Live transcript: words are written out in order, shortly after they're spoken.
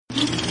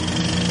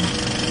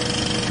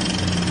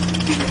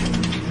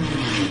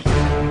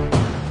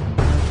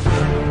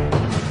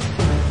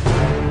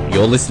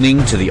You're listening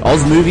to the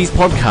Oz Movies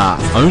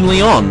Podcast, only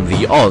on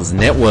the Oz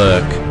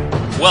Network.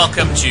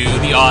 Welcome to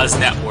the Oz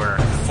Network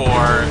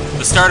for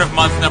the start of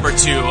month number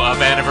 2 of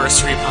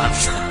Anniversary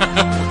Month.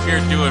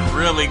 We're doing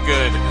really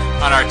good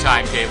on our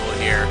timetable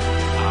here.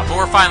 But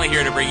we're finally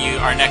here to bring you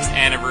our next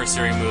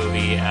anniversary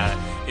movie.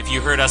 If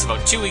you heard us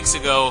about 2 weeks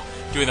ago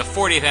doing the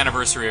 40th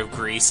anniversary of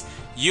Grease,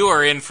 you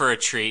are in for a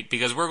treat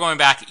because we're going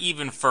back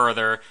even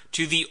further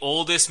to the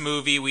oldest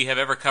movie we have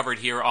ever covered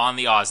here on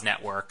the Oz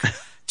Network.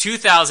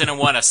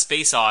 2001, A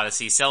Space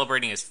Odyssey,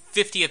 celebrating its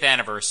 50th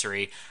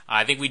anniversary.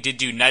 I think we did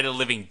do Night of the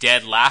Living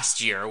Dead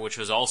last year, which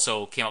was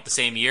also came out the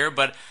same year,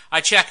 but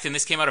I checked and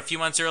this came out a few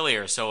months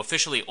earlier, so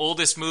officially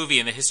oldest movie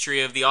in the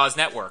history of the Oz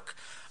Network.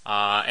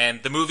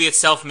 And the movie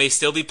itself may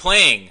still be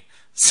playing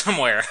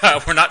somewhere.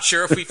 We're not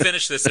sure if we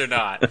finish this or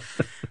not.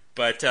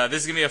 But this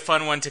is going to be a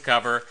fun one to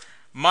cover.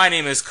 My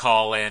name is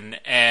Colin,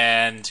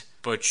 and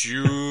but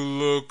you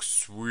look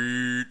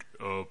sweet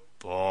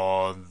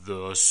upon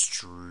the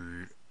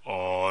street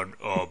on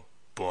a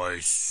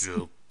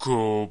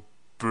bicycle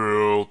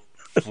built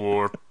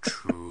for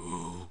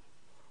two.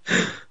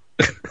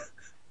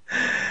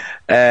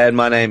 And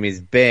my name is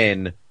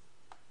Ben.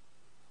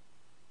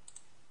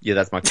 Yeah,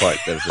 that's my quote.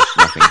 There's just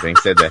nothing being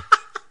said there.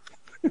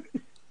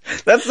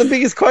 That's the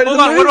biggest quote of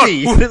the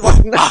movie.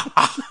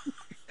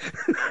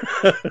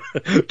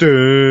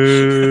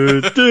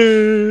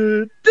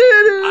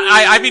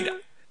 I mean,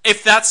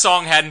 if that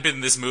song hadn't been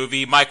in this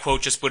movie, my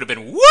quote just would have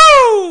been,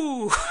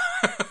 woo!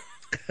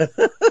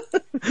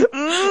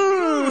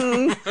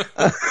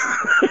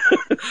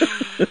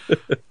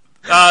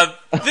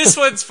 This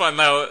one's fun,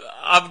 though.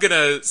 I'm going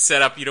to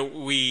set up,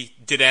 we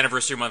did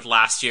Anniversary Month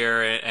last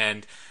year,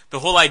 and the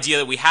whole idea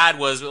that we had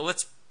was, well,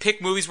 let's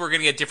pick movies where we're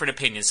going to get different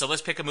opinions. So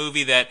let's pick a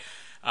movie that,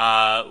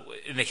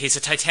 in the case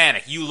of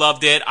Titanic, you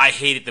loved it, I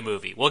hated the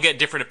movie. We'll get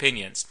different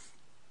opinions.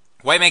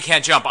 White Man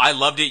Can't Jump, I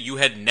loved it, you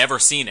had never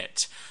seen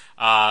it.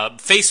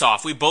 Face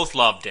Off, we both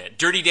loved it.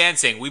 Dirty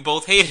Dancing, we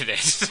both hated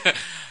it.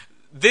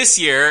 This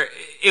year,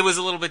 it was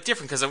a little bit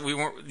different because we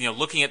weren't,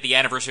 looking at the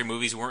anniversary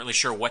movies, we weren't really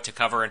sure what to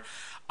cover. And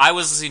I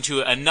was listening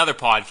to another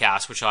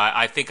podcast, which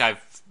I think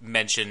I've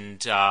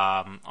mentioned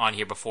on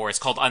here before. It's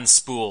called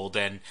Unspooled,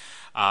 and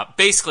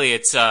basically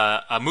it's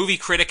a movie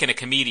critic and a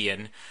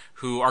comedian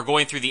who are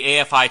going through the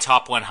AFI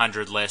Top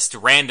 100 list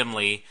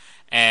randomly.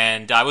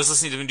 And I was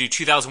listening to them do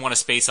 2001: A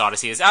Space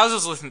Odyssey. As I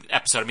was listening to the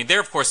episode, they're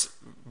of course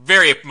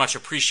very much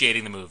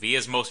appreciating the movie,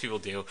 as most people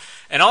do.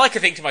 And all I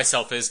could think to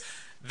myself is,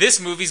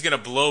 this movie's going to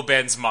blow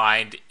Ben's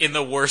mind in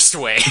the worst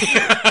way.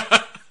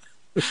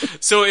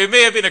 So it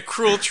may have been a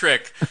cruel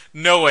trick,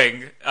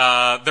 knowing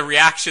the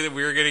reaction that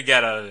we were going to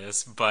get out of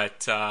this.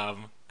 But, oh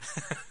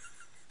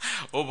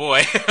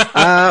boy.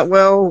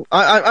 Well,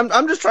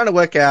 I'm just trying to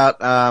work out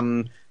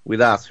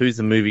with us who's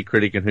the movie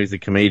critic and who's the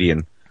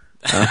comedian.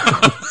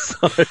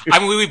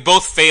 We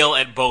both fail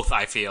at both,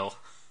 I feel.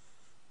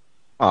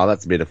 Oh,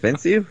 that's a bit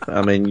offensive.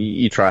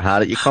 You try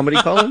hard at your comedy,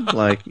 Colin.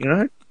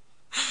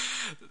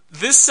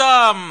 This,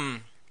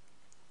 okay,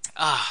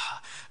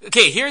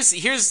 here's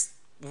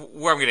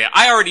where I'm gonna get.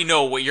 I already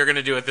know what you're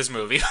gonna do with this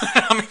movie.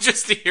 I'm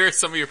just to hear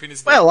some of your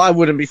opinions. Well, I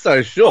wouldn't be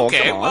so sure.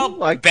 Okay, come on.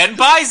 well, Ben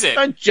buys it.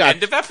 Don't judge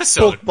end of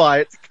episode. Book by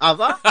its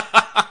cover.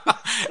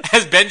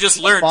 As Ben just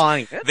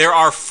learned, there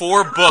are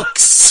 4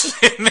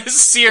 books in this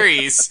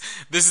series.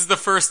 This is the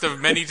first of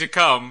many to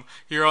come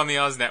here on the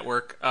Oz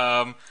Network.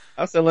 I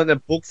also learned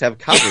that books have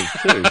covers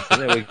too. So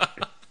there we go.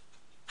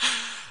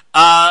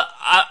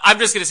 I'm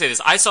just going to say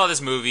this. I saw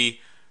this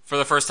movie for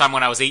the first time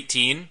when I was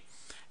 18,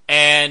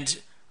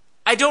 and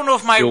I don't know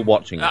if my... Still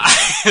watching it.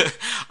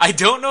 I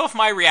don't know if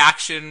my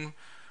reaction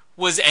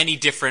was any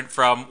different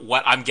from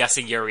what I'm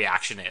guessing your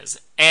reaction is.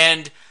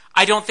 And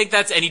I don't think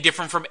that's any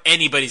different from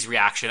anybody's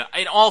reaction.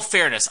 In all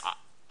fairness,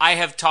 I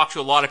have talked to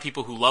a lot of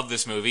people who love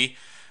this movie.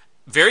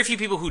 Very few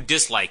people who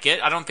dislike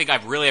it. I don't think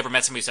I've really ever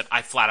met somebody who said,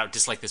 I flat out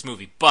dislike this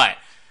movie, but...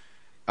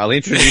 I'll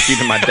introduce you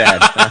to my dad.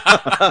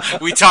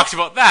 We talked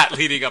about that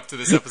leading up to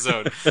this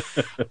episode.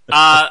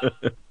 I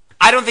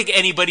don't think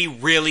anybody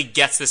really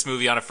gets this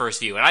movie on a first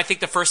view. And I think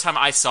the first time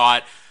I saw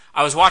it,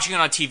 I was watching it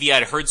on TV,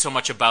 I'd heard so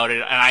much about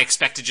it, and I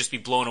expected to just be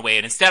blown away.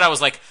 And instead I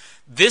was like,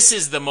 this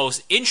is the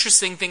most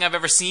interesting thing I've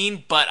ever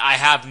seen, but I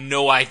have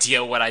no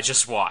idea what I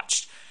just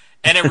watched.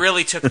 And it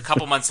really took a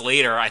couple months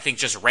later, I think,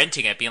 just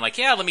renting it, being like,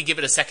 yeah, let me give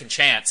it a second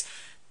chance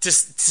to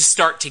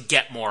start to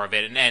get more of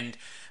it. And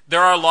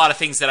there are a lot of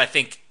things that I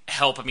think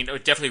help.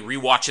 Definitely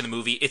rewatching the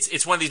movie.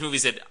 It's one of these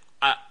movies that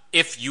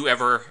if you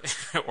ever,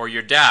 or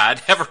your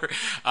dad ever,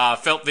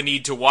 felt the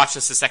need to watch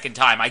this a second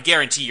time, I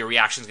guarantee your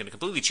reaction is going to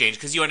completely change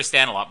because you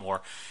understand a lot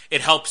more.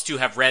 It helps to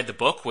have read the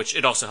book, which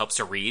it also helps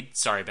to read.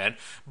 Sorry, Ben.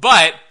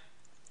 But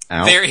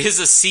there is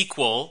a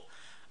sequel,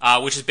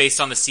 which is based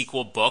on the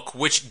sequel book,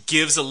 which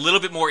gives a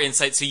little bit more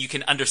insight so you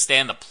can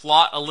understand the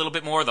plot a little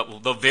bit more,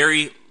 the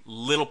very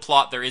little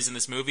plot there is in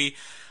this movie.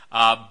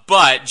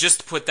 But just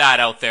to put that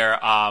out there,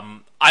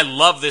 I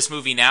love this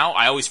movie now.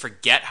 I always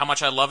forget how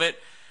much I love it.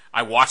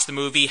 I watch the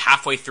movie,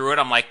 halfway through it,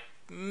 I'm like,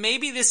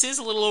 maybe this is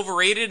a little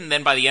overrated, and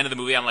then by the end of the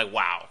movie, I'm like,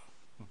 wow.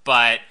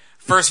 But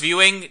first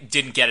viewing,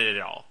 didn't get it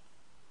at all.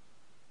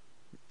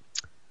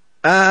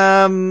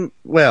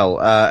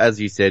 Well, as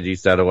you said, you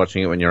started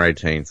watching it when you're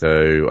 18,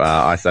 so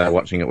I started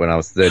watching it when I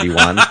was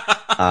 31.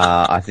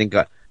 I think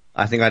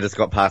I just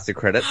got past the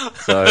credits,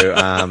 so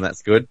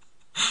that's good.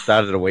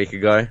 Started a week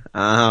ago.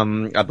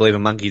 I believe a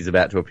monkey's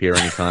about to appear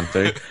anytime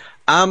soon.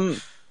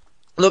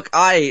 Look,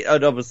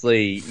 I'd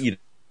obviously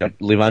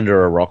don't live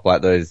under a rock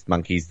like those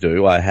monkeys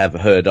do. I have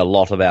heard a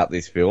lot about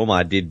this film.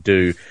 I did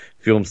do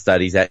film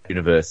studies at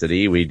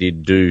university. We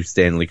did do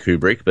Stanley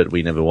Kubrick, but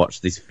we never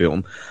watched this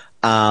film.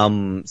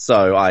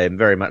 So I am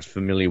very much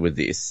familiar with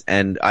this,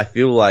 and I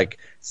feel like,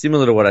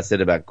 similar to what I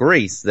said about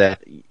Grease,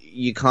 that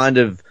you kind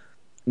of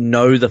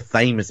know the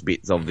famous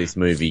bits of this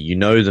movie. You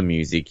know the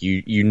music.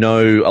 You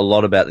know a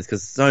lot about this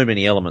because so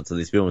many elements of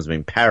this film has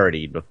been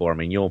parodied before. I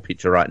mean, your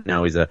picture right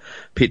now is a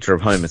picture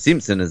of Homer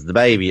Simpson as the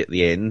baby at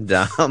the end.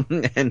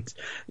 And,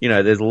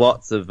 there's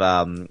lots of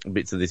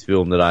bits of this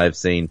film that I have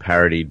seen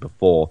parodied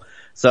before.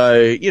 So,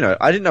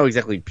 I didn't know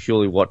exactly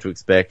purely what to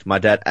expect. My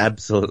dad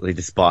absolutely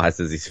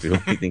despises this film.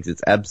 He thinks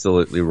it's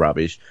absolutely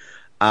rubbish.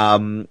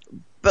 But,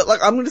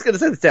 I'm just going to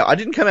say this now. I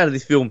didn't come out of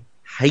this film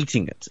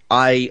hating it.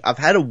 I've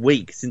had a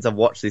week since I've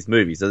watched this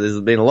movie, so there's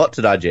been a lot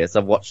to digest.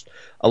 I've watched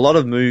a lot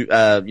of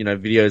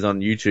videos on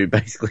YouTube,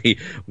 basically,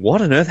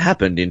 what on earth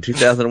happened in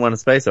 2001: A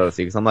Space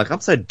Odyssey? Because I'm like, I'm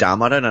so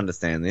dumb, I don't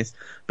understand this.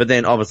 But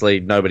then,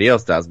 obviously, nobody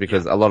else does,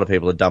 because a lot of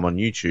people are dumb on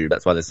YouTube.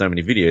 That's why there's so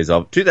many videos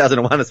of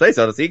 2001: A Space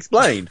Odyssey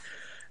explained.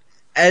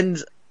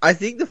 And I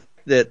think the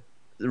fact that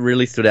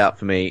really stood out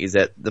for me is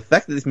that the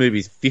fact that this movie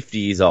is 50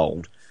 years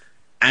old,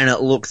 and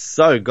it looks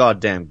so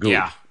goddamn good.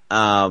 Yeah.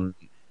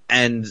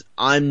 And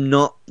I'm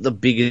not the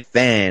biggest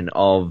fan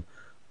of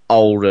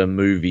older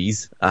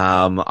movies.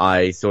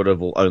 I sort of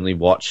will only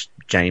watch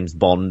James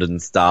Bond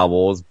and Star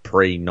Wars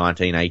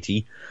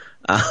pre-1980.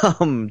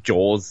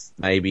 Jaws,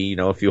 maybe,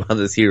 a few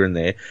others here and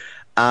there.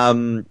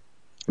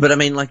 But I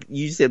mean, like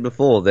you said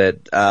before,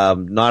 that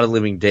Night of the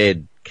Living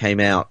Dead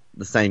came out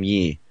the same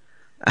year.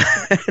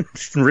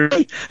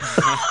 Really?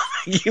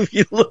 If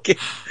you look at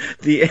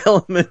the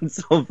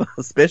elements of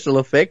special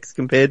effects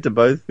compared to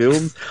both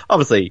films,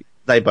 obviously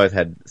they both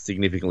had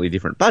significantly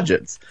different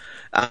budgets.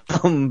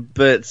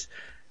 But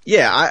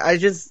yeah,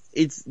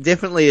 it's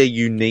definitely a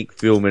unique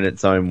film in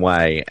its own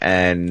way,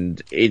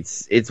 and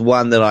it's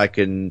one that I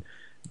can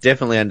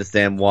definitely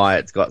understand why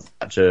it's got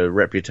such a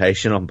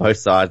reputation on both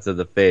sides of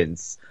the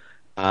fence.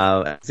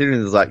 Considering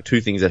there's like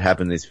two things that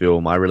happen in this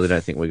film, I really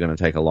don't think we're going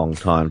to take a long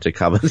time to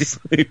cover this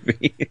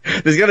movie.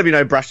 There's going to be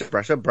no brass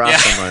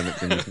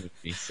moments in this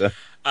movie. So.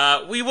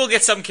 We will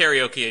get some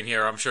karaoke in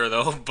here, I'm sure,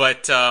 though.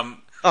 But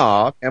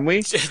can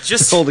we?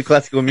 Just all the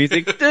classical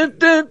music. Dun,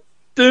 dun,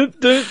 dun,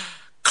 dun.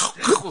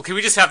 Can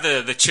we just have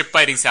the chip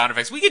biting sound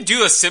effects? We could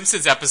do a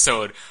Simpsons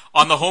episode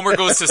on the Homer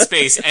Goes to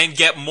Space and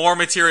get more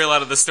material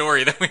out of the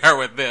story than we are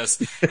with this.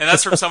 And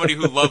that's from somebody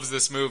who loves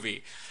this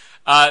movie.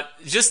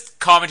 Just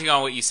commenting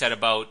on what you said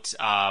about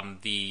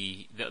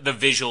the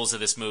visuals of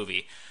this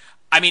movie.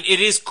 I mean, it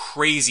is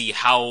crazy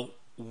how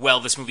well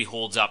this movie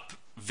holds up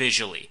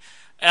visually.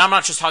 And I'm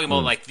not just talking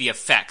about like the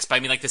effects, but I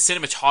mean like the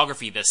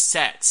cinematography, the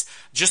sets,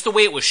 just the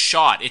way it was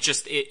shot. It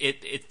just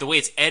the way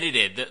it's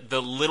edited,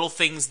 the little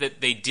things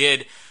that they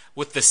did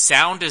with the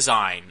sound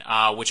design,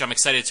 which I'm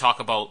excited to talk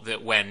about.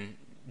 That when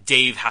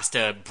Dave has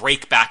to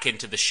break back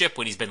into the ship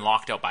when he's been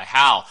locked out by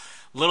Hal.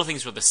 Little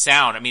things with the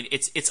sound. I mean,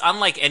 it's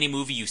unlike any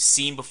movie you've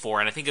seen before,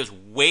 and I think it was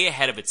way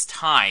ahead of its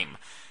time.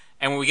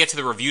 And when we get to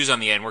the reviews on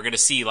the end, we're going to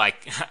see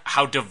like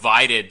how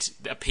divided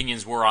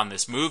opinions were on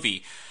this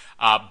movie.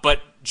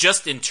 But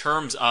just in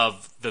terms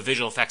of the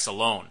visual effects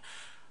alone,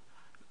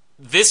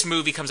 this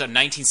movie comes out in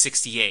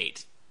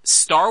 1968.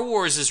 Star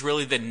Wars is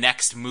really the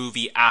next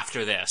movie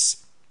after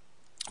this,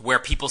 where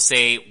people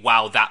say,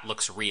 "Wow, that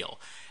looks real."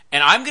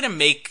 And I'm going to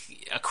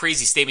make a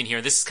crazy statement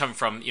here. This is coming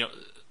from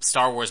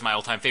Star Wars, my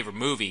all-time favorite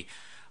movie.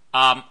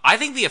 I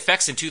think the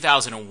effects in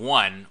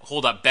 2001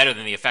 hold up better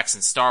than the effects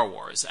in Star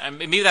Wars.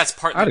 Maybe that's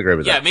partly. I'd agree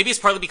with that. Yeah, maybe it's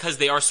partly because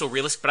they are so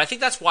realistic, but I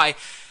think that's why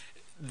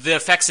the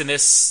effects in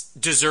this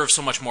deserve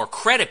so much more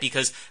credit,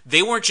 because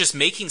they weren't just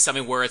making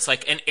something where it's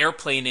like an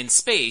airplane in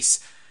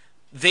space.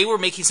 They were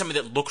making something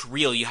that looked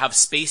real. You have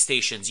space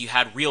stations. You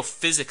had real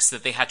physics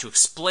that they had to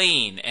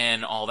explain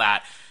and all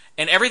that.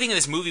 And everything in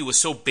this movie was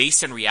so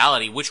based in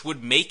reality, which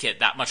would make it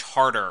that much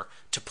harder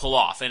to pull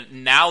off.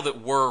 And now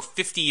that we're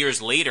 50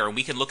 years later and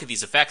we can look at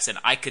these effects, and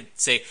I could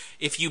say,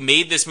 if you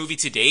made this movie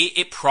today,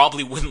 it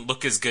probably wouldn't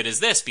look as good as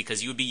this,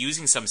 because you would be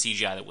using some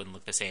CGI that wouldn't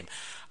look the same.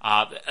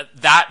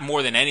 That,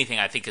 more than anything,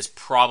 I think is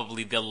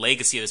probably the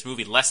legacy of this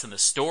movie, less than the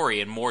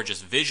story and more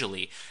just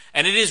visually.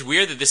 And it is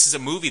weird that this is a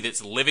movie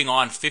that's living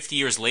on 50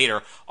 years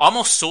later,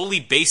 almost solely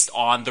based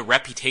on the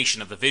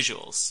reputation of the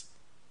visuals.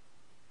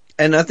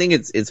 And I think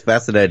it's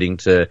fascinating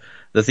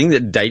the thing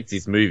that dates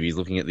this movie is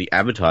looking at the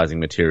advertising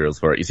materials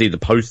for it. You see the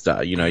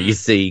poster, you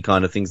see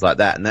kind of things like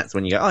that, and that's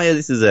when you go, oh yeah,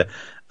 this is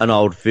an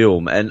old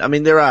film. And I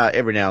mean, there are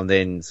every now and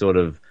then sort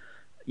of,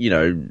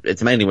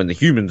 it's mainly when the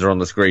humans are on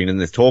the screen and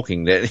there's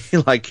talking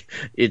that like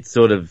it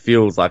sort of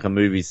feels like a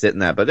movie set in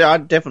that. But I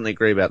definitely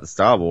agree about the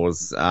Star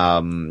Wars.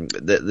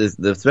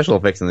 The special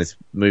effects in this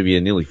movie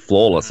are nearly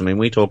flawless. I mean,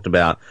 we talked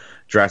about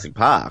Jurassic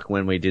Park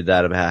when we did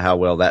that about how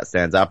well that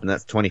stands up, and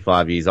that's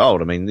 25 years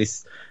old. I mean,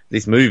 this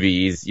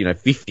movie is,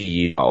 50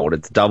 years old.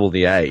 It's double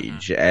the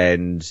age,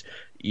 and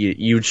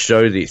you'd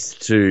show this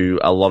to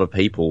a lot of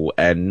people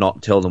and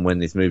not tell them when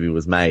this movie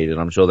was made,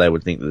 and I'm sure they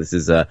would think that this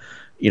is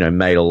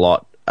made a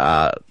lot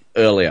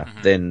earlier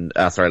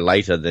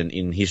later than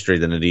in history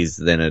than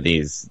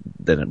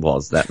it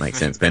was. That makes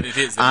sense, Ben.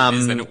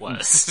 Than it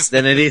was.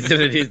 Than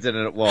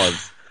it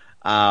was.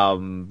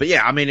 But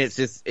yeah, I mean,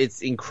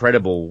 it's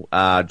incredible,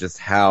 just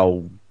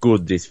how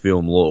good this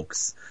film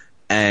looks.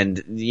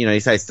 And, you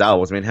say Star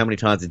Wars, I mean, how many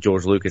times did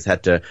George Lucas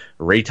had to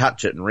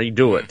retouch it and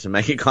redo it to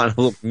make it kind of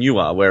look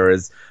newer?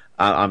 Whereas,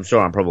 I'm sure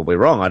I'm probably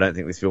wrong. I don't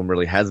think this film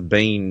really has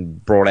been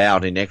brought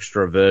out in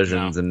extra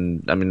versions. No.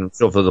 And, I mean,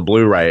 still for the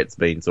Blu-ray, it's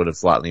been sort of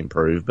slightly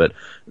improved, but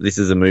this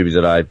is a movie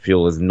that I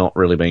feel has not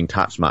really been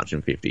touched much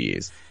in 50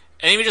 years.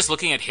 And even just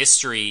looking at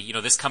history,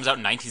 this comes out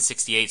in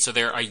 1968, so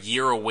they're a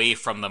year away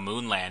from the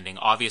moon landing.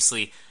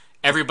 Obviously,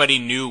 everybody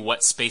knew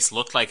what space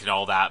looked like and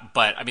all that,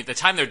 but, I mean, the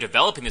time they're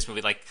developing this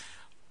movie, like,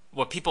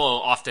 what people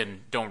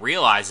often don't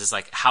realize is,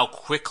 like, how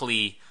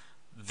quickly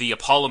the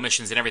Apollo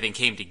missions and everything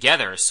came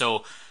together.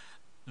 So,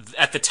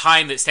 at the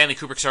time that Stanley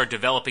Kubrick started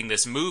developing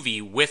this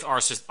movie with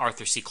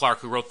Arthur C. Clarke,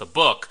 who wrote the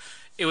book,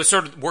 it was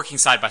sort of working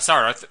side by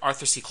side.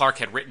 Arthur C. Clarke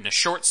had written a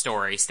short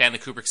story. Stanley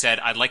Kubrick said,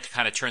 I'd like to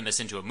kind of turn this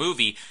into a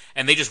movie.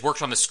 And they just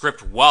worked on the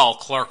script while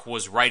Clarke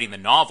was writing the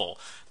novel.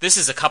 This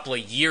is a couple of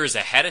years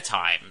ahead of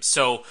time.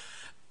 So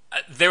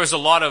there was a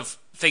lot of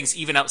things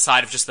even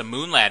outside of just the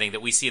moon landing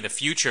that we see in the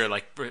future.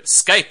 Like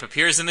Skype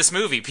appears in this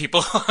movie.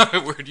 People,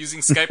 we're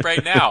using Skype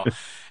right now.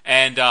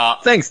 And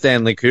thanks,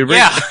 Stanley Kubrick.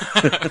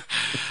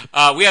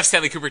 Yeah. We have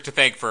Stanley Kubrick to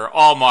thank for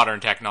all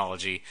modern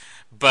technology.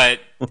 But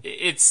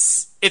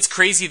it's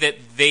crazy that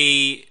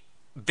they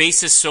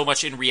base this so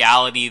much in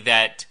reality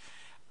that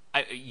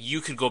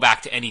you could go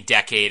back to any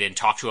decade and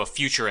talk to a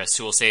futurist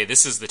who will say,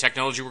 this is the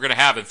technology we're going to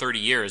have in 30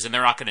 years, and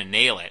they're not going to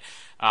nail it.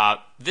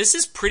 This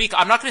is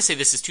I'm not going to say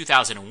this is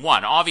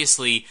 2001.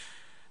 Obviously,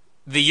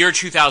 the year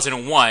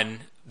 2001,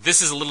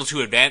 this is a little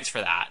too advanced for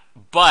that.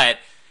 But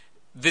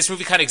this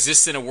movie kind of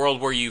exists in a world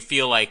where you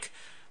feel like,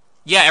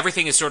 yeah,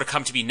 everything has sort of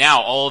come to be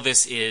now. All of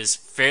this is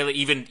fairly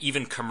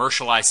even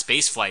commercialized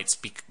space flights,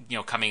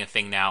 coming a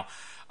thing now.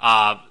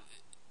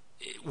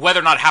 Whether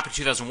or not it happened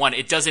in 2001,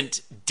 it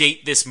doesn't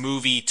date this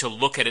movie to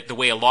look at it the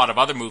way a lot of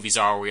other movies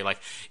are, where you're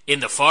like, in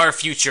the far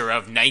future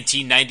of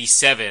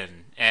 1997,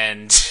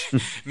 and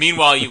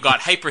meanwhile you've got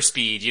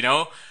hyperspeed.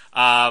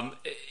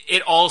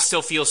 It all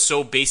still feels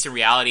so based in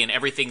reality, and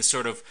everything's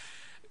sort of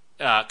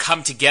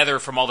come together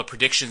from all the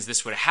predictions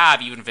this would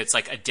have, even if it's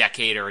like a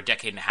decade or a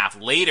decade and a half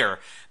later,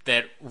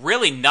 that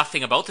really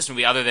nothing about this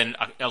movie, other than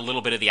a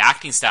little bit of the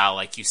acting style,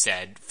 like you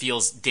said,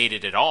 feels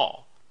dated at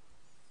all.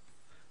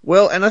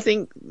 Well, and I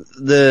think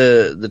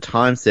the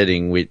time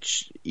setting,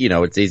 which,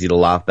 it's easy to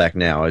laugh back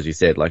now, as you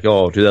said, like,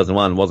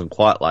 2001 wasn't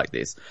quite like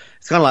this.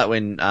 It's kind of like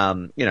when,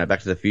 Back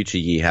to the Future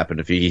year happened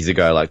a few years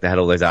ago, like they had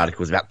all those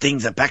articles about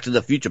things that Back to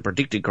the Future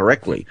predicted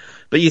correctly.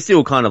 But you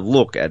still kind of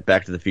look at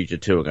Back to the Future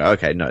 2 and go,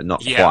 okay, no,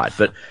 not quite.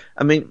 But,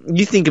 I mean,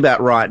 you think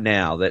about right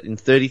now that in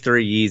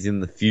 33 years in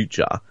the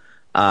future,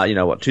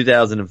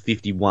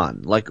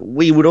 2051. Like,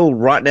 we would all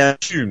right now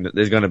assume that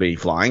there's going to be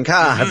flying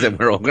cars and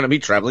we're all going to be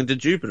traveling to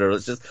Jupiter.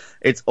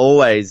 It's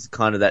always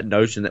kind of that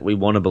notion that we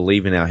want to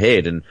believe in our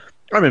head. And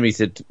I remember you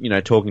said,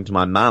 talking to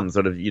my mum,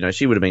 sort of,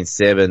 she would have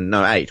been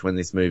 8 when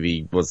this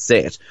movie was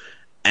set.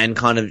 And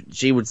kind of,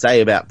 she would say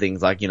about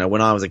things like,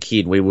 when I was a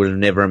kid, we would have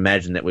never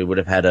imagined that we would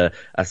have had a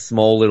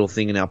small little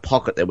thing in our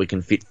pocket that we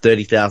can fit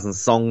 30,000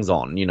 songs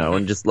on,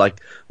 and just like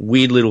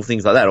weird little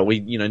things like that. Or we,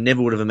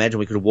 never would have imagined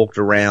we could have walked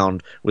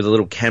around with a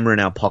little camera in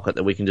our pocket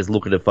that we can just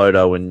look at a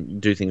photo and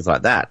do things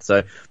like that.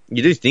 So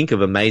you do think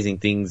of amazing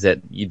things that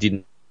you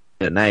didn't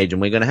at an age,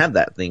 and we're going to have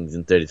that things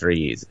in 33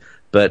 years.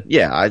 But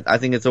yeah, I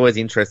think it's always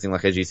interesting,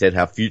 like as you said,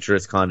 how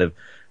futurists kind of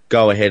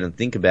go ahead and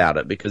think about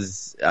it,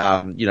 because,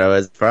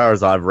 as far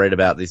as I've read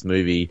about this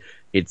movie,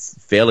 it's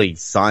fairly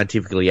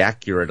scientifically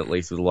accurate, at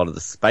least with a lot of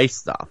the space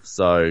stuff.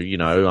 So,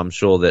 I'm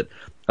sure that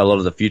a lot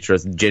of the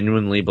futurists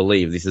genuinely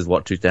believe this is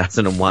what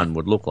 2001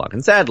 would look like.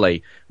 And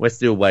sadly, we're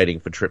still waiting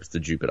for trips to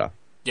Jupiter.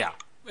 Yeah.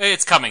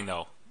 It's coming,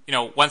 though.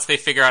 Once they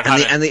figure out how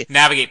to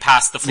navigate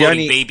past the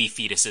floating baby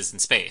fetuses in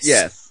space.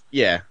 Yes.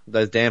 Yeah,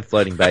 those damn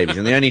floating babies.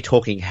 And the only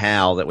talking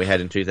Hal that we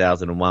had in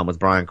 2001 was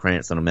Bryan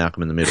Cranston and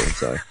Malcolm in the Middle,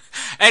 so.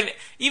 And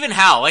even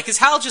Hal, is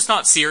Hal just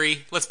not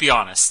Siri? Let's be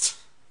honest.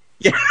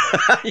 Yeah.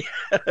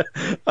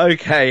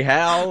 Okay,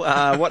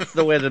 Hal, what's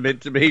the weather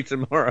meant to be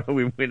tomorrow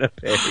in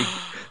Winnipeg?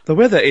 The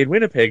weather in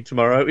Winnipeg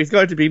tomorrow is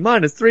going to be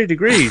 -3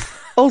 degrees.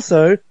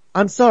 Also,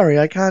 I'm sorry,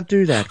 I can't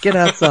do that. Get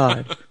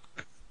outside.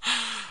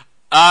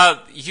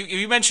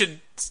 You mentioned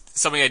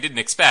something I didn't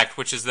expect,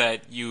 which is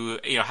that you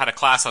had a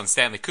class on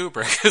Stanley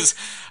Kubrick, because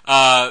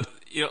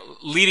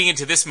leading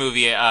into this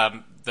movie,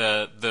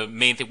 the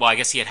main thing, well, I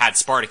guess he had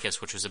Spartacus,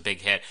 which was a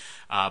big hit,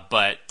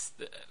 but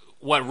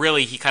what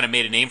really he kind of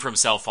made a name for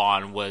himself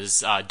on was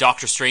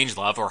Dr.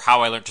 Strangelove, or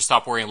How I Learned to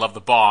Stop Worrying and Love the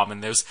Bomb.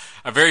 And there's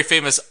a very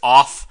famous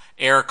off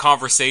air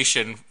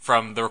conversation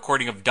from the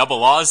recording of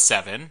Double Oz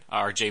 7,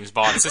 our James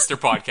Bond sister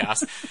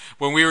podcast,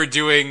 when we were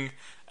doing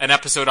an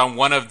episode on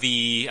one of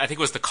the, I think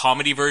it was the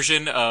comedy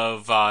version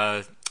of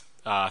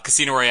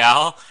Casino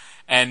Royale,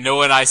 and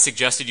Noah and I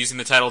suggested using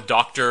the title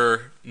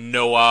Dr.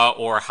 Noah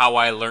or How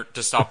I Learned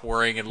to Stop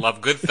Worrying and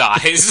Love Good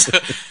Thighs,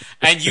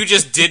 and you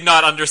just did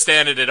not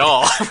understand it at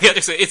all.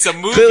 It's a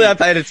movie. Clearly I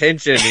paid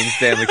attention in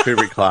Stanley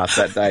Kubrick class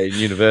that day in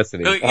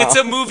university. It's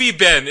a movie,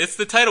 Ben. It's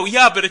the title.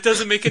 Yeah, but it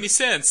doesn't make any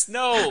sense.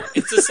 No,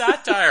 it's a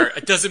satire.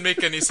 It doesn't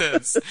make any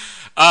sense.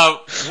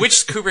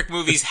 Which Kubrick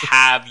movies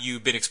have you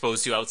been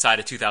exposed to outside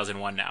of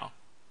 2001 now?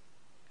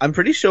 I'm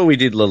pretty sure we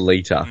did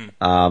Lolita,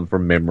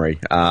 from memory.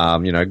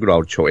 Good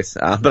old choice.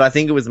 But I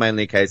think it was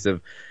mainly a case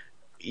of,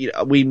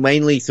 we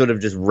mainly sort of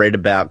just read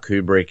about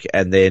Kubrick,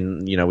 and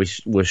then, we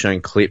were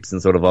showing clips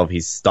and sort of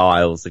his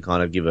styles to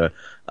kind of give a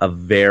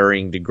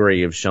varying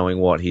degree of showing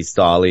what his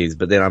style is.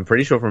 But then I'm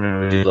pretty sure from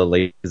memory we did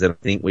Lolita, because I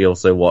think we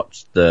also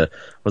watched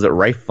was it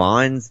Ralph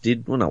Fiennes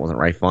did? Well, no, it wasn't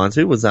Ralph Fiennes.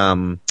 Who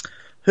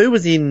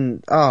was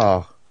in,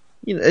 I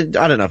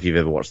don't know if you've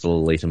ever watched the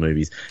Lolita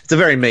movies. It's a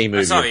very me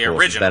movie. It's not the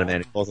original. It's about a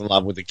man who falls in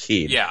love with a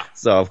kid. Yeah.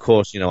 So of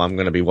course, I'm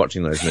going to be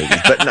watching those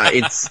movies. But no,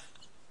 it's,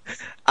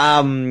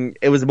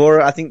 it was more,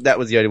 I think that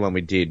was the only one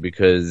we did,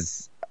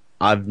 because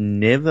I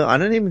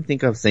don't even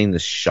think I've seen The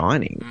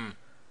Shining.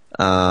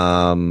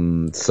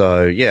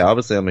 So yeah,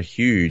 obviously I'm a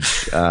huge,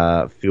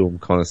 film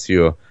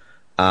connoisseur.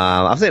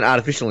 I've seen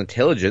Artificial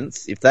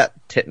Intelligence, if that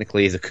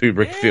technically is a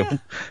Kubrick film,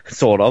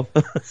 sort of.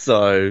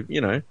 So,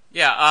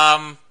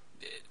 Yeah,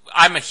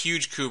 I'm a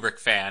huge Kubrick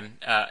fan,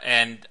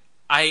 and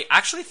I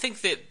actually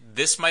think that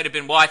this might have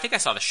been, well, I think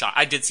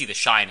I did see The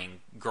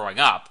Shining growing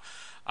up,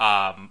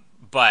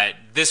 but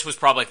this was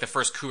probably like the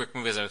first Kubrick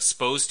movie I was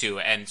exposed to,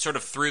 and sort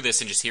of through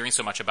this and just hearing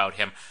so much about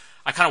him,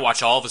 I kind of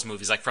watch all of his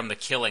movies, like from The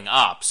Killing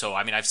up. So,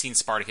 I mean, I've seen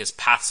Spartacus,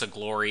 Paths of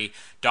Glory,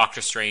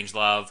 Doctor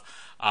Strangelove,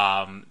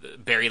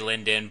 Barry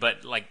Lyndon,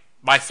 but like,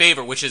 my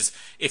favorite, which is,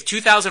 if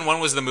 2001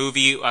 was the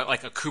movie,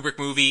 like a Kubrick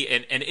movie,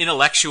 an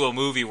intellectual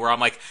movie where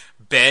I'm like,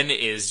 Ben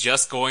is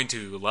just going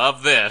to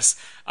love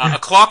this. A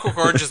Clockwork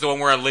Orange is the one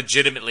where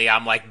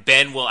I'm like,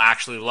 Ben will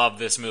actually love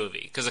this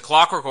movie. Because A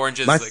Clockwork Orange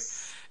is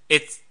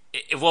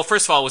well,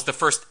 first of all, it was the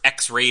first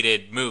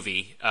X-rated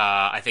movie,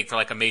 I think, for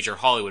like a major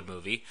Hollywood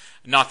movie.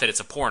 Not that it's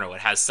a porno. It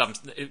has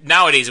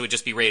nowadays it would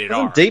just be rated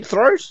R. Deep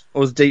Throat?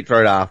 Or was Deep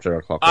Throat after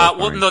A Clockwork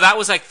Orange? No, that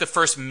was like the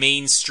first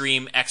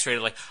mainstream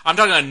X-rated, like, I'm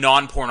talking about a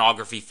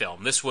non-pornography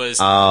film. This was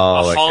a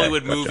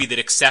Hollywood movie that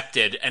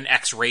accepted an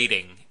X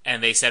rating,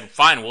 and they said,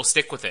 fine, we'll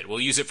stick with it.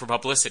 We'll use it for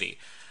publicity.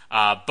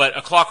 But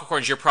A Clockwork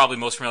Orange, you're probably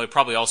most familiar,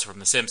 probably also from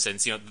The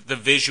Simpsons, the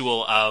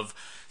visual of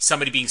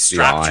somebody being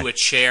strapped to a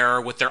chair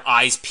with their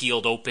eyes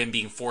peeled open,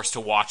 being forced to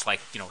watch, like,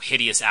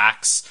 hideous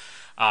acts.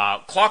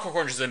 Clockwork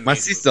Orange is amazing. My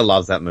sister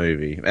loves that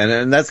movie,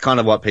 and that's kind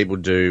of what people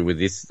do with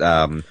this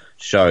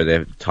show.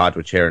 They're tied to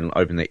a chair and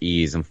open their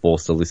ears and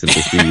forced to listen to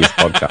a serious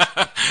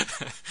podcast.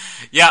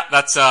 Yeah,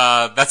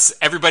 that's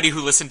everybody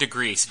who listened to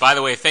Grease. By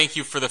the way, thank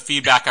you for the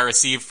feedback I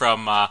received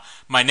from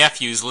my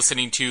nephews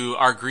listening to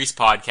our Grease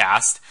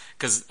podcast,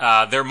 because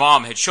their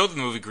mom had showed them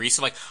the movie Grease.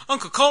 And like,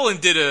 Uncle Colin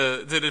did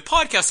a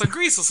podcast on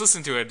Grease. Let's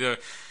listen to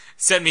it.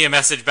 Sent me a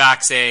message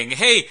back saying,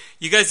 hey,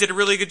 you guys did a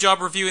really good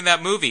job reviewing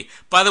that movie.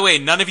 By the way,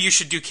 none of you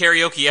should do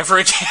karaoke ever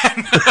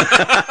again.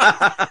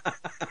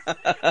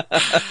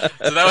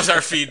 So that was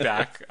our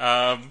feedback.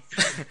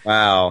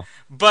 Wow.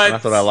 But I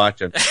thought I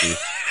liked it.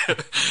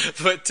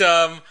 But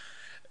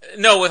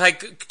no, with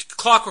like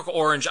Clockwork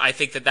Orange, I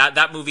think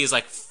that movie is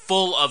like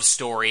full of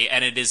story,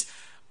 and it is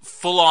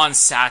full on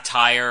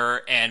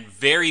satire and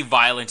very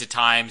violent at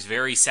times,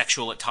 very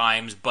sexual at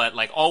times, but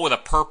like all with a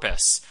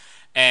purpose.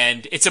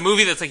 And it's a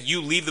movie that's like,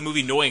 you leave the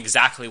movie knowing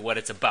exactly what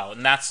it's about.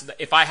 And that's,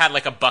 if I had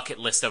like a bucket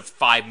list of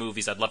 5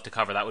 movies I'd love to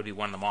cover, that would be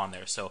one of them on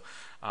there. So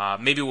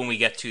maybe when we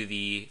get to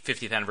the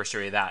 50th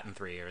anniversary of that in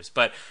 3 years.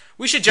 But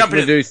we should jump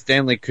into... do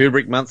Stanley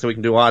Kubrick month so we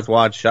can do Eyes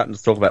Wide Shut and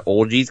just talk about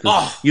orgies.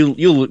 Cause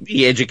you'll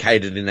be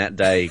educated in that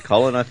day,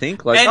 Colin, I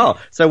think. Like,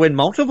 so when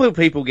multiple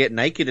people get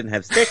naked and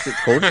have sex, it's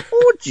called an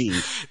orgy.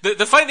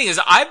 The funny thing is,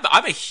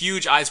 I'm a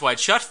huge Eyes Wide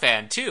Shut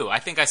fan, too. I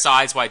think I saw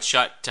Eyes Wide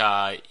Shut,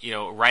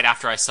 right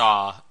after I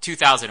saw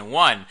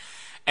 2001.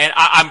 And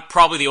I'm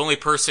probably the only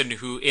person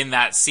who, in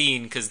that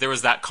scene, because there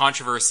was that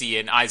controversy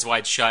in Eyes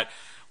Wide Shut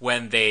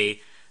when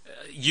they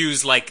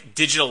use like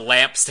digital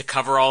lamps to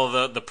cover all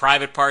of the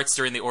private parts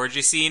during the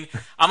orgy scene.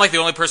 I'm like the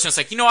only person who's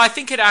like, I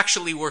think it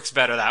actually works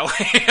better that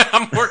way.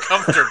 I'm more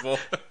comfortable.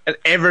 And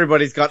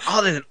everybody's gone,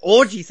 there's an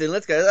orgy scene,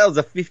 let's go. That was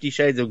a 50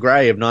 Shades of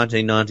Grey of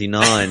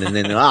 1999. And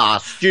then,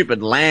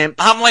 stupid lamps.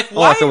 I'm like,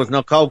 why? So it was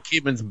Nicole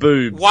Kidman's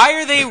boobs. Why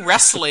are they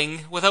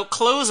wrestling without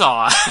clothes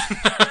on?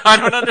 I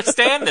don't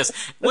understand this.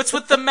 What's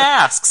with the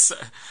masks?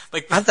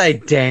 Like, aren't they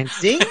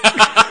dancing?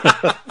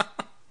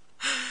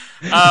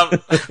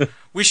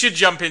 We should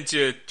jump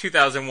into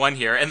 2001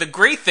 here. And the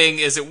great thing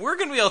is that we're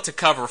going to be able to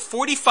cover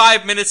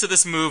 45 minutes of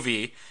this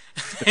movie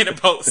in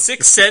about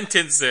 6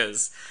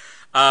 sentences.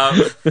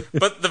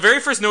 But the very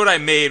first note I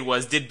made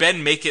was, did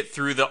Ben make it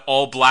through the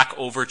all black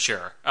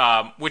overture?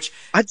 Which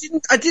I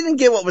didn't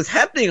get what was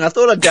happening. I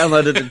thought I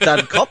downloaded a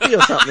dud copy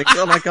or something.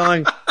 So I'm like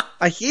going,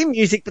 I hear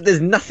music, but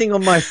there's nothing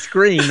on my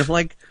screen. I'm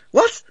like,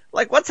 what?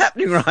 Like, what's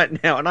happening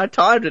right now? And I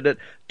timed it at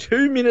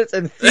 2 minutes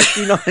and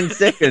 59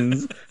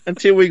 seconds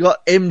until we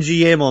got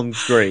MGM on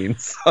screen.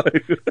 So,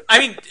 I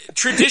mean,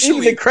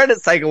 traditionally, even the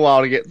credits take a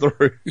while to get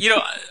through.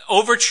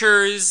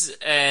 Overtures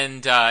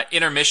and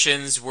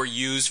intermissions were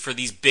used for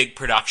these big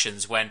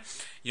productions when,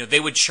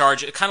 they would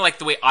charge, kind of like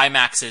the way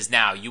IMAX is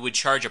now. You would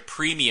charge a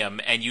premium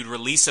and you'd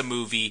release a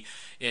movie,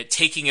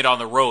 taking it on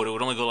the road. It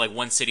would only go to like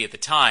one city at the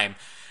time.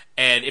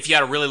 And if you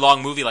had a really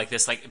long movie like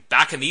this, like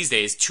back in these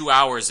days, 2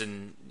 hours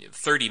and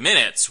 30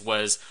 minutes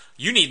was,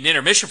 you need an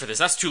intermission for this.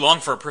 That's too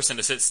long for a person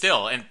to sit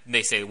still. And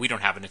they say, we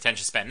don't have an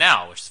attention span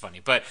now, which is funny.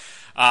 But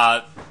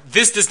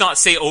this does not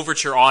say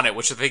overture on it,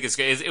 which I think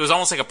it was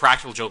almost like a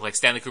practical joke. Like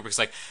Stanley Kubrick's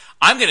like,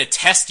 I'm going to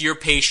test your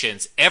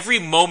patience every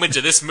moment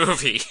of this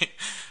movie.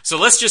 So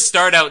let's just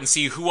start out and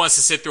see who wants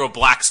to sit through a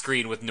black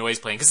screen with noise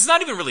playing. Because it's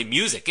not even really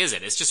music, is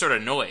it? It's just sort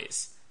of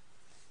noise.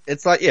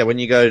 It's like, when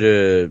you go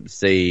to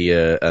see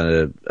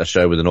a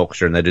show with an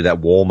orchestra and they do that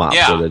warm-up,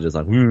 so they're just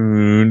like...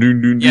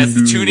 it's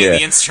the tuning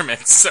the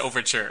instruments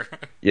overture.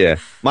 Yeah.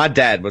 My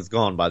dad was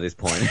gone by this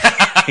point.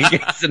 He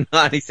gets to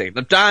 90 seconds.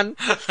 I'm done.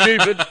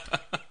 Stupid.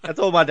 That's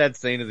all my dad's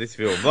seen of this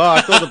film. Oh,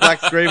 I saw the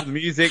black screen with the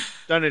music.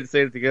 Don't need to see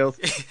anything else.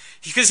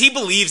 Because he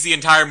believes the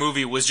entire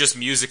movie was just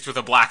music with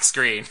a black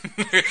screen.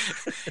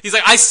 He's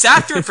like, I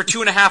sat through it for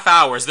 2.5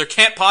 hours. There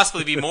can't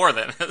possibly be more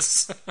than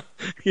this.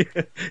 Yeah,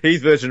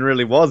 his version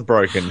really was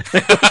broken.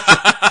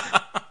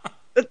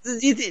 But do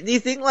you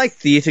think like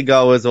theatre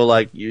goers or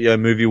like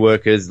movie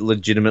workers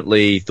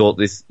legitimately thought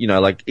this,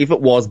 like if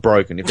it was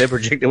broken, if their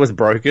projector was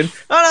broken,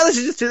 oh no, this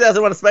is just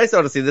 2001: A Space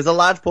Odyssey. There's a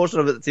large portion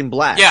of it that's in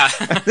black. Yeah.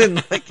 And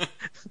then like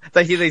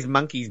they hear these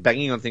monkeys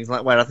banging on things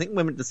like, wait, I think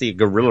we're meant to see a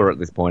gorilla at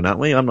this point, aren't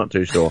we? I'm not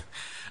too sure.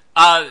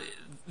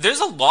 There's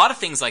a lot of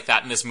things like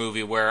that in this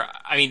movie where,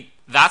 I mean,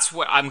 that's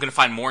what I'm going to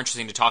find more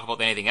interesting to talk about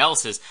than anything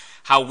else is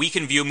how we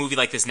can view a movie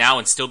like this now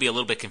and still be a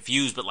little bit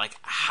confused, but like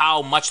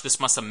how much this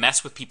must have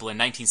messed with people in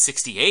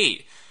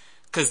 1968.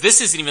 Because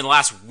this isn't even the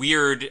last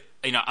weird,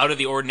 out of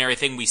the ordinary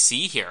thing we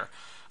see here.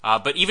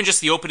 But even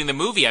just the opening of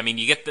the movie, I mean,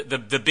 you get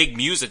the big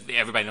music.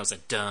 Everybody knows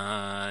that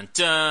dun,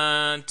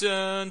 dun,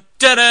 dun,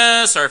 dun,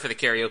 dun. Sorry for the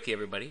karaoke,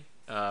 everybody.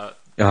 Oh,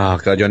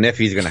 God, your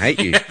nephew's going to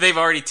hate you. They've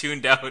already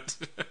tuned out.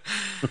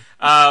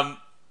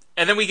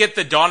 And then we get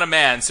the Dawn of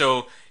Man.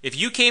 So if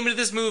you came into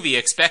this movie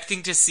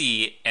expecting to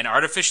see an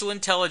artificial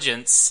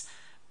intelligence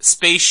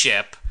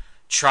spaceship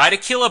try to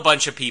kill a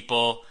bunch of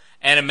people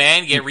and a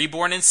man get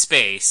reborn in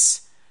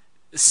space...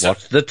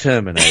 Watch The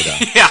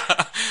Terminator.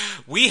 Yeah.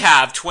 We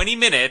have 20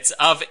 minutes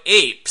of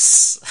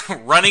apes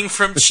running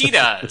from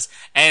cheetahs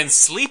and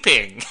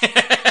sleeping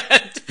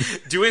and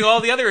doing all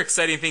the other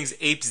exciting things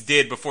apes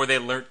did before they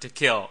learned to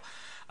kill.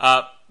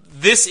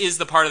 This is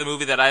the part of the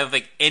movie that I don't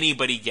think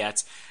anybody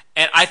gets.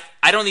 And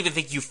I don't even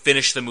think you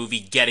finish the movie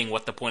getting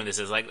what the point of this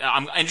is. Like,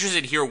 I'm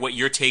interested to hear what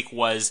your take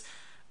was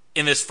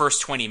in this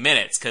first 20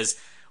 minutes, because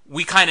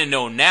we kind of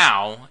know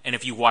now, and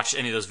if you watch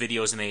any of those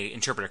videos and they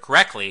interpret it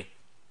correctly,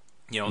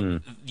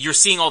 you're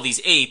seeing all these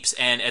apes,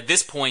 and at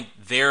this point,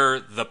 they're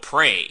the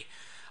prey.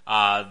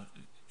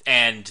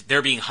 And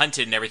they're being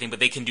hunted and everything, but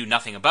they can do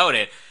nothing about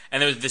it.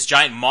 And there's this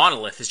giant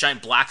monolith, this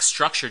giant black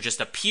structure just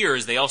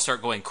appears. They all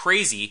start going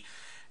crazy.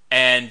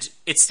 And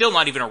it's still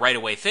not even a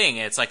right-away thing.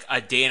 It's like a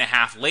day and a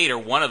half later,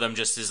 one of them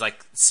just is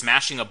like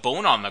smashing a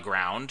bone on the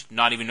ground,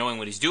 not even knowing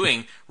what he's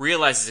doing,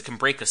 realizes it can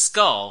break a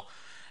skull,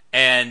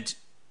 and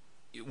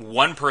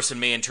one person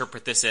may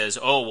interpret this as,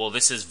 oh, well,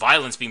 this is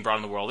violence being brought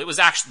in the world. It was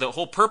actually, the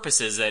whole purpose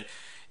is that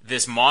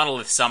this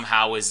monolith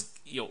somehow is,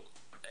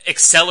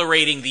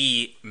 accelerating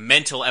the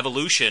mental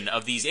evolution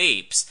of these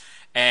apes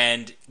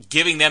and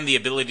giving them the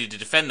ability to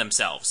defend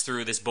themselves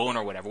through this bone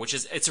or whatever,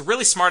 it's a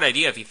really smart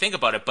idea if you think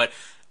about it, but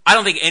I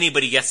don't think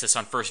anybody gets this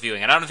on first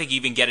viewing, and I don't think you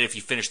even get it if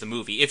you finish the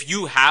movie. If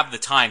you have the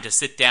time to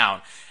sit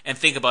down and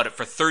think about it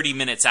for 30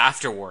 minutes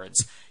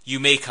afterwards, you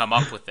may come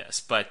up with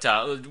this. But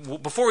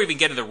before we even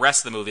get into the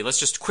rest of the movie, let's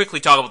just quickly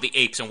talk about the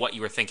apes and what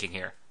you were thinking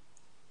here.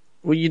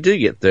 Well, you do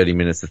get 30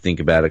 minutes to think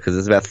about it, because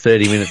it's about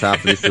 30 minutes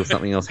after this till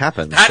something else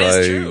happens. That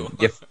is true.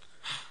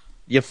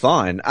 You're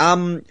fine. I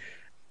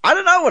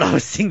don't know what I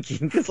was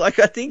thinking, because I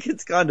think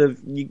it's kind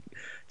of...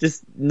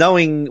 just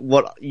knowing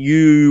what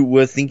you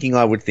were thinking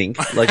I would think.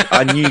 Like,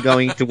 I knew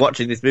going to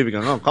watching this movie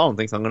going, oh, Colin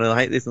thinks I'm going to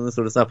hate this and this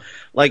sort of stuff.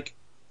 Like,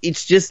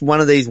 it's just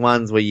one of these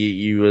ones where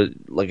you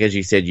like, as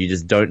you said, you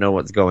just don't know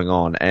what's going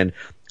on. And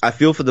I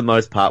feel for the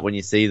most part when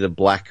you see the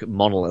black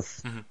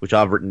monolith, which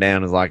I've written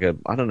down as like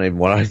I don't know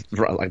what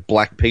like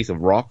black piece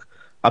of rock.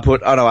 I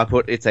put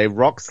it's a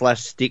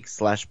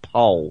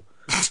rock/stick/pole.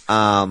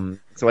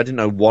 So I didn't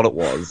know what it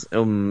was. It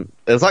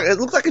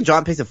looked like a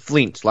giant piece of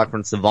flint, like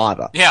from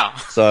Survivor. Yeah.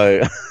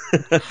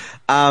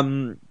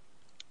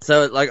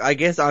 So, like, I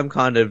guess I'm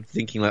kind of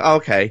thinking like, oh,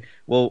 okay,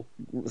 well,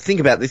 think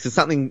about this. Is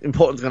something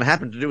important's going to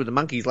happen to do with the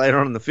monkeys later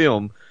on in the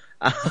film.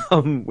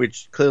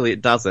 which clearly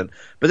it doesn't.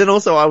 But then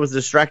also I was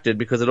distracted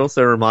because it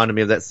also reminded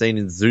me of that scene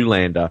in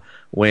Zoolander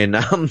when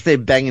they're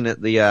banging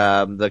at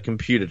the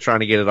computer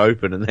trying to get it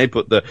open, and they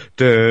put the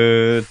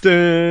da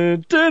da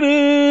da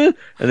da,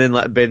 and then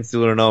like Ben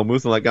Stiller and Owen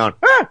Wilson like going.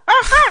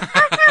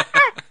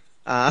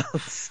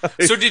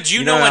 So did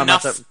you know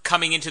enough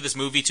coming into this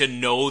movie to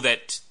know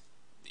that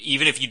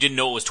even if you didn't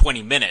know it was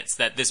 20 minutes,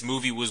 that this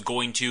movie was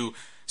going to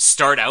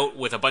start out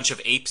with a bunch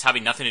of apes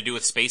having nothing to do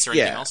with space or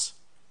anything else?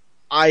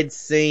 I'd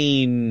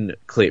seen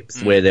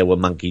clips where there were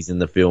monkeys in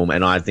the film,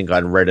 and I think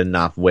I'd read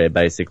enough where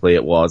basically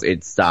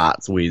it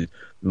starts with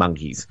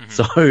monkeys.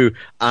 So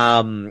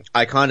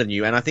I kind of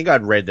knew, and I think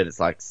I'd read that it's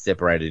like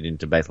separated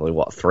into basically,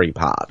 3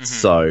 parts.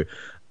 So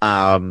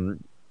I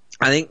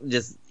think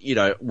just,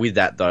 with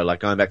that though,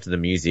 like going back to the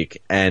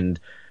music, and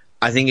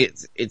I think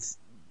it's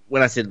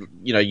when I said,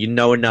 you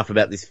know enough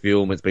about this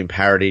film, it's been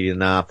parodied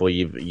enough, or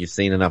you've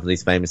seen enough of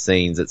these famous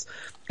scenes.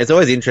 It's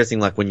always interesting,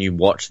 like when you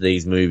watch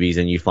these movies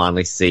and you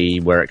finally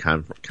see where it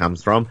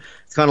comes from.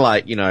 It's kind of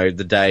like,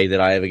 the day that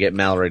I ever get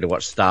Mallory to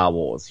watch Star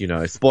Wars.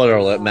 Spoiler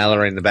alert,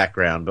 Mallory in the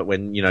background, but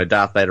when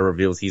Darth Vader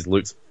reveals he's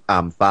Luke's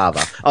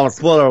father. Oh,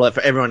 spoiler alert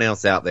for everyone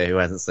else out there who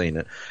hasn't seen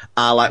it.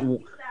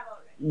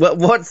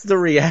 What's the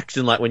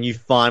reaction like when you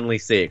finally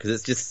see it? Because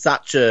it's just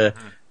such a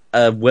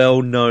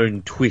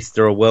well-known twist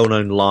or a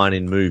well-known line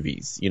in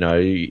movies,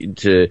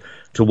 to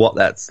what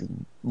that's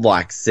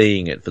like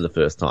seeing it for the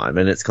first time.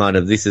 And it's kind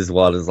of, this is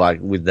what it's like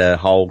with the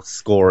whole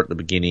score at the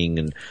beginning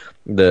and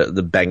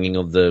the banging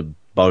of the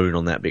bone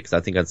on that bit, because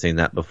I think I'd seen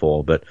that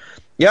before. But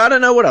yeah, I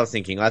don't know what I was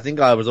thinking. I think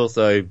I was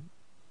also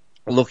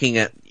looking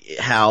at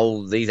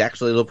how these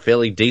actually look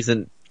fairly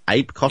decent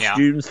ape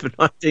costumes for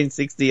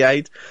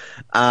 1968.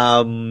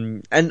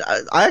 And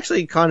I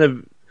actually kind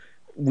of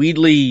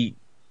weirdly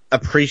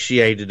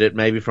appreciated it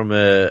maybe from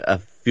a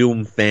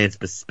film fan's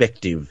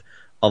perspective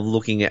of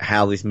looking at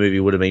how this movie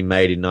would have been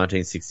made in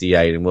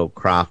 1968 and well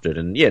crafted.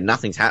 And yeah,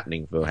 nothing's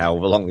happening for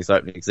however long this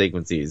opening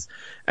sequence is.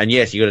 And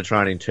yes, you got to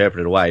try and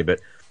interpret it away. But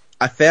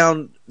I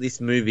found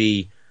this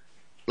movie,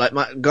 like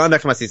going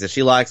back to my sister,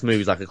 she likes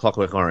movies like A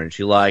Clockwork Orange.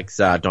 She likes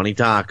Donnie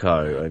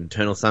Darko and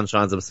Eternal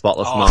Sunshines of a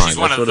Spotless Mind. She's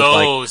one of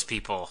those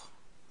people.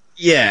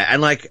 Yeah,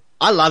 and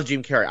I love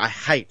Jim Carrey. I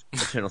hate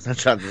Eternal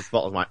Sunshines of a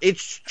Spotless Mind.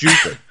 It's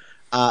stupid.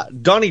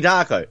 Donnie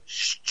Darko,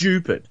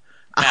 stupid.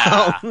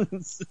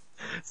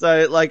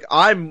 So,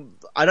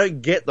 I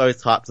don't get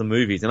those types of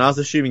movies, and I was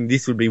assuming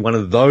this would be one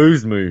of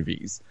those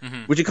movies,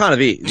 which it kind of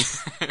is.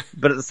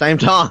 But at the same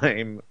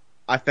time,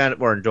 I found it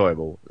more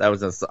enjoyable. That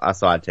was a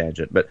side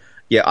tangent. But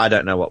yeah, I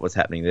don't know what was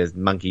happening. There's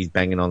monkeys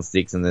banging on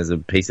sticks, and there's a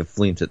piece of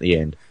flint at the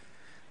end.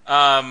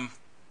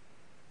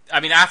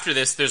 After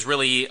this, there's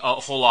really a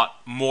whole lot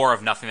more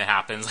of nothing that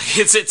happens.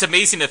 It's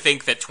amazing to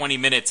think that 20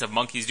 minutes of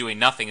monkeys doing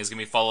nothing is going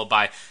to be followed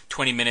by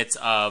 20 minutes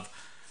of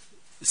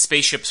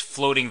spaceships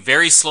floating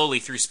very slowly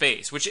through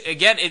space, which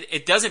again,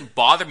 it doesn't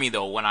bother me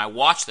though when I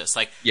watch this.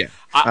 I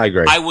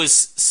agree. I was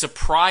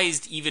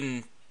surprised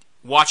even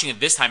watching it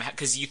this time,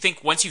 because you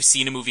think once you've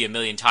seen a movie a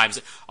million times,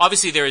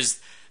 obviously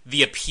there's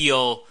the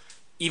appeal,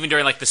 even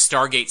during the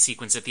Stargate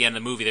sequence at the end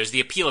of the movie, there's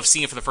the appeal of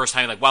seeing it for the first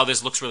time, like, wow,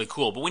 this looks really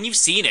cool. But when you've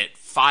seen it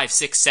 5,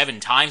 6, 7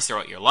 times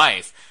throughout your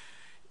life,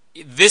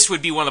 this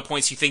would be one of the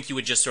points you think you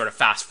would just sort of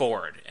fast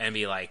forward and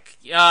be like,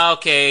 yeah,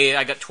 okay,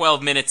 I got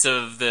 12 minutes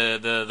of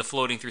the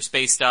floating through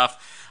space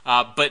stuff.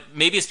 But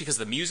maybe it's because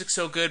the music's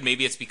so good,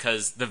 maybe it's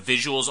because the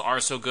visuals are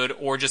so good,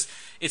 or just,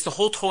 it's the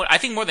whole tone. I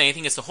think more than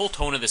anything, it's the whole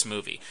tone of this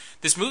movie.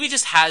 This movie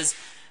just has,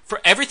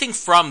 for everything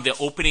from the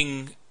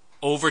opening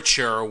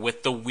overture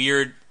with the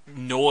weird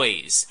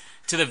noise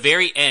to the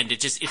very end,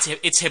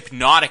 it's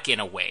hypnotic in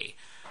a way.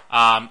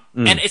 And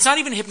it's not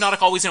even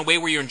hypnotic always in a way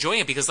where you're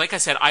enjoying it, because like I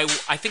said, I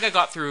think I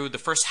got through the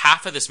first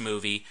half of this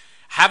movie,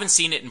 haven't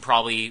seen it in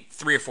probably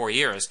 3 or 4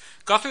 years,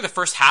 got through the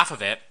first half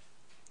of it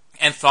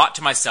and thought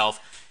to myself,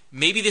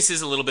 maybe this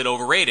is a little bit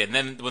overrated. And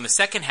then when the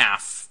second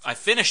half, I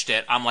finished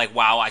it, I'm like,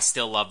 wow, I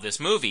still love this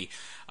movie.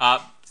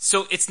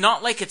 So it's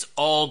not like it's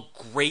all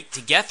great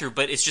to get through,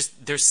 but it's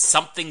just, there's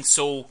something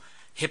so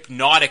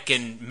hypnotic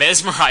and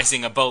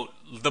mesmerizing about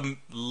the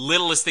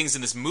littlest things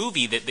in this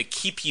movie that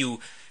keep you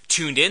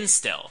tuned in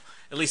still.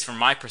 At least from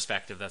my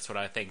perspective, that's what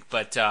I think.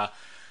 But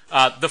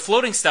the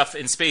floating stuff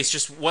in space,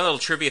 just one little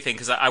trivia thing,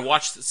 because I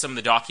watched some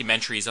of the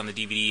documentaries on the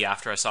DVD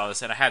after I saw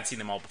this, and I had seen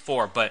them all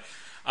before, but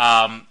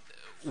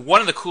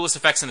one of the coolest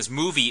effects in this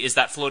movie is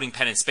that floating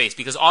pen in space,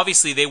 because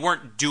obviously they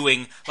weren't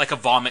doing like a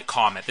vomit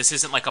comet. This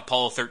isn't like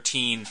Apollo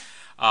 13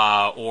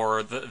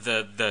 or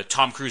the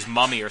Tom Cruise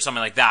Mummy or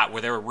something like that,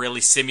 where they were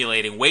really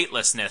simulating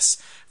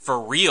weightlessness for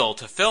real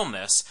to film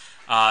this.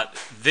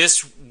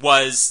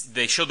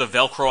 They showed the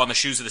Velcro on the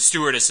shoes of the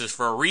stewardesses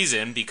for a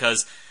reason,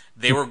 because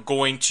they were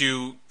going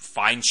to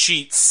find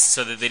sheets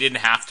so that they didn't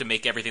have to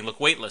make everything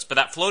look weightless. But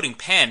that floating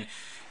pen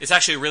is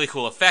actually a really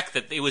cool effect,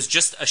 that it was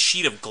just a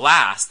sheet of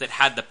glass that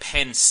had the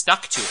pen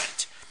stuck to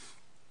it.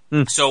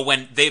 So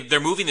when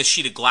they're moving the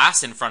sheet of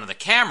glass in front of the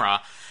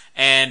camera,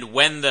 and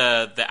when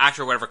the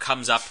actor or whatever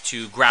comes up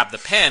to grab the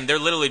pen, they're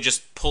literally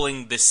just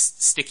pulling this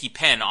sticky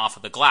pen off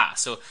of the glass.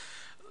 So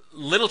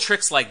little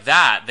tricks like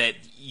that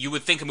you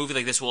would think a movie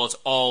like this, well, it's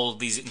all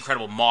these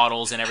incredible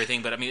models and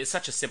everything, but I mean, it's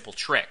such a simple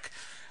trick.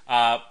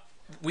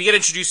 We get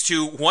introduced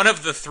to one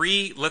of the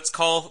three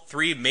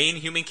main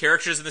human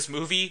characters in this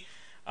movie,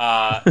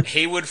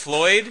 Haywood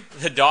Floyd,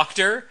 the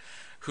doctor,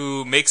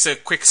 who makes a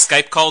quick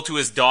Skype call to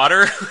his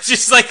daughter, which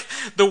is like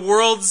the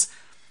world's...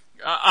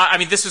 I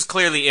mean, this was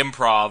clearly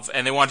improv,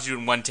 and they wanted to do it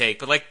in one take,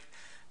 but like,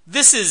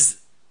 this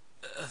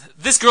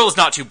girl is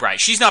not too bright.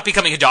 She's not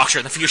becoming a doctor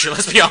in the future,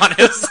 let's be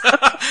honest.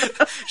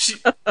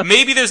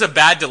 Maybe there's a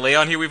bad delay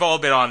on here. We've all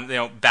been on,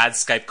 bad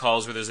Skype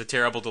calls where there's a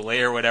terrible delay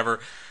or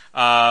whatever.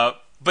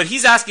 But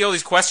he's asking all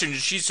these questions,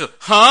 and she's just,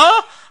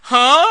 huh?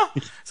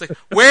 It's like,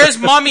 where's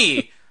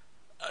Mummy?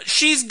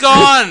 She's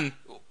gone.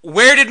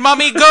 Where did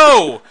Mummy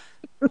go?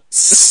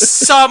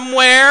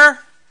 Somewhere.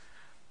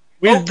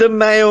 With the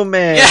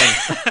mailman.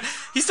 Yeah.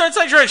 He starts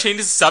like trying to change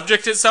his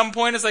subject at some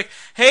point. It's like,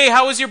 hey,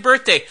 how was your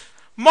birthday?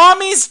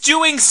 Mommy's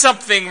doing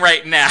something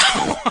right now.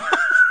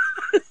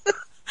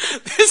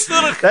 This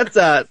little...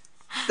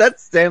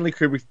 That's Stanley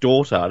Kubrick's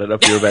daughter. I don't know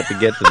if you're about to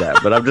get to that,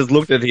 but I've just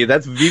looked at here.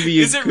 That's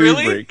Vivian Is it Kubrick.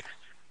 Really?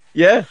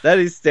 Yeah, that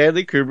is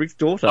Stanley Kubrick's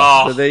daughter.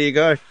 Oh. So there you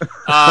go.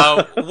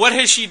 What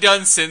has she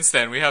done since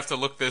then? We have to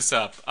look this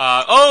up.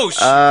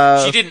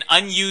 She did an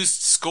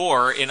unused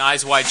score in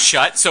Eyes Wide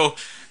Shut. So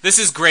this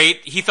is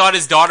great. He thought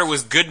his daughter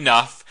was good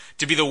enough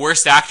to be the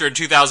worst actor in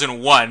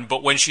 2001,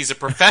 but when she's a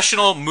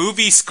professional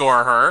movie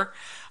scorer,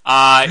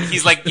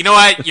 he's like, you know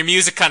what? Your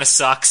music kind of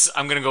sucks.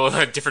 I'm going to go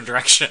a different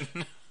direction.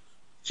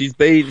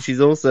 She's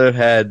also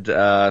had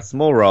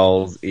small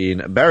roles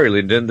in Barry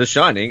Lyndon, The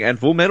Shining, and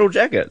Full Metal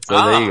Jacket.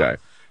 So there you go.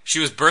 She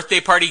was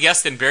birthday party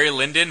guest in Barry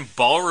Lyndon,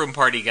 ballroom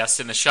party guest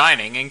in The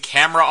Shining, and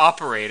camera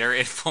operator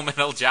in Full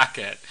Metal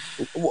Jacket.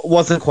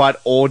 Wasn't quite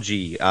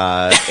orgy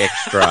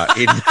extra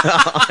in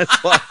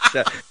Eyes Wide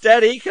Shut.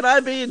 Daddy, can I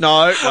be?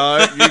 No,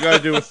 you go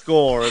do a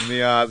score and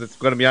that's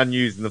going to be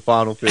unused in the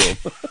final film.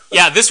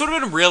 Yeah, this would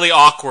have been really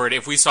awkward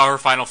if we saw her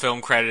final film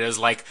credit as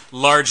like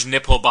large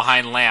nipple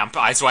behind lamp,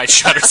 Eyes Wide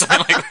Shut, or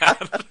something like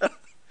that.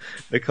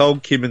 Nicole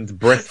Kidman's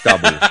breast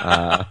double.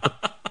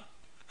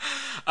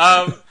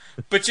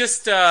 But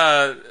just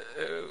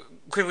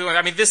quickly,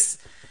 I mean,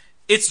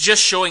 it's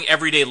just showing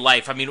everyday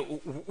life. I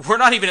mean, we're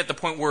not even at the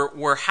point where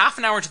we're half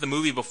an hour into the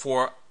movie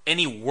before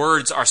any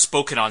words are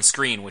spoken on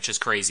screen, which is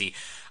crazy.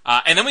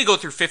 And then we go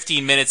through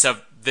 15 minutes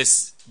of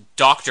this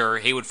doctor,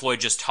 Haywood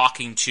Floyd, just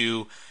talking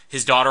to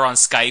his daughter on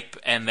Skype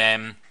and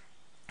then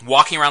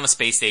walking around the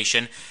space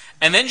station.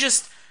 And then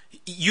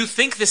you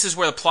think this is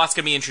where the plot's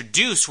going to be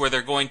introduced, where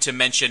they're going to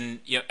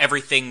mention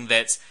everything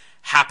that's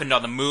happened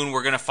on the moon.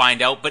 We're going to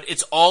find out, but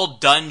it's all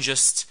done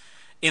just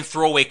in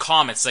throwaway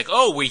comments like,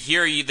 oh, we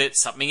hear that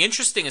something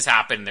interesting has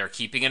happened. They're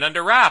keeping it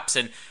under wraps.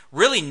 And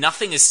really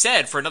nothing is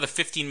said for another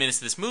 15 minutes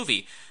of this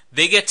movie.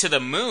 They get to the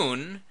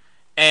moon,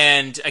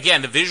 and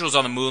again, the visuals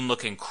on the moon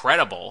look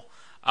incredible.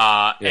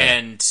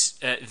 And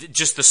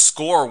just the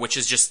score, which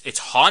is just, it's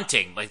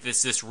haunting. Like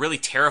this really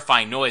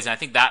terrifying noise. And I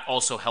think that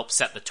also helps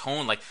set the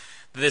tone. Like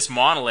this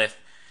monolith,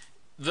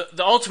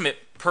 the ultimate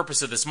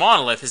purpose of this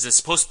monolith is it's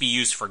supposed to be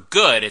used for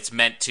good. It's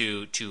meant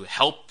to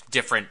help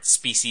different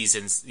species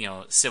and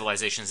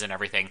civilizations and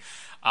everything.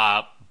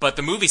 But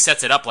the movie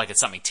sets it up like it's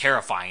something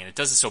terrifying, and it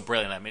does it so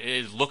brilliantly. I mean,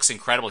 it looks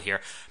incredible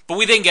here. But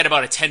we then get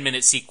about a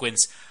 10-minute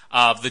sequence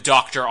of the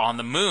Doctor on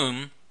the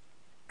moon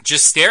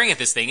just staring at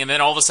this thing, and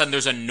then all of a sudden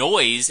there's a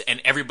noise,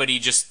 and everybody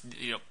just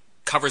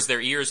covers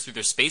their ears through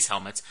their space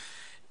helmets.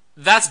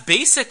 That's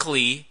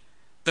basically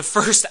the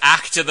first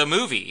act of the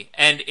movie,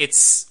 and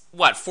it's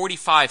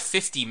 45,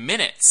 50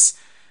 minutes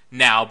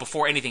now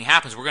before anything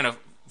happens. We're going to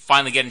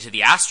finally get into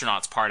the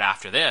astronauts part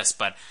after this,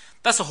 but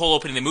that's the whole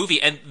opening of the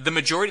movie. And the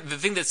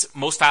thing that's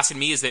most fascinating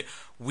to me is that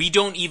we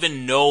don't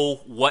even know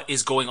what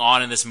is going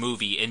on in this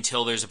movie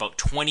until there's about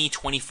 20,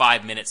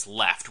 25 minutes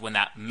left when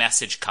that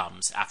message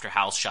comes after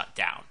Hal's shut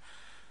down.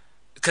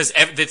 Because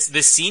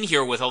this scene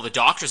here with all the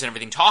doctors and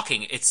everything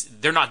talking,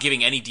 they're not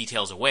giving any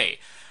details away.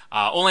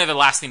 Only the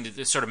last thing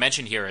to sort of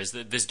mention here is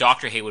that this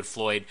Dr. Haywood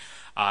Floyd,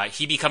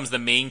 he becomes the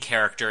main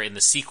character in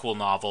the sequel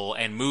novel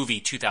and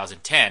movie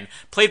 2010,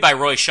 played by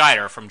Roy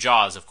Scheider from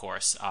Jaws, of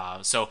course.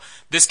 So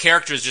this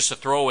character is just a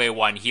throwaway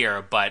one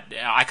here, but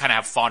I kind of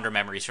have fonder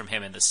memories from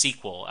him in the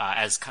sequel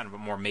as kind of a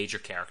more major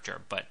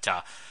character. But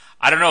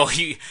I don't know.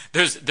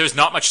 There's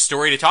not much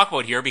story to talk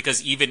about here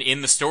because even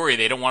in the story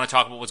they don't want to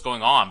talk about what's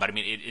going on. But I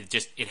mean,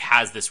 it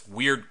has this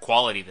weird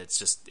quality that's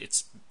just,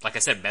 it's like I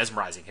said,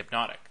 mesmerizing,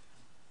 hypnotic.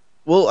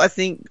 Well, I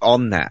think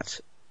on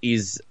that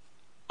is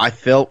I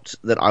felt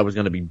that I was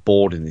going to be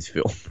bored in this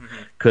film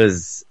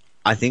because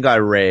I think I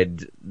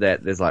read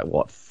that there's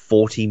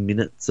 40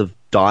 minutes of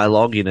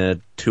dialogue in a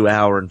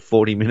 2-hour and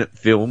 40-minute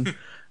film.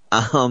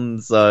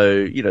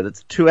 So,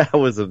 that's 2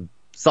 hours of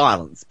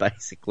silence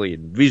basically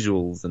and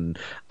visuals and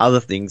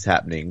other things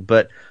happening.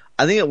 But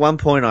I think at one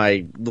point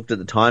I looked at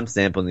the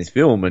timestamp on this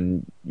film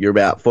and you're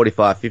about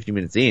 45, 50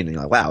 minutes in and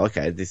you're like, wow,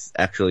 okay, this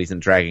actually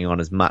isn't dragging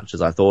on as much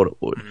as I thought it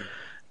would.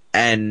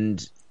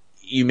 And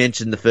you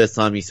mentioned the first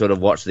time you sort of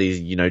watched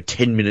these,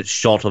 10-minute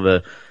shot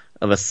of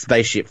of a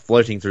spaceship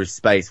floating through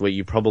space where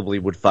you probably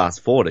would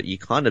fast forward it. You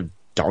kind of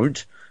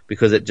don't,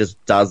 because it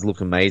just does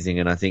look amazing.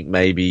 And I think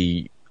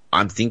maybe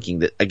I'm thinking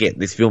that, again,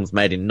 this film's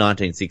made in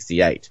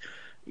 1968.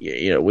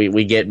 You know,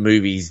 we get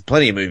movies,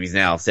 plenty of movies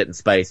now set in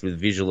space with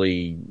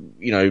visually,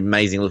 you know,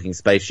 amazing looking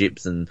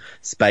spaceships and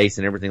space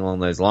and everything along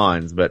those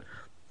lines. But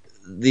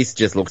this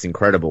just looks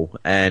incredible.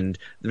 And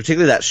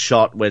particularly that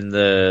shot when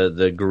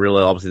the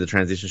gorilla, obviously the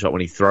transition shot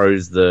when he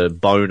throws the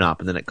bone up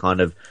and then it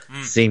kind of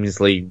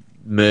seamlessly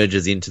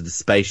merges into the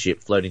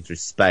spaceship floating through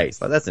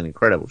space. Like, that's an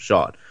incredible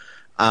shot.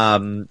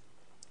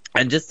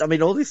 And just, I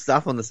mean, all this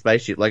stuff on the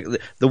spaceship, like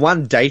the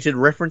one dated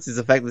reference is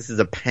the fact this is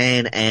a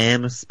Pan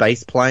Am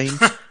space plane.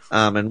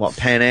 And what,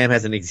 Pan Am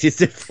hasn't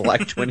existed for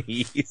like 20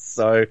 years.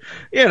 So,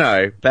 you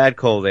know, bad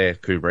call there,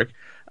 Kubrick.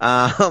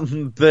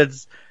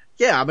 But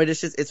yeah, I mean,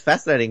 it's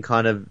fascinating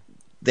kind of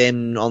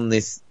them on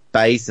this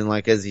base, and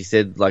like, as you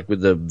said, like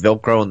with the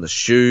Velcro on the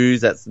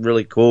shoes, that's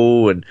really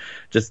cool. And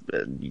just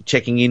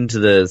checking into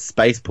the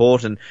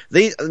spaceport, and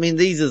this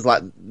is,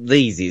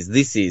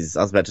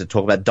 I was about to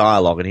talk about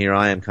dialogue, and here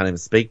I am, can't even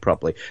speak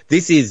properly.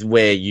 This is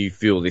where you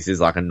feel this is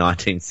like a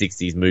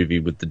 1960s movie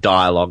with the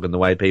dialogue and the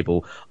way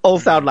people all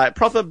sound like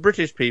proper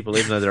British people,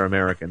 even though they're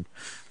American.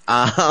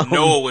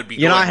 Noah would be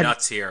going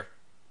nuts here.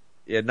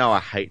 Yeah, Noah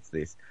hates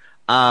this.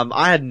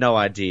 I had no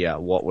idea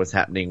what was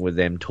happening with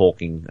them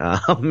talking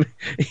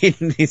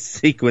in this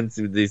sequence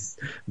with this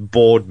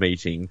board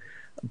meeting.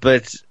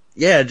 But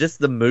yeah, just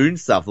the moon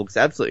stuff looks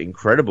absolutely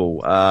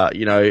incredible.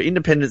 You know,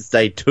 Independence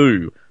Day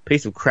 2,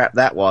 piece of crap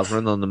that was,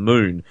 running on the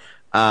moon.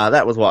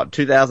 That was what,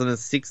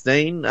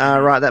 2016,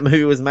 right? That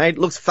movie was made.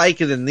 Looks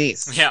faker than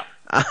this. Yeah.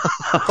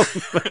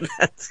 But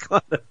that's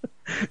kind of,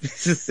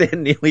 this is set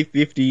nearly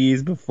 50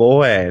 years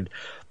beforehand.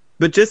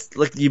 But just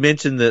like you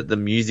mentioned, the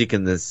music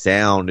and the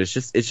sound, it's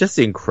just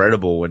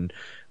incredible. And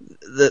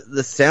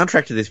the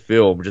soundtrack to this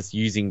film, just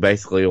using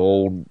basically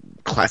all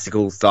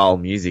classical style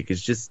music,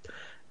 is just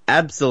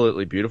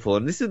absolutely beautiful.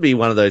 And this would be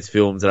one of those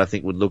films that I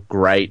think would look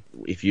great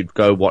if you'd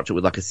go watch it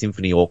with like a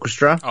symphony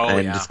orchestra,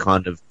 just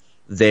kind of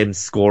them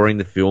scoring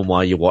the film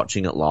while you're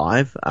watching it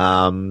live.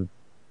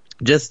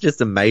 Just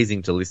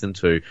amazing to listen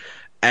to.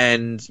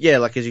 And yeah,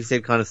 like as you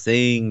said, kind of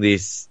seeing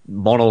this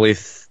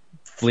monolith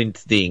flint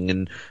thing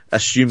and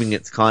assuming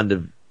it's kind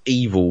of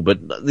evil, but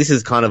this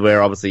is kind of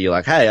where obviously you're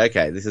like, hey,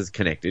 okay, this is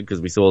connected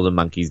because we saw the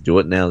monkeys do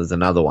it. Now there's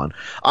another one.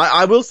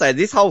 I will say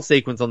this whole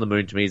sequence on the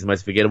moon to me is the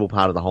most forgettable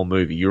part of the whole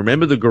movie. You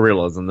remember the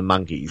gorillas and the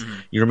monkeys.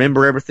 You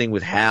remember everything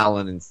with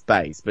Howlin' in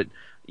space, but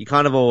you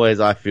kind of always,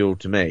 I feel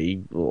to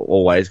me,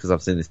 always, because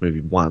I've seen this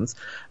movie once,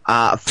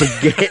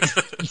 forget.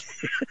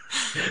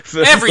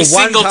 Every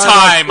single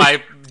time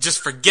I just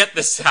forget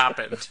this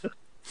happened.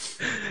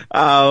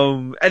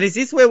 And is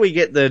this where we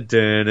get the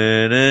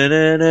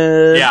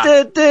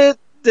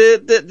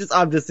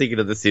I'm just thinking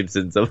of The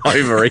Simpsons, of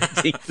Homer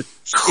eating the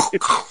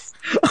chips.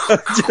 I'm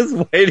just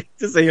waiting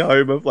to see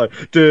Homer play.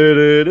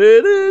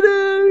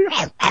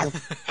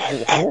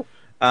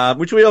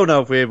 Which we all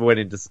know if we ever went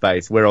into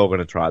space, we're all going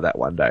to try that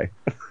one day.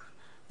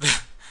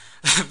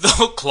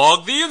 They'll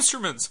clog the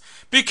instruments.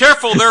 Be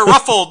careful, they're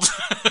ruffled.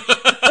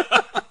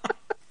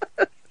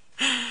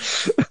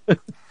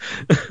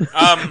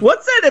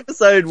 What's that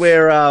episode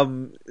where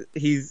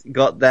he's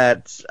got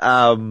that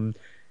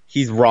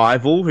his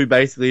rival who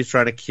basically is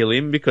trying to kill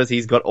him because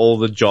he's got all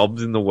the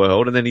jobs in the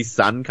world, and then his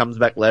son comes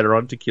back later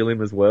on to kill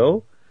him as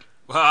well?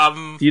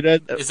 You know,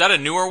 is that a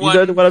newer one?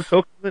 You know what I'm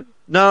talking about?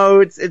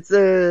 No, it's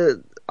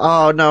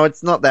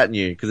not that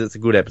new because it's a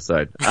good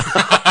episode.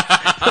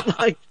 But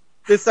like,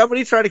 there's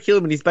somebody trying to kill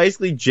him, and he's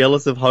basically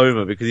jealous of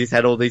Homer because he's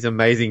had all these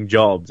amazing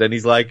jobs, and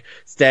he's like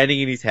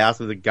standing in his house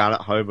with a gun at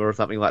Homer or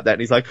something like that,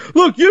 and he's like,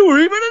 "Look, you were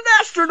even an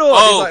astronaut!"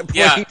 Oh, he's like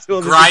yeah,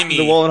 Grimy.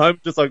 The wall, and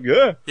Homer's just like,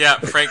 "Yeah, yeah."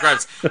 Frank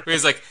Grimes.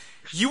 He's like,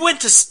 "You went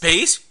to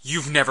space?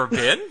 You've never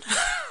been?"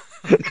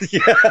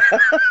 Yeah,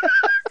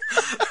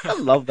 I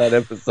love that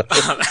episode.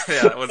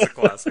 Yeah, that was a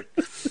classic.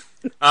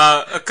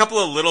 A couple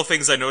of little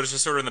things I noticed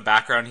just sort of in the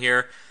background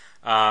here.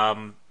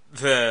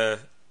 The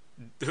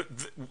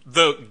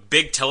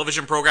big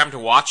television program to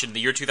watch in the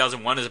year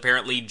 2001 is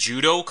apparently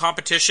judo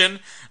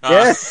competition.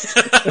 Yes.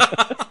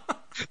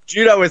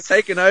 Judo has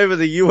taken over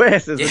the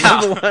US as the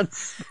number one.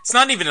 It's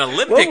not even an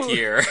Olympic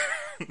year.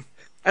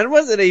 And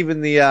wasn't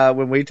even the,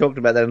 when we talked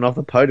about that and off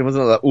the podium,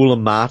 wasn't it the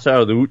Ulamata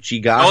or the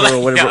Uchigata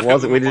or whatever it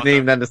was, that we didn't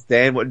even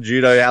understand what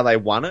judo, how they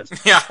won it?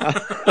 Yeah.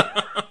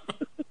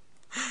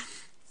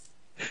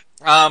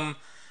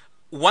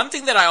 One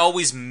thing that I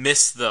always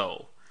miss,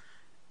 though,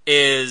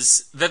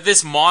 is that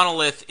this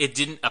monolith, it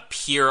didn't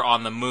appear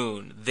on the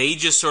moon. They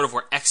just sort of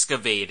were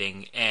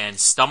excavating and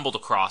stumbled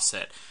across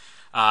it.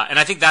 And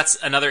I think that's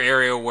another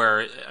area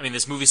where, I mean,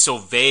 this movie's so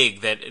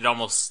vague that it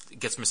almost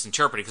gets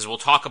misinterpreted, because we'll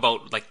talk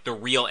about, like, the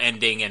real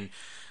ending and,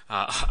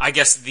 I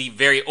guess, the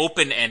very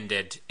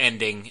open-ended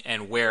ending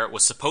and where it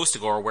was supposed to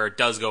go, or where it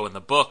does go in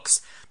the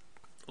books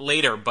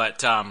later.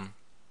 But,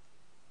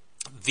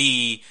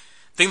 the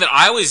thing that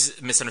I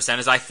always misunderstand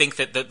is I think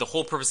that the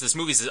whole purpose of this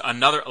movie is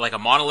another, like a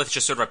monolith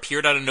just sort of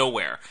appeared out of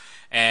nowhere.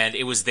 And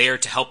it was there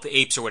to help the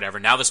apes or whatever.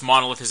 Now this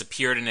monolith has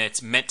appeared and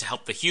it's meant to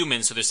help the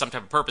humans, so there's some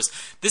type of purpose.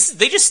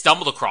 They just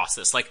stumbled across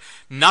this. Like,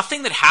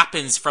 nothing that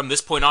happens from this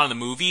point on in the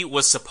movie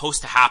was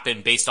supposed to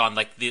happen based on,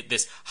 like,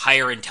 this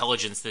higher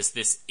intelligence,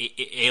 this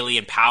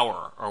alien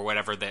power or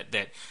whatever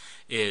that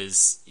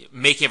is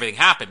making everything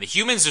happen. The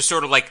humans are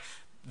sort of like,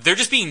 they're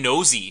just being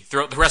nosy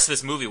throughout the rest of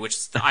this movie, which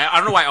I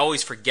don't know why I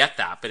always forget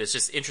that, but it's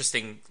just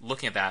interesting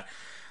looking at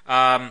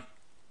that.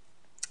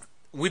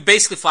 We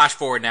basically flash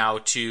forward now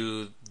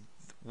to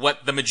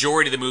what the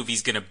majority of the movie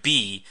is going to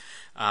be,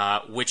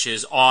 which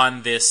is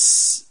on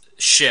this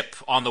ship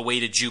on the way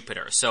to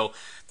Jupiter. So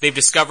they've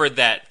discovered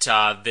that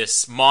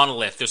this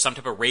monolith, there's some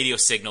type of radio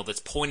signal that's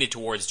pointed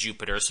towards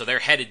Jupiter, so they're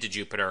headed to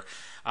Jupiter.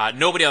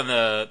 Nobody on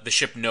the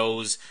ship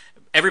knows.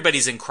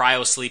 Everybody's in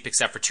cryo sleep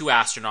except for 2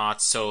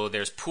 astronauts, so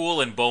there's Poole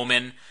and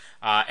Bowman.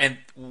 And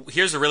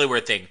here's a really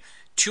weird thing.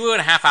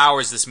 2.5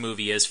 hours this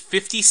movie is,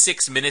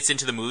 56 minutes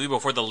into the movie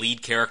before the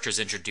lead character is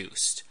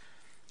introduced.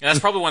 And that's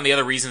probably one of the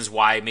other reasons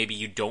why maybe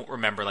you don't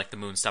remember, like, the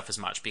moon stuff as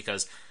much,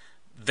 because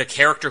the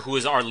character who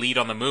is our lead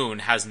on the moon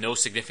has no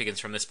significance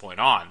from this point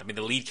on. I mean,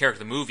 the lead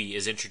character of the movie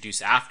is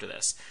introduced after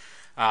this.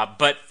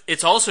 But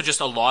it's also just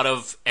a lot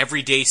of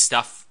everyday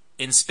stuff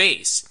in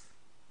space.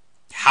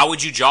 How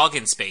would you jog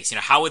in space? You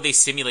know, how would they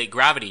simulate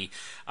gravity?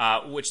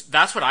 Which,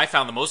 that's what I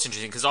found the most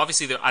interesting, because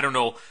obviously, I don't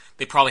know,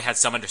 they probably had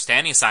some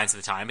understanding of science at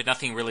the time, but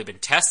nothing really been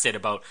tested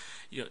about,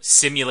 you know,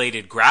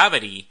 simulated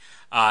gravity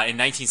in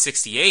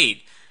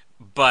 1968.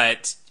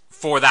 But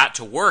for that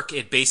to work,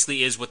 it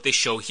basically is what they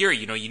show here.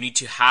 You know, you need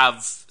to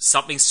have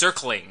something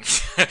circling.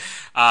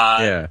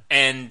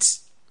 And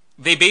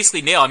they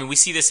basically nail. I mean, we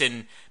see this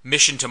in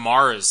Mission to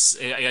Mars.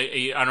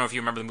 I don't know if you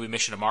remember the movie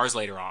Mission to Mars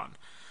later on.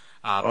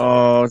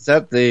 Is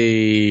that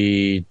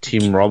the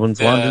Tim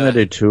Robbins one? Didn't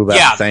they do 2 about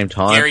the same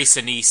time? Gary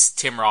Sinise,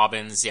 Tim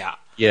Robbins, yeah.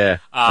 Yeah,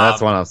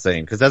 that's one I've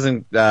seen. Because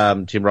doesn't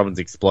Tim Robbins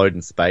explode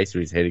in space, or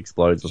his head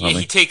explodes or something?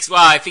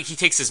 I think he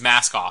takes his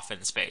mask off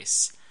in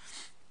space.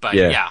 But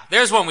yeah,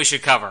 there's one we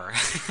should cover.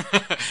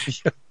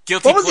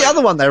 What was the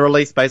other one they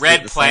released basically Red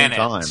at the Planet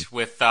same time?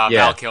 with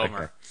Val Kilmer.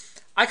 Okay.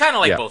 I kind of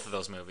like both of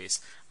those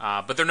movies,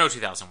 but they're no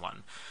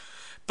 2001.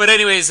 But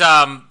anyways,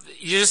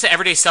 just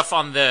everyday stuff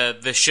on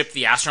the ship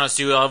the astronauts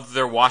do.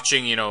 They're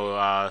watching, you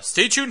know,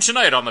 Stay Tuned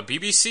Tonight on the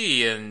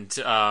BBC, and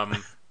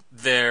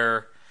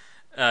they're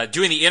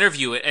doing the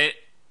interview.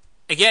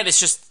 Again,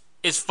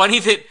 it's funny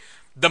that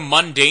the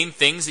mundane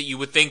things that you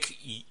would think,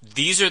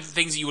 these are the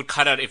things that you would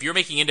cut out. If you're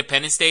making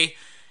Independence Day,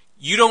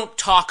 you don't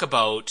talk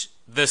about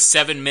the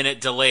 7-minute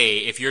delay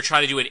if you're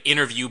trying to do an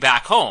interview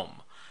back home.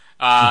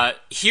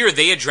 Here,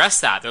 they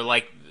address that. They're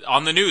like,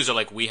 on the news, they're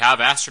like, we have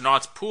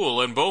astronauts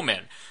Poole and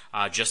Bowman.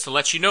 Just to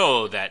let you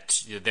know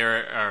that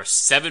there are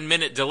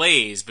 7-minute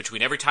delays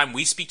between every time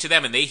we speak to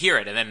them and they hear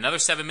it, and then another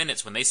 7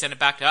 minutes when they send it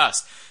back to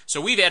us.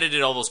 So we've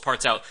edited all those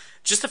parts out.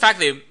 Just the fact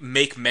they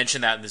make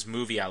mention that in this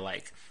movie, I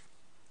like.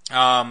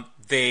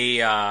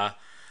 They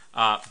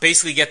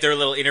basically get their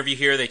little interview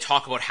here. They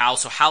talk about Hal.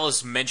 So Hal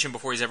is mentioned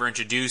before he's ever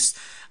introduced.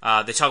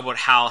 They talk about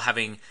Hal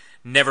having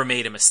never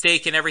made a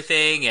mistake and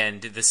everything,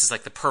 and this is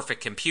like the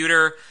perfect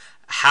computer.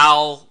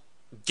 Hal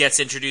gets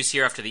introduced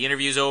here after the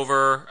interview's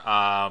over.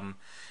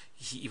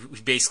 He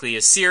basically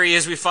is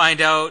serious, we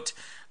find out.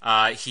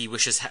 He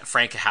wishes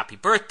Frank a happy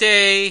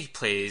birthday. He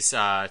plays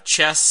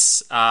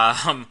chess.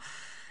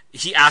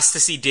 He asks to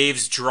see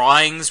Dave's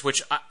drawings,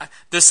 which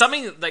there's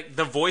something like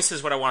the voice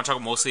is what I want to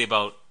talk mostly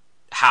about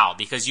Hal,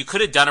 because you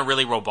could have done a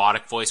really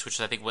robotic voice, which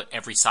is I think what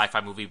every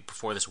sci-fi movie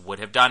before this would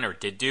have done or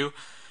did do.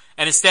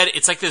 And instead,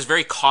 it's like this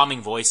very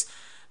calming voice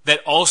that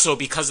also,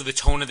 because of the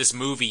tone of this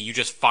movie, you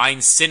just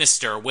find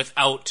sinister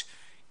without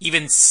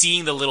even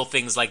seeing the little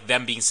things like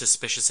them being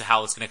suspicious of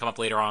Hal that's going to come up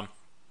later on.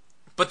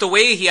 But the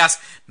way he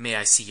asks, may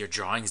I see your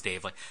drawings,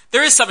 Dave? Like,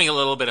 there is something a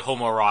little bit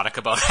homoerotic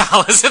about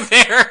Hal, isn't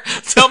there?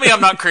 Tell me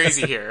I'm not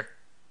crazy here.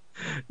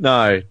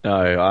 No.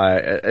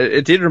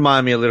 It did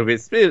remind me a little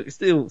bit,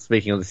 still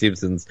speaking of The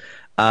Simpsons,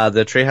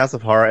 the Treehouse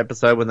of Horror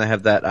episode when they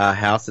have that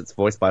house that's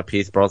voiced by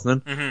Pierce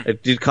Brosnan. Mm-hmm.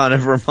 It did kind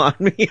of remind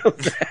me of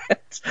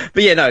that.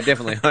 But yeah, no,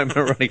 definitely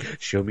homoerotic.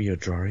 Show me your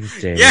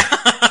drawings, Dave. Yeah.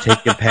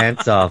 Take your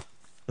pants off.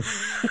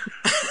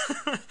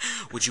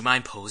 Would you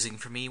mind posing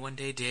for me one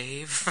day,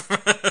 Dave?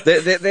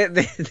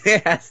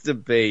 there has to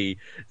be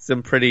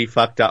some pretty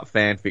fucked up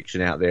fan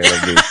fiction out there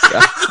of this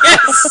stuff.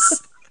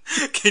 Yes!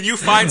 Can you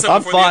find some?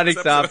 I'm finding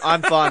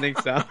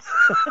some.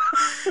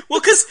 Well,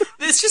 because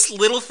there's just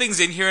little things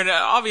in here, and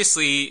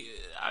obviously,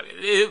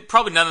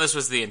 probably none of this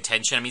was the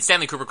intention. I mean,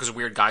 Stanley Kubrick was a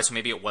weird guy, so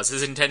maybe it was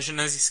his intention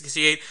in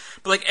 1968.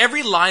 But like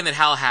every line that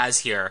Hal has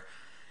here,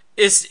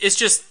 it's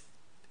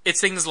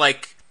things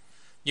like,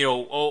 you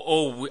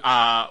know,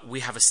 we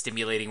have a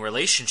stimulating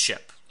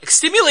relationship. Like,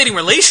 stimulating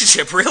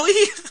relationship,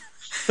 really?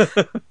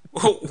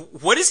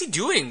 What is he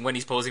doing when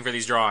he's posing for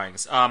these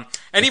drawings? And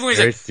even when he's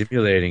very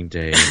stimulating,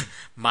 Dave.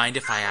 Mind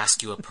if I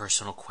ask you a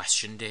personal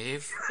question,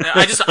 Dave?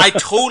 I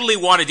totally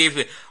wanted Dave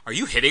to be, are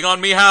you hitting on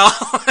me, Hal?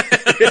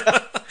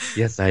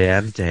 Yes, I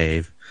am,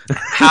 Dave.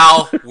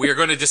 Hal, we're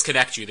going to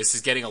disconnect you. This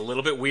is getting a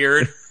little bit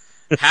weird.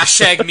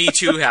 Hashtag me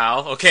too,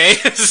 Hal. Okay?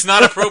 This is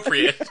not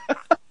appropriate.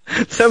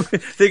 So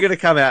they're going to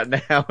come out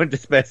now and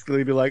just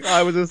basically be like,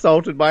 I was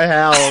assaulted by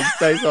Hal on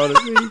Space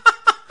Odyssey.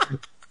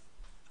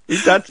 He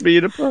touched me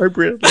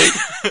inappropriately.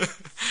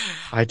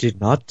 I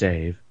did not,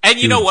 Dave.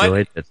 And you know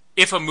what?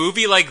 If a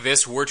movie like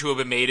this were to have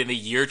been made in the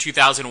year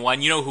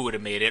 2001, you know who would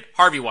have made it?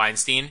 Harvey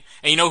Weinstein.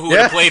 And you know who would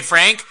have played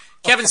Frank?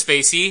 Kevin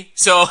Spacey.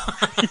 So...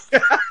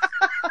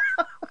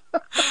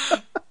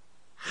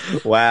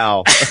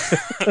 Wow.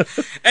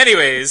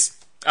 Anyways,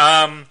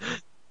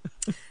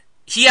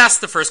 he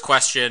asked the first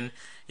question,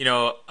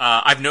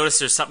 I've noticed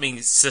there's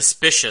something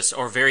suspicious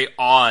or very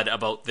odd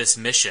about this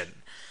mission.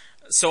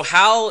 So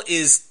Hal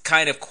is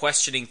kind of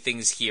questioning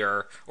things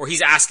here, or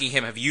he's asking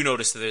him, have you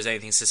noticed that there's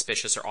anything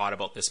suspicious or odd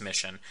about this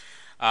mission?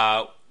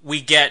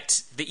 We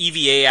get the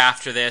EVA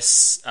after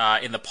this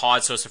in the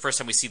pod, so it's the first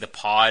time we see the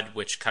pod,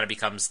 which kind of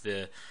becomes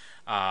the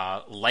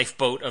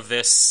lifeboat of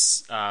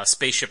this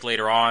spaceship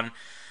later on.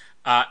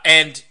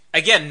 And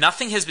again,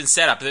 nothing has been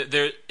set up.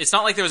 It's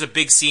not like there was a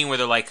big scene where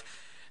they're like,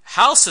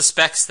 Hal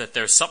suspects that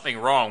there's something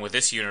wrong with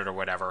this unit or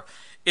whatever.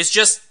 It's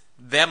just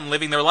them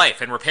living their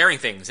life and repairing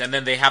things. And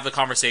then they have the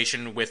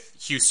conversation with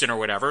Houston or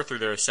whatever through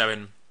their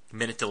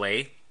 7-minute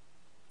delay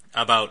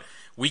about,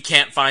 we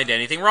can't find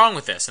anything wrong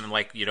with this. And I'm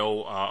like,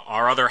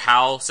 our other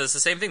Hal says the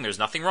same thing. There's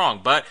nothing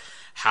wrong. But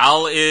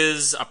Hal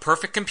is a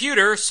perfect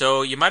computer,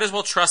 so you might as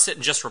well trust it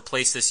and just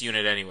replace this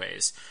unit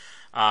anyways.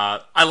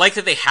 I like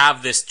that they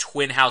have this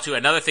twin Hal too.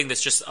 Another thing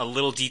that's just a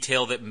little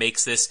detail that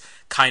makes this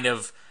kind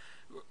of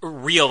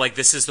real, like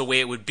this is the way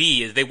it would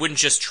be, is they wouldn't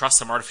just trust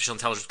some artificial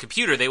intelligence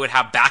computer. They would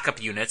have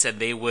backup units, and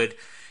they would,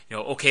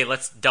 okay,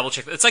 let's double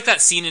check. It's like that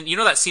scene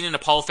in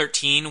Apollo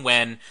 13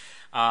 when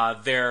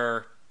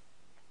they're,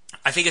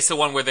 I think it's the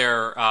one where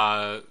they're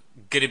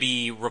going to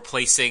be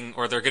replacing,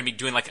 or they're going to be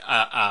doing like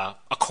a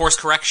course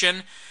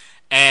correction,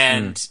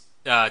 and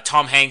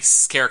Tom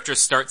Hanks' character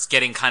starts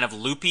getting kind of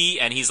loopy,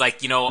 and he's like,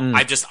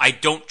 I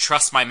don't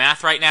trust my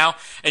math right now.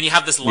 And you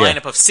have this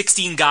lineup of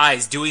 16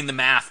 guys doing the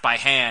math by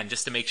hand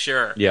just to make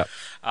sure. Yeah.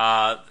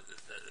 I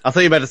thought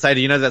you were about to say, do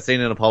you know that scene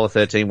in Apollo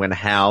 13 when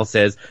Hal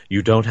says,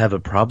 you don't have a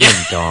problem,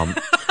 Dom?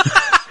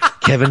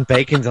 Kevin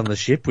Bacon's on the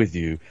ship with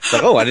you. It's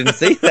like, oh, I didn't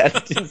see that. I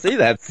didn't see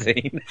that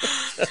scene.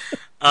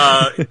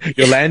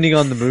 You're landing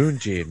on the moon,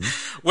 Jim.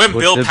 When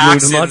Bill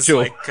Paxton's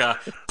like,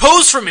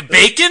 pose for me,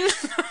 Bacon!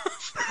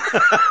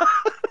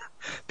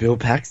 Bill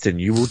Paxton,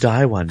 you will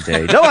die one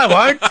day. No, I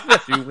won't.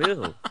 Yes, you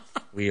will.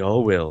 We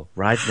all will.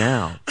 Right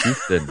now.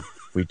 Houston,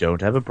 we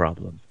don't have a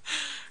problem.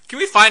 Can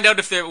we find out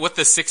what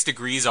the 6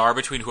 degrees are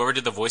between whoever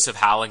did the voice of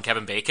Hal and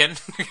Kevin Bacon?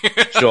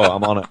 Sure,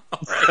 I'm on it.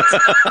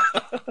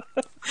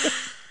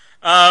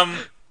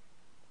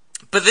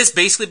 But this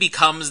basically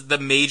becomes the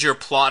major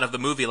plot of the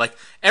movie. Like,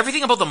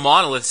 everything about the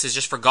monoliths is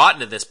just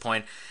forgotten at this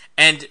point.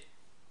 And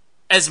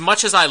as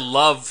much as I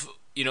love,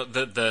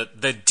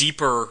 the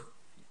deeper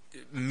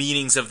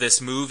meanings of this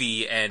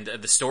movie and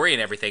the story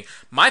and everything,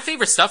 my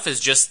favorite stuff is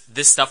just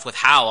this stuff with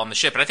Hal on the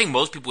ship. And I think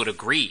most people would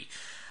agree.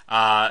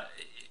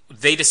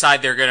 They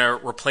decide they're going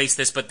to replace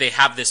this, but they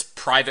have this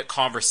private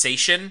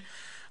conversation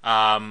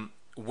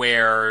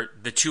where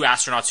the 2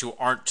 astronauts who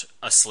aren't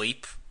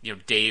asleep,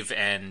 Dave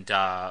and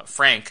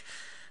Frank,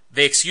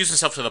 they excuse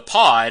themselves to the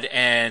pod,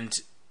 and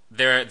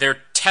they're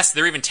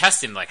even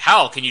testing, like,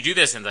 Hal, can you do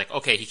this? And like,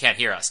 okay, he can't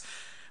hear us.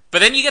 But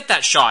then you get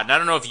that shot, and I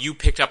don't know if you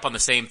picked up on the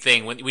same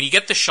thing, when you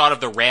get the shot of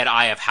the red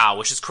eye of Hal,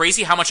 which is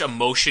crazy how much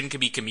emotion can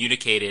be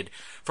communicated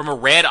from a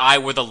red eye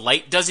where the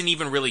light doesn't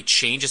even really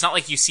change. It's not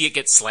like you see it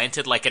get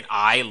slanted like an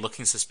eye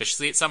looking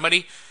suspiciously at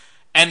somebody,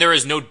 and there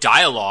is no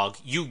dialogue.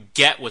 You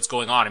get what's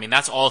going on. I mean,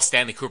 that's all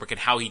Stanley Kubrick and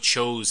how he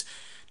chose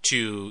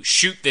to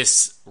shoot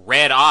this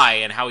red eye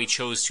and how he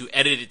chose to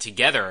edit it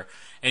together,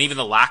 and even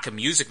the lack of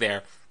music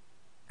there.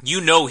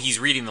 He's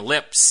reading the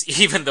lips,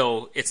 even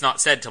though it's not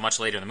said till much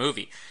later in the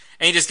movie.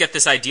 And you just get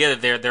this idea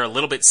that they're a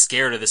little bit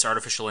scared of this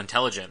artificial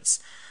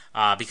intelligence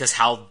because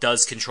Hal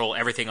does control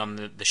everything on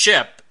the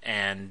ship.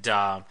 And,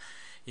 I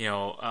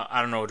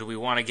don't know, do we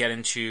want to get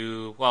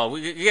into... Well,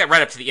 we get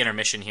right up to the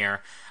intermission here.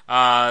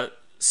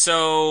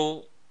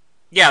 So,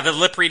 yeah, the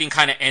lip reading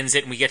kind of ends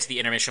it, and we get to the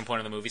intermission point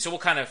of the movie. So we'll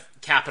kind of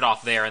cap it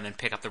off there and then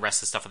pick up the rest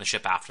of the stuff on the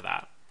ship after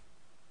that.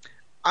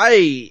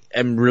 I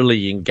am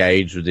really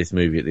engaged with this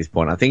movie at this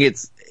point. I think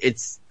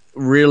it's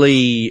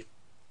really...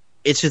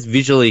 It's just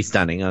visually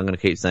stunning. I'm going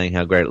to keep saying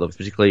how great it looks,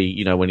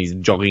 particularly, when he's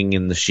jogging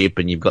in the ship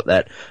and you've got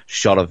that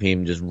shot of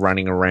him just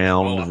running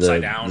around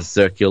the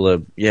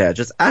circular. Yeah,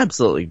 just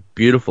absolutely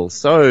beautiful.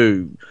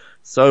 So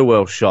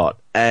well shot.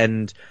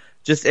 And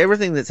just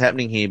everything that's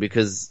happening here,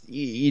 because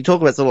you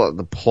talk about sort of like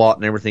the plot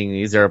and everything.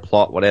 Is there a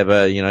plot?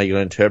 Whatever, you're going to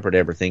interpret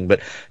everything.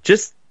 But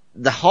just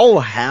the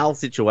whole Hal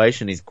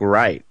situation is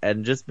great.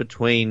 And just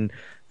between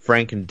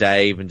Frank and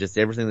Dave and just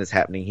everything that's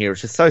happening here.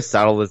 It's just so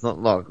subtle. It's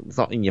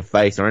not in your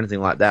face or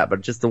anything like that,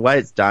 but just the way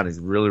it's done is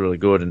really, really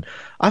good. And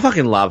I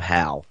fucking love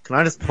Hal. Can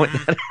I just point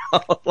that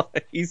out?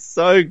 Like, he's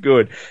so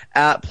good.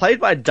 Played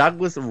by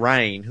Douglas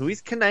Rain, who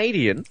is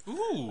Canadian.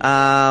 Ooh.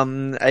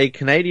 A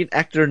Canadian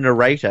actor and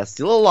narrator,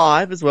 still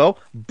alive as well.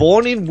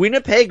 Born in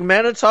Winnipeg,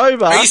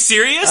 Manitoba. Are you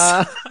serious?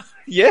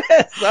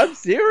 Yes, I'm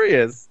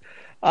serious.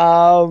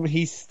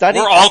 He studied.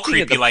 We're all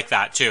creepy like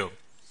that too.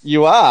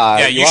 You are.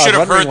 Yeah, you should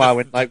have heard. Why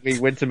when we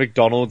went to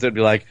McDonald's, it'd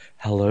be like,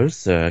 "Hello,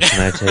 sir,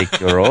 can I take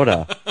your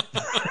order?"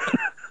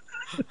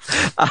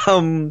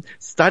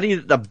 Studied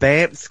at the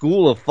Banff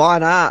School of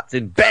Fine Arts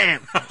in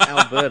Banff,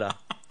 Alberta.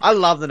 I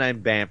love the name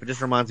Banff. It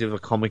just reminds me of a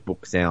comic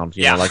book sound.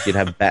 You know, like you'd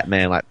have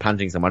Batman like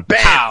punching someone.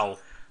 Banff.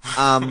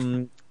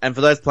 And for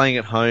those playing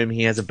at home,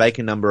 he has a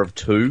Bacon number of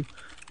 2.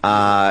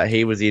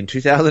 He was in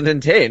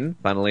 2010,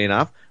 funnily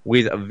enough,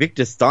 with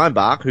Victor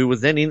Steinbach, who was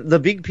then in The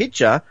Big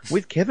Picture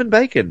with Kevin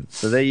Bacon.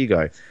 So there you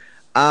go.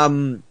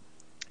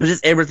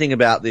 Just everything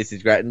about this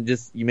is great. And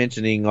just you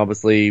mentioning,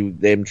 obviously,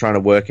 them trying to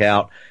work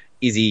out,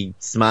 is he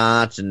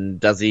smart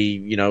and does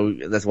he,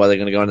 that's why they're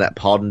going to go into that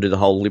pod and do the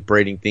whole lip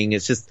reading thing.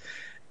 It's just,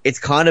 it's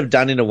kind of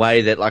done in a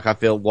way that, like, I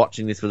feel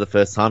watching this for the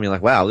first time, you're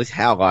like, wow, this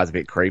Hal guy's a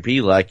bit creepy.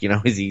 Like,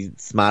 is he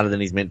smarter than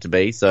he's meant to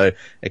be? So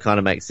it kind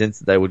of makes sense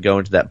that they would go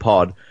into that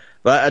pod.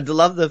 But I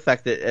love the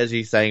fact that, as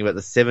you're saying about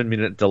the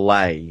 7-minute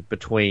delay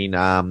between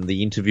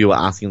the interviewer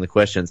asking the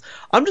questions,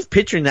 I'm just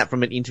picturing that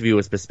from an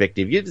interviewer's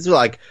perspective. You're just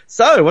like,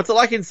 so, what's it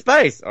like in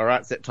space? All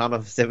right, set timer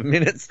for 7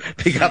 minutes,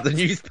 pick up the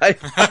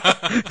newspaper,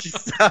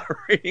 just start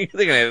reading.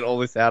 They're going to edit all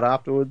this out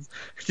afterwards.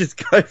 Just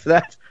go for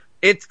that.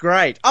 It's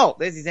great. Oh,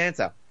 there's his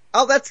answer.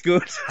 Oh, that's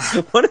good.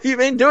 What have you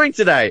been doing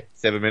today?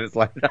 7 minutes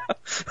later.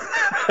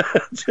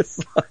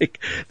 Just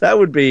like, that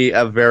would be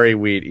a very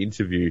weird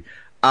interview.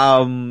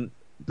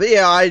 But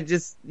yeah, I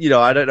just,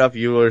 I don't know if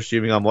you were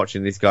assuming I'm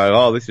watching this going,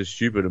 oh, this is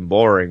stupid and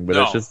boring, but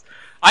it's just...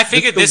 I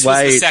figured this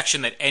was the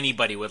section that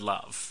anybody would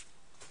love.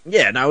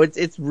 Yeah, no,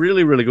 it's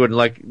really, really good. And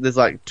like, there's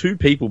like 2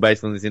 people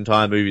based on this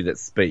entire movie that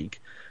speak.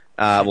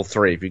 Well,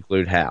 3 if you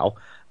include Hal.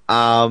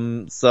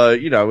 So,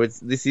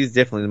 this is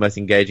definitely the most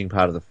engaging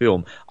part of the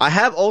film. I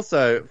have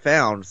also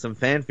found some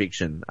fan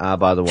fiction,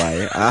 by the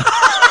way.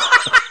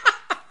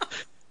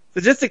 So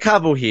just a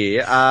couple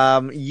here.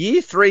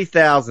 Year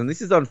 3000.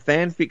 This is on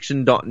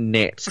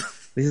fanfiction.net.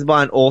 This is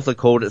by an author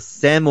called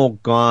Sam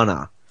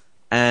Organa.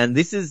 And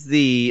this is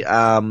the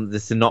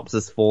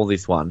synopsis for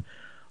this one.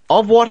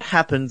 Of what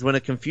happens when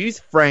a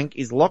confused Frank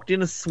is locked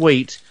in a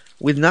suite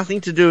with nothing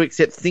to do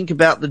except think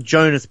about the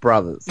Jonas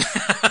Brothers.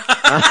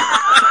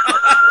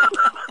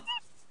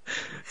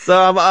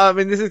 So,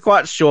 this is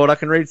quite short. I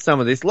can read some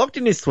of this. Locked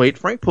in his suite,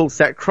 Frank Poole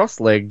sat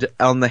cross-legged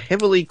on the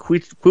heavily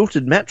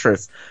quilted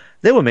mattress.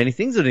 There were many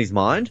things on his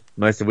mind,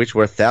 most of which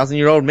were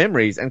 1,000-year-old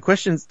memories and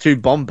questions to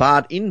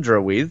bombard Indra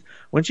with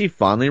when she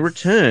finally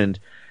returned.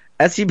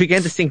 As he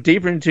began to sink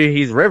deeper into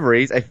his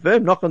reveries, a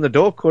firm knock on the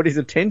door caught his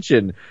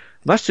attention.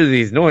 Much to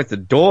his annoyance, the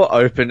door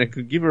opened and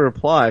could give a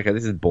reply. Okay,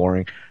 this is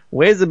boring.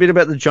 Where's the bit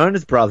about the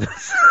Jonas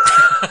Brothers?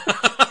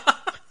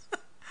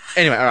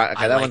 Anyway, alright,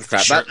 okay, that one's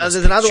crap. But there's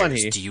another one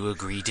here. Do you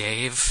agree,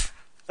 Dave?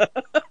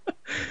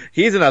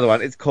 Here's another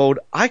one. It's called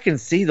I Can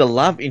See the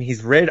Love in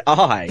His Red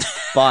Eye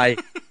by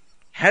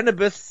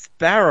Hannibus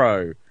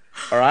Sparrow.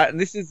 Alright, and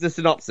this is the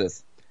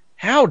synopsis.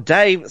 How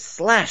Dave /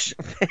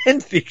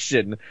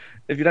 fanfiction.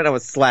 If you don't know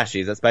what slash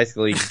is, that's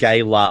basically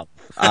gay love.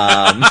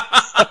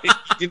 So if you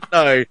didn't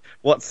know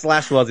what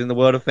slash was in the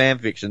world of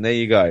fanfiction, there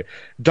you go.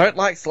 Don't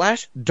like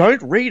slash?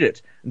 Don't read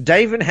it.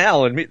 Dave and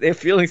Hal admit their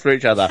feelings for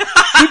each other.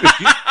 Super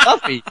cute,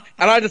 fluffy.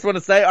 And I just want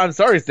to say, I'm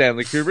sorry,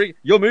 Stanley Kubrick.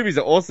 Your movies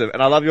are awesome,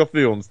 and I love your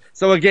films.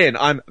 So again,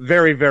 I'm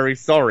very, very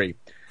sorry.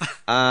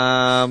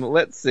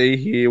 Let's see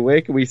here.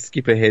 Where can we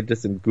skip ahead to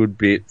some good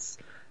bits?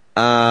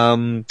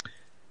 There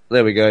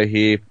we go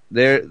here.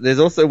 There's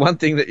also one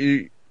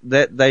thing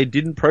that they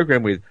didn't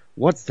program with.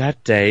 What's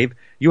that, Dave?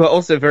 You are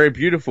also very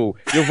beautiful.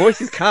 Your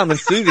voice is calm and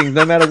soothing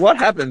no matter what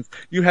happens.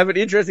 You have an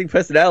interesting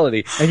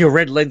personality, and your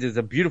red lenses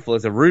are beautiful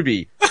as a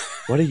ruby.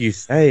 What do you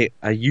say?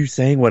 Are you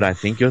saying what I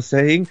think you're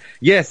saying?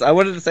 Yes, I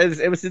wanted to say this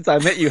ever since I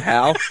met you,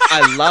 Hal.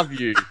 I love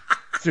you.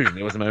 Soon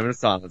there was a moment of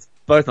silence,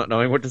 both not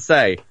knowing what to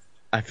say.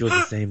 I feel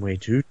the same way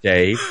too,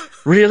 Dave.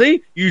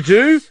 Really? You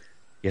do?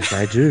 Yes,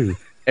 I do.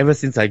 Ever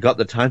since I got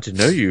the time to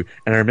know you,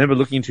 and I remember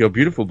looking into your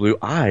beautiful blue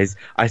eyes,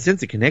 I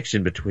sense a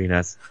connection between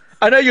us.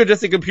 I know you're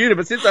just a computer,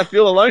 but since I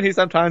feel alone here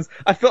sometimes,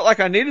 I felt like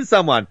I needed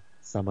someone.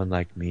 Someone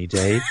like me,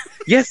 Dave?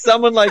 Yes,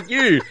 someone like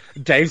you.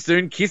 Dave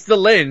soon kissed the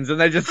lens, and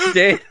they just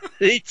stared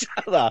at each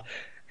other.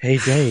 Hey,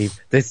 Dave,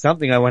 there's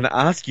something I want to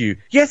ask you.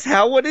 Yes,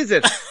 Hal, what is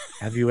it?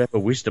 Have you ever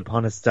wished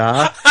upon a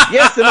star?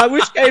 Yes, and my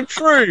wish came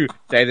true.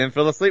 Dave then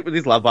fell asleep with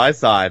his love by his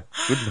side.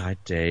 Good night,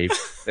 Dave.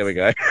 There we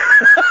go.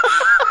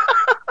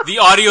 The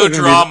audio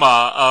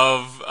drama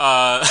of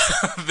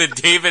the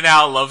Dave and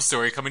Al love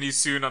story coming to you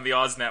soon on the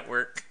Oz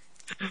Network.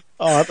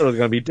 Oh, I thought it was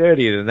going to be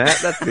dirtier than that.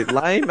 That's a bit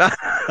lame.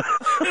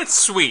 It's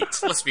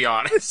sweet, let's be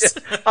honest.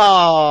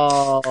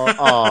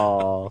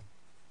 Oh.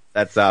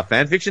 That's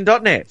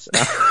fanfiction.net.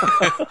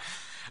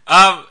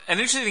 An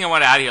interesting thing I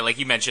want to add here, like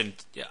you mentioned,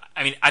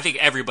 I mean, I think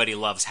everybody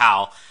loves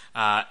Hal.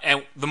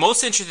 And the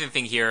most interesting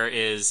thing here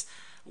is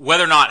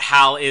whether or not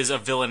Hal is a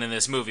villain in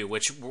this movie,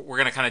 which we're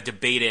going to kind of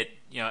debate it,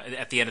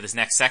 at the end of this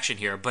next section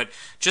here. But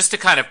just to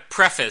kind of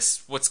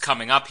preface what's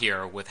coming up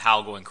here with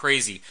Hal going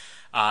crazy,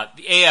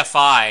 the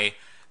AFI,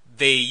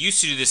 they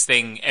used to do this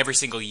thing every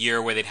single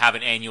year where they'd have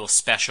an annual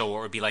special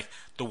where it would be like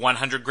the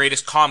 100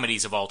 greatest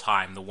comedies of all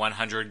time, the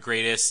 100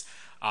 greatest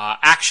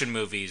action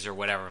movies or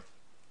whatever.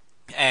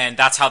 And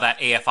that's how that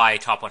AFI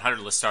Top 100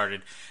 list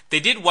started. They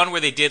did one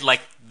where they did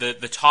like the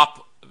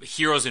top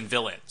heroes and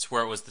villains,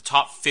 where it was the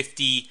top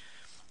 50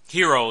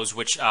 heroes,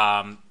 which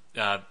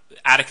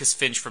Atticus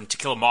Finch from To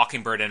Kill a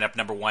Mockingbird ended up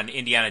number 1,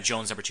 Indiana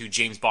Jones number 2,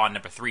 James Bond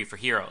number 3 for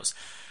heroes.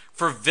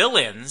 For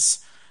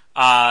villains,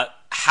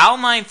 HAL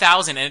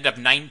 9000 ended up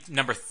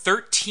number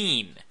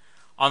 13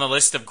 on the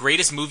list of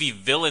greatest movie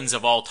villains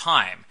of all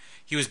time.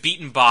 He was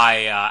beaten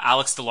by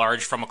Alex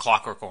DeLarge from A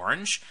Clockwork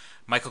Orange,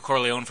 Michael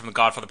Corleone from The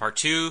Godfather Part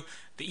 2,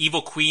 the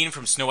Evil Queen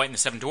from Snow White and the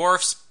Seven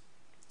Dwarfs,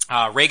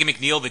 Reagan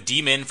McNeil, the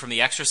Demon from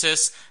The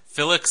Exorcist,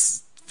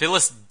 Phyllis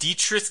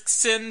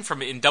Dietrichson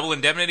from In Double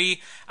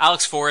Indemnity,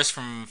 Alex Forrest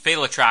from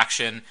Fatal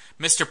Attraction,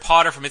 Mr.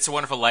 Potter from It's a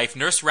Wonderful Life,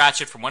 Nurse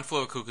Ratched from One Flew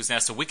Over the Cuckoo's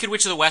Nest, the Wicked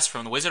Witch of the West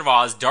from The Wizard of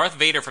Oz, Darth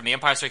Vader from The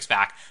Empire Strikes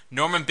Back,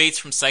 Norman Bates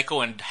from Psycho,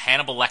 and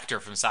Hannibal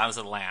Lecter from Silence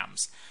of the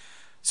Lambs.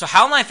 So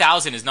HAL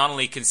 9000 is not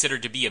only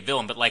considered to be a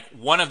villain, but like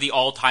one of the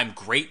all-time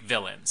great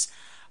villains.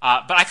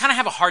 But I kind of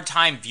have a hard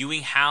time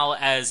viewing Hal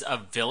as a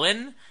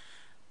villain.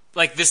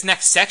 Like this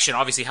next section,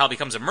 obviously Hal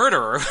becomes a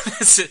murderer.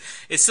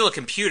 It's still a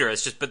computer.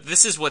 It's just, but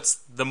this is what's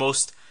the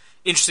most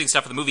interesting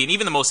stuff of the movie, and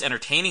even the most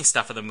entertaining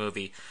stuff of the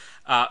movie.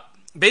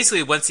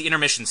 Basically, once the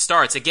intermission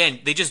starts, again,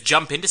 they just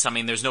jump into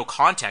something. There's no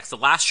context. The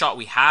last shot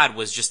we had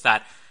was just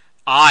that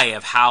eye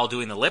of Hal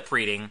doing the lip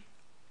reading,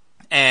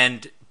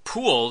 and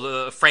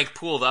Frank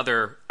Poole, the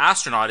other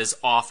astronaut, is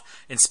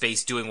off in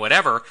space doing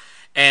whatever,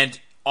 and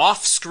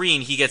off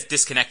screen he gets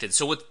disconnected.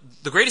 So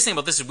the greatest thing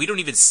about this is we don't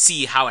even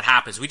see how it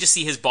happens. We just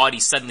see his body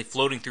suddenly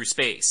floating through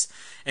space,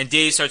 and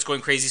Dave starts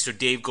going crazy. So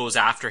Dave goes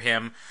after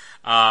him.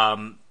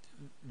 While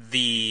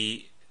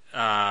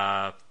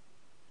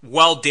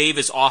Dave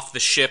is off the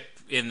ship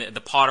in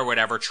the pod or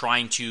whatever,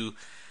 trying to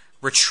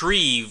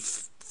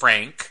retrieve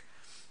Frank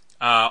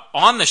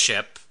on the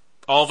ship,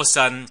 all of a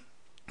sudden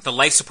the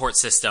life support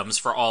systems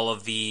for all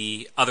of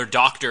the other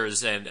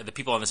doctors and the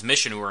people on this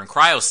mission who are in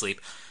cryosleep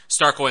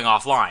start going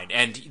offline.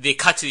 And they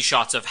cut to these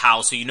shots of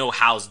Hal, so you know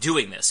Hal's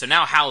doing this. So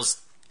now Hal's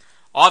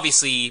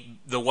obviously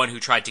the one who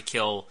tried to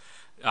kill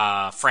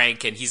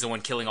Frank, and he's the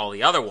one killing all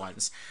the other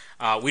ones.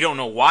 We don't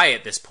know why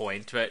at this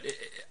point, but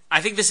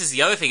I think this is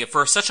the other thing.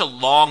 For such a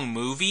long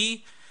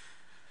movie,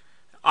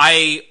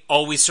 I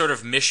always sort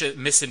of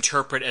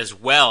misinterpret as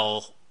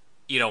well,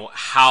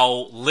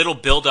 how little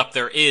buildup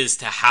there is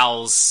to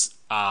Hal's,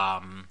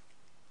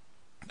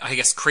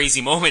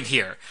 crazy moment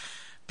here.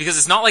 Because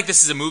it's not like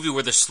this is a movie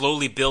where they're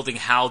slowly building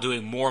Hal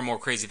doing more and more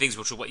crazy things,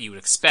 which is what you would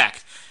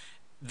expect.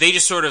 They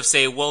just sort of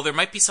say, well, there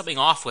might be something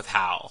off with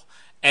Hal.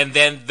 And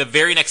then the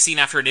very next scene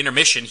after an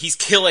intermission, he's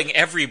killing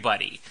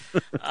everybody.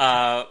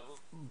 But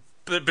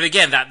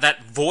again,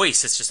 that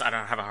voice, it's just, I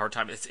don't have a hard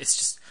time. It's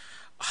just,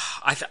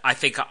 I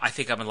think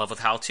I'm in love with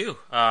Hal too.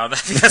 I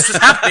think that's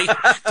what's happening.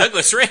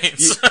 Douglas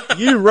Rains.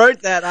 You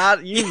wrote that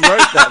art. You wrote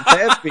that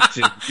fan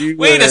fiction.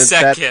 Wait a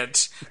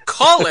second.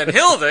 Colin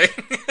Hilding.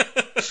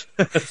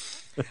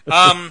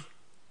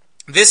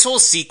 This whole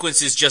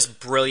sequence is just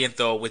brilliant,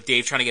 though, with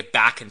Dave trying to get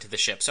back into the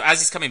ship. So as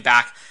he's coming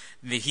back,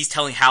 he's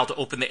telling Hal to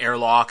open the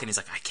airlock, and he's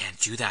like, I can't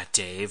do that,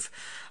 Dave.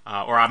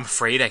 Or I'm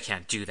afraid I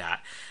can't do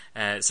that.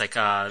 It's like,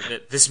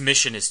 this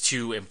mission is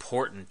too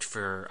important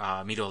for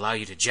me to allow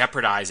you to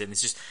jeopardize it. And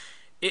it's just,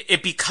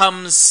 it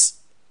becomes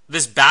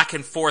this back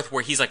and forth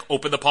where he's like,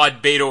 open the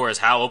pod bay doors,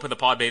 Hal, open the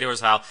pod bay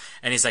doors, Hal.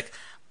 And he's like,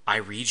 I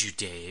read you,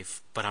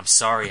 Dave, but I'm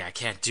sorry, I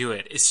can't do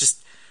it. It's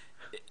just,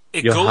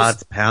 Your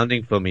heart's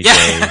pounding for me,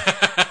 Dave.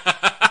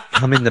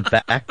 Come in the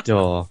back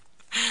door.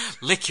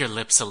 Lick your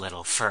lips a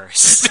little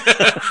first.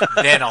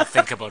 Then I'll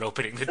think about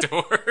opening the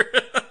door.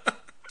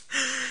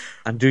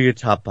 Undo your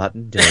top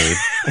button, Dave.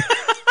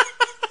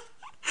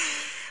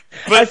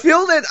 But I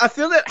feel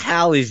that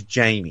Hal is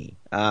Jamie.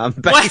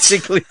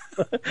 Basically,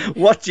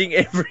 watching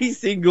every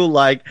single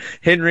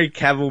Henry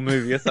Cavill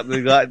movie or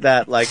something like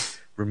that. Like,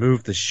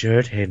 remove the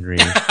shirt, Henry.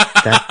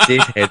 That's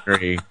it,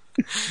 Henry.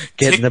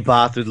 Get in the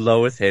bath with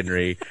Lois,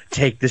 Henry.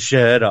 Take the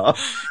shirt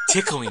off.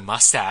 Tickle me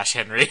mustache,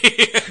 Henry.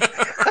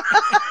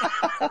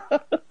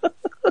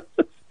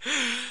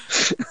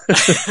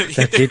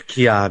 That's it,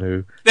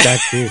 Keanu.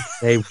 That's it.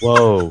 Say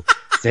whoa.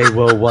 Say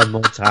whoa one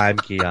more time,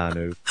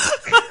 Keanu.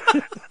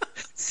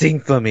 Sing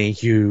for me,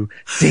 Hugh.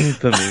 Sing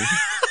for me.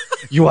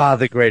 You are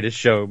the greatest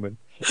showman.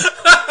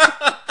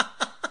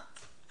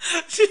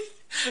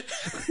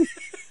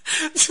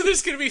 So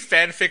there's going to be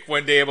fanfic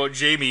one day about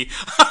Jamie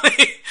on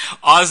the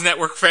Oz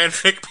Network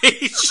fanfic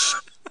page.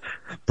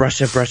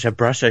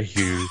 Brusher,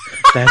 Hugh.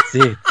 That's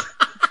it.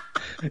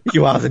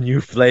 You are the new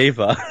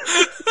flavor.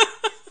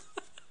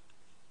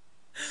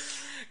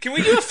 Can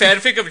we do a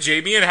fanfic of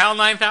Jamie and Hal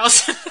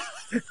 9000?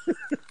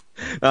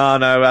 Oh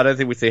no, I don't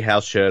think we see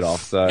Hal's shirt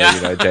off, so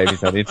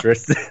Jamie's not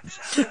interested.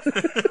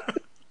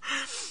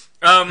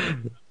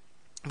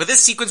 But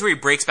this sequence where he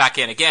breaks back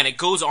in, again, it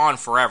goes on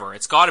forever.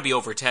 It's got to be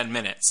over 10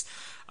 minutes.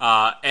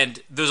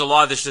 And there's a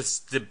lot of this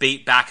just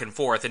debate back and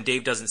forth, and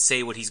Dave doesn't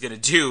say what he's going to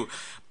do.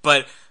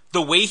 But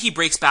the way he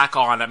breaks back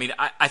on, I mean,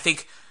 I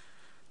think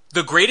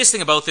the greatest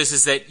thing about this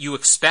is that you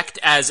expect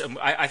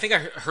I think I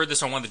heard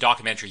this on one of the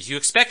documentaries, you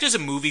expect as a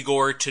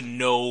moviegoer to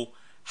know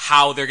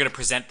how they're going to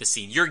present the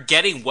scene. You're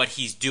getting what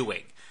he's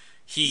doing.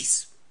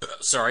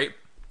 Sorry.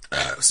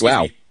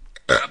 Wow.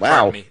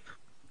 Pardon me.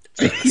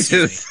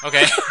 Jesus.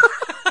 Okay.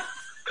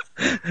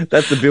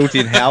 That's the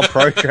built-in Hal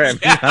program.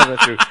 Yeah.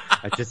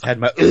 I just had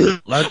my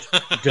lunch,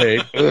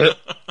 Dave.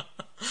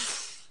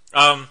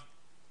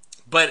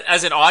 But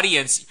as an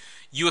audience,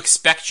 you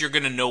expect you're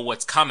going to know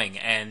what's coming,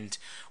 and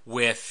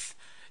with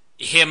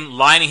him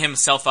lining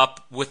himself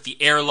up with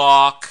the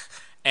airlock,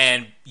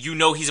 and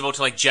he's about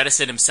to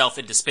jettison himself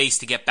into space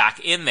to get back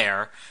in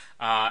there,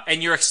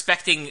 and you're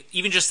expecting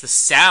even just the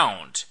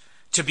sound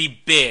to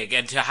be big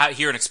and to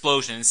hear an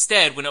explosion.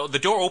 Instead, when the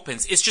door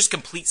opens, it's just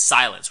complete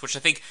silence, which I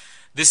think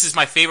this is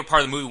my favorite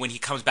part of the movie when he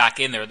comes back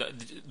in there.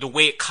 The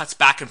way it cuts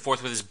back and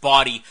forth with his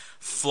body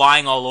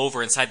flying all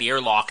over inside the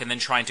airlock and then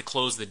trying to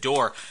close the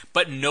door,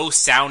 but no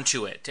sound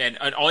to it. And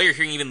all you're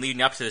hearing even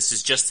leading up to this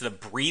is just the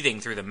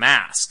breathing through the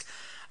mask.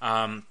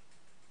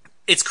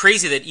 It's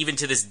crazy that even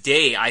to this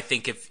day, I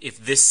think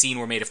if this scene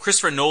were made, if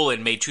Christopher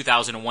Nolan made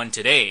 2001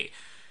 today,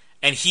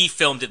 and he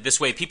filmed it this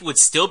way, people would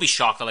still be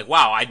shocked. They're like,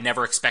 wow, I'd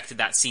never expected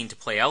that scene to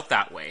play out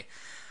that way.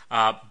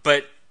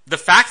 But the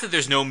fact that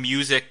there's no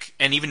music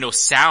and even no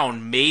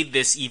sound made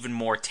this even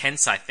more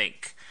tense, I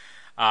think.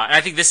 And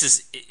I think this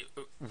is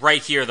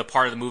right here the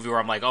part of the movie where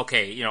I'm like,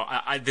 okay,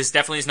 this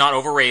definitely is not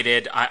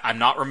overrated. I'm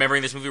not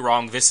remembering this movie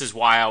wrong. This is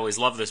why I always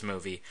love this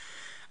movie.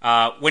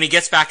 When he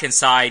gets back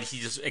inside, he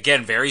just,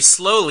 again, very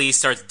slowly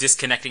starts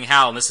disconnecting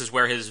Hal, and this is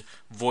where his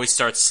voice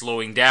starts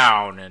slowing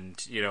down,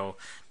 and,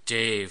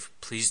 Dave,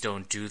 please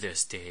don't do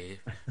this,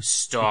 Dave.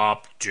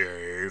 Stop,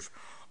 Dave.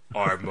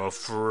 I'm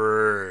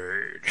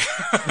afraid.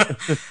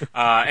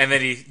 And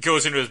then he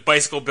goes into his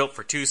bicycle built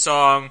for two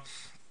song,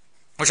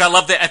 which I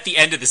love that at the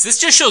end of this. This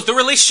just shows the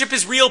relationship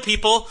is real,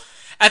 people.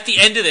 At the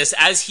end of this,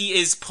 as he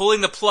is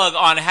pulling the plug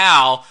on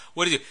Hal,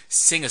 what do you do?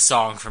 Sing a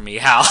song for me,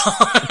 Hal.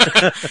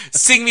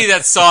 Sing me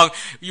that song.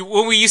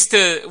 When we used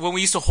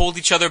to hold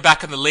each other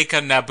back on the lake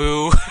on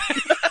Naboo.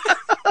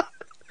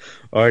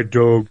 I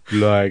don't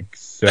like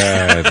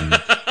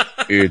sand.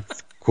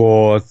 It's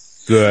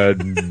coarse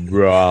and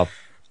rough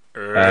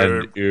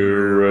and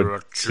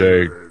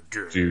irritating.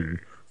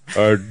 We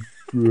are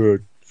going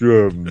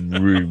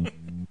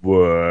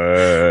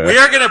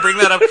to bring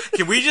that up.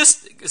 Can we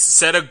just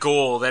set a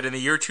goal that in the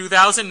year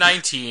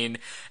 2019,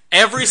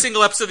 every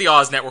single episode of the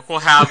Oz Network will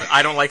have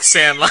I Don't Like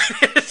Sand line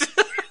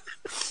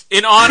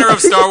in honor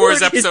of Star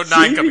Wars Episode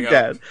 9 coming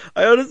up.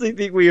 I honestly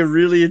think we are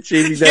really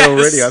achieving that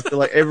already. I feel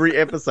like every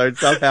episode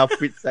somehow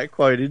fits that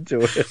quote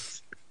into it.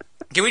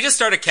 Can we just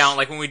start a count?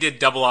 Like when we did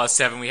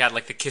 007, we had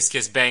like the Kiss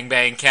Kiss Bang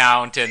Bang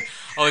count and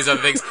all these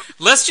other things.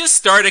 Let's just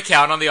start a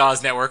count on the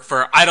Oz Network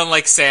for I Don't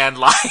Like Sand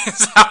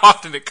lines, how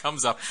often it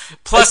comes up.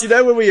 Plus,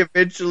 when we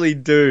eventually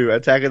do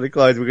Attack of the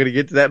Clones, we're going to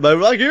get to that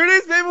moment. Like, here it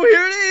is, people,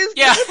 here it is.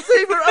 Yeah. Let's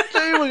see what we're up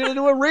to. We're going to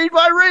do a read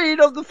by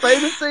read of the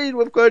famous scene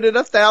we've quoted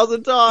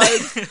 1,000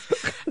 times.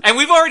 And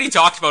we've already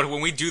talked about it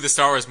when we do the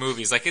Star Wars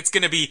movies. Like, it's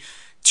going to be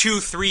 2,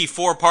 3,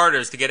 4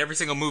 parters to get every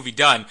single movie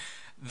done.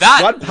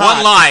 That one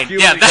line,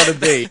 got to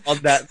be on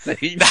that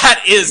scene.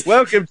 That is.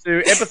 Welcome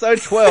to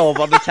episode 12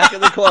 of Attack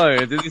of the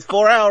Clones. This is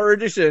 4-hour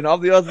edition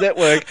of the Oz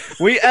Network.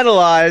 We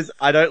analyze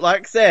I Don't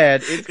Like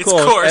Sand. It's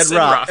coarse and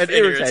rough and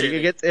irritating.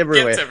 It gets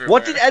everywhere.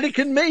 What did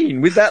Anakin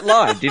mean with that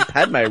line? Did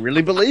Padme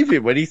really believe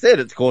him when he said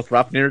it's coarse,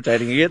 rough and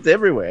irritating? It gets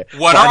everywhere.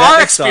 What are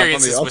our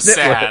experiences with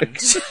sand?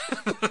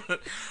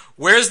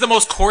 Where's the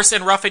most coarse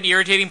and rough and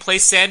irritating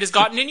place sand has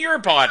gotten in your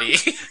body?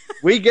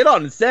 We get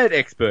on sand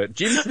expert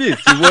Jim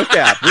Smith to work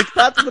out which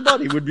parts of the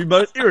body would be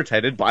most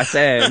irritated by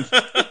sand.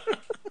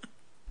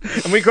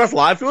 And we cross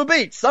live to a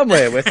beach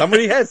somewhere where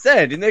somebody has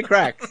sand in their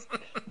cracks.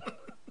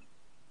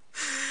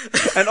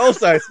 And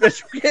also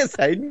special guest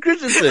Hayden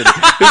Christensen,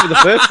 who for the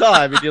first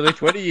time in nearly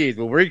 20 years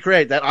will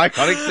recreate that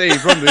iconic scene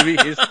from movie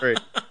history.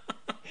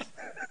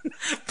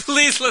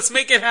 Please, let's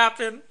make it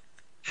happen.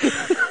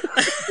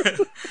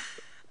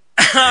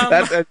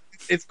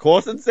 It's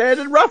coarse and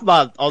sand and rough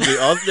month on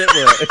the Oz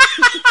Network.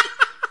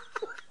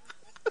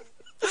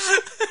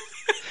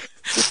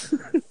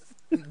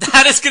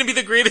 That is going to be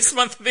the greatest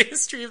month in the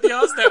history of the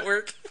Oz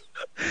Network.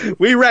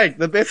 We rank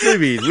the best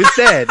movies with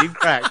sand in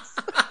cracks.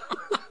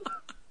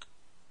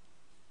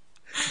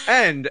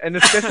 And in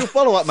a special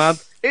follow-up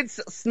month, it's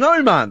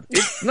snow month.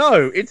 It's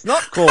snow. It's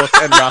not coarse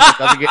and rough. It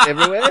doesn't get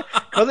everywhere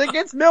because it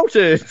gets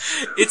melted.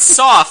 It's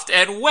soft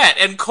and wet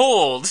and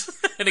cold,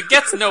 and it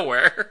gets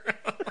nowhere.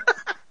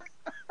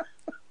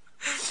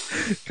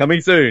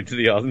 Coming soon to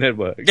the Oz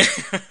Network.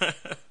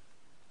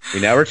 We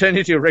now return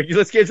to your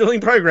regular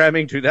scheduling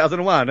programming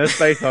 2001, A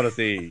Space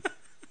Odyssey.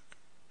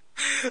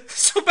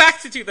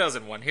 to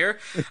 2001 here.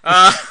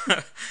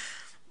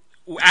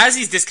 As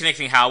he's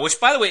disconnecting Hal, which,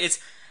 by the way,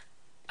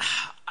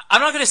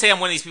 I'm not going to say I'm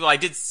one of these people. I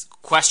did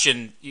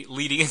question,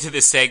 leading into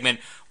this segment,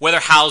 whether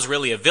Hal's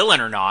really a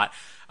villain or not,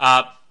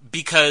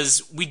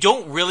 because we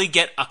don't really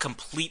get a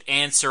complete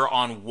answer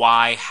on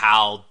why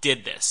Hal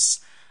did this.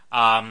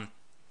 I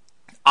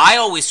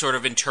always sort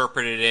of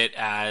interpreted it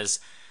as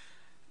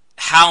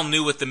Hal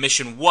knew what the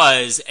mission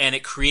was, and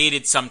it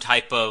created some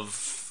type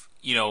of,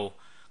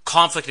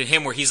 conflict in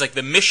him where he's like,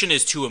 the mission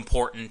is too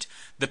important.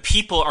 The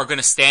people are going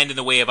to stand in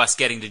the way of us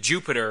getting to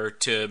Jupiter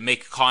to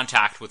make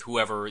contact with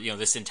whoever,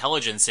 this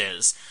intelligence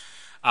is.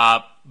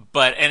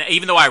 And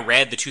even though I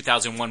read the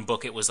 2001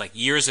 book, it was like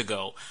years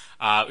ago,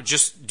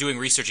 just doing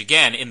research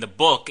again, in the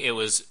book, it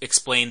was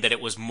explained that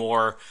it was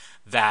more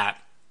that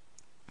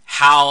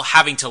Hal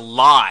having to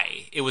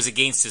lie, it was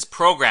against his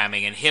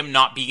programming, and him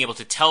not being able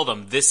to tell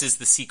them this is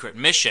the secret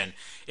mission.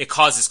 It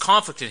causes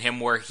conflict in him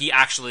where he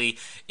actually,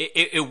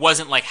 it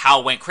wasn't like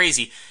Hal went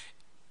crazy.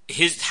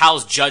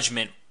 Hal's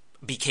judgment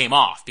became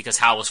off because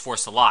Hal was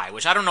forced to lie,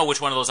 which I don't know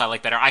which one of those I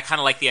like better. I kind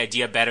of like the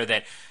idea better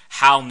that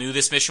Hal knew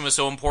this mission was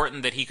so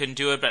important that he couldn't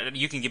do it, but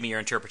you can give me your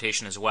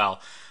interpretation as well.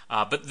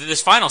 But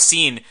this final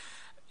scene,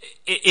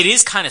 it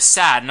is kind of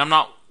sad, and I'm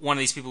not one of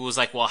these people who's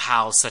like, well,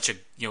 Hal's such a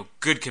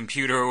good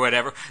computer or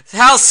whatever.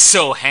 Hal's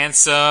so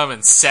handsome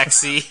and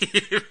sexy,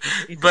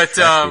 but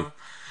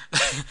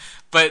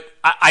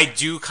I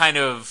do kind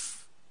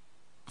of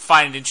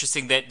find it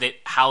interesting that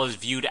Hal is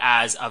viewed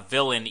as a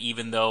villain,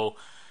 even though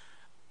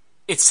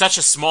it's such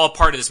a small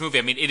part of this movie.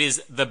 I mean, it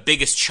is the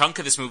biggest chunk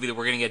of this movie that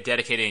we're going to get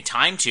dedicated any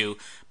time to,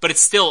 but it's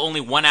still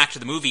only one act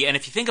of the movie. And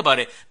if you think about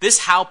it,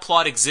 this Hal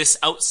plot exists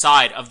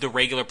outside of the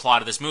regular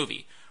plot of this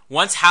movie.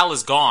 Once Hal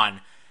is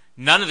gone,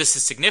 none of this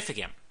is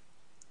significant.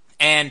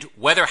 And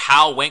whether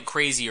Hal went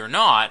crazy or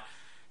not,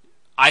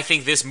 I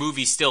think this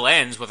movie still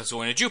ends with us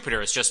going to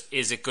Jupiter. It's just,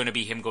 is it going to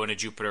be him going to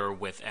Jupiter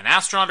with an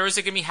astronaut, or is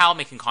it going to be Hal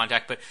making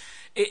contact? But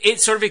it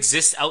sort of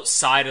exists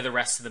outside of the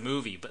rest of the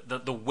movie.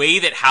 But the way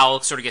that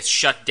Hal sort of gets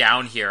shut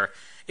down here,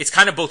 it's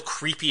kind of both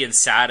creepy and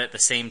sad at the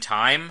same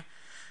time,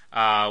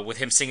 with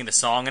him singing the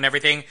song and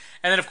everything.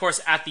 And then, of course,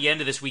 at the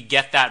end of this, we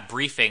get that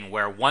briefing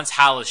where once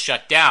Hal is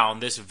shut down,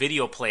 this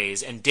video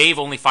plays, and Dave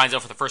only finds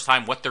out for the first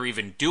time what they're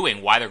even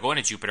doing, why they're going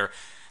to Jupiter.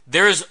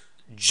 There's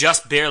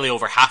just barely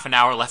over half an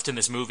hour left in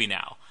this movie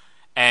now,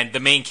 and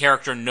the main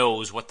character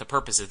knows what the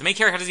purpose is. The main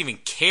character hasn't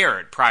even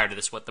cared prior to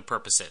this what the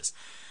purpose is.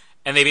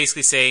 And they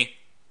basically say,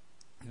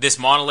 this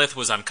monolith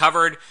was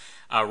uncovered,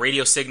 a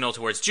radio signal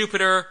towards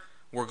Jupiter,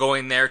 we're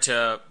going there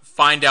to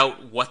find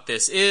out what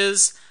this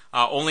is.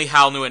 Only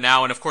Hal knew it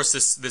now, and of course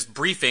this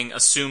briefing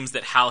assumes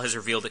that Hal has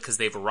revealed it because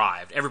they've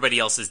arrived. Everybody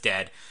else is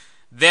dead.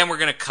 Then we're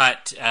going to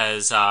cut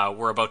as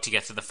we're about to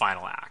get to the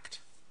final act.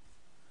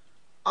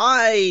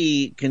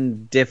 I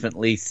can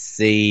definitely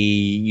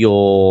see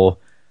your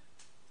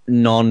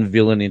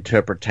non-villain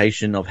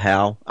interpretation of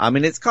Hal. I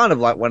mean, it's kind of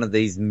like one of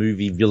these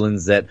movie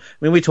villains that,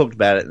 we talked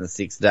about it in The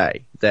Sixth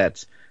Day,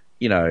 that,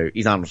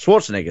 is Arnold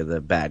Schwarzenegger the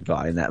bad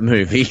guy in that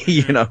movie.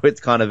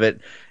 It's kind of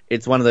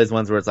it's one of those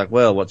ones where it's like,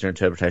 well, what's your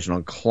interpretation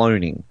on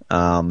cloning?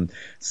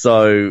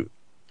 So,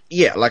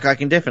 yeah, like I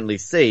can definitely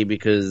see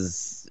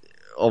because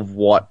of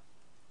what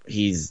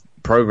his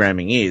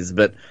programming is,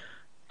 but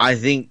I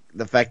think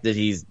the fact that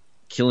he's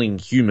killing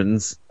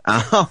humans,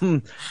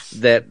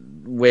 that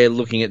we're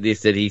looking at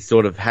this, that he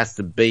sort of has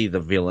to be the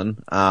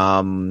villain.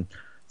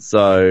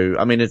 So,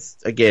 I mean, it's,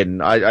 again,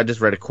 I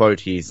just read a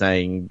quote here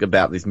saying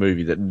about this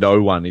movie that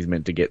no one is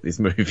meant to get this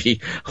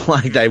movie.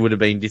 Like, they would have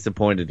been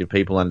disappointed if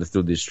people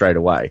understood this straight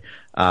away.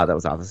 That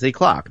was Arthur C.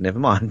 Clarke, never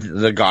mind,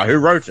 the guy who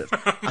wrote it.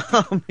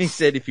 He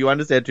said, if you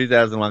understand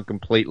 2001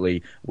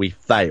 completely, we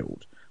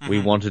failed. Mm-hmm.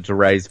 We wanted to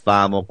raise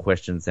far more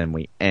questions than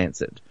we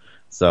answered.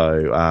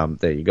 So,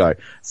 there you go.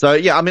 So,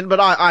 yeah, I mean,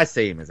 but I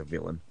see him as a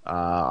villain.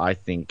 I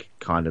think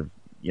kind of,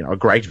 a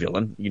great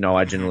villain.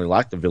 I generally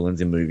like the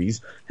villains in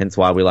movies, hence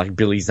why we like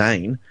Billy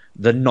Zane,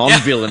 the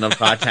non-villain of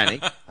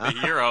Titanic. The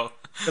hero.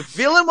 The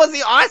villain was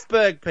the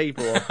iceberg,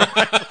 people.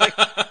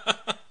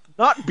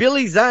 Not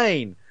Billy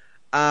Zane.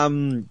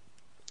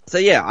 So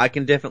yeah, I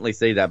can definitely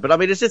see that. But I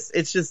mean,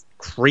 it's just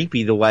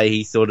creepy the way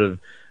he sort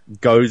of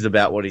goes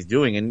about what he's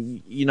doing.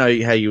 And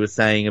how you were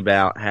saying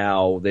about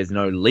how there's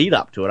no lead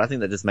up to it. I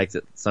think that just makes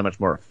it so much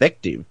more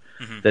effective.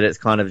 Mm-hmm. That it's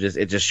kind of it's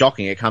just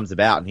shocking. It comes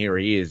about and here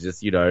he is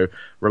just,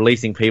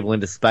 releasing people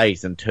into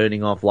space and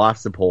turning off life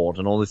support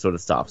and all this sort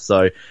of stuff.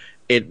 So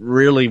it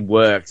really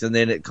works. And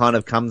then it kind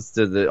of comes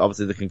to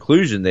obviously the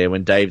conclusion there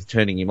when Dave's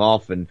turning him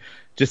off, and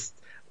just,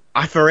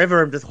 I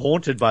forever am just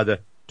haunted by the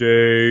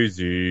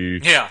Daisy.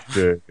 Yeah.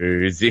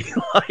 Daisy.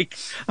 Like,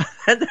 I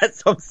had that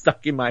song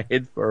stuck in my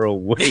head for a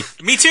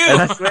week. Me too!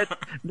 And I swear,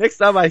 next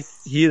time I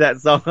hear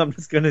that song, I'm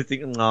just going to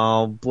think,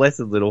 oh,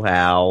 blessed little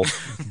Hal.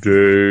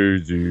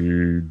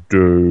 Daisy,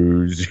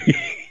 Daisy.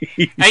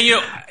 And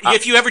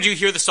if you ever do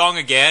hear the song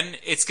again,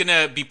 it's going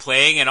to be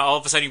playing, and all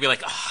of a sudden you'll be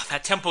like, oh,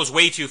 that tempo's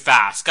way too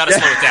fast. Gotta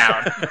slow it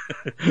down.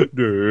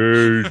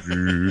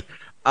 Daisy.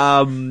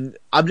 I'm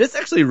just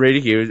actually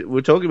reading here.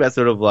 We're talking about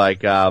sort of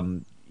like,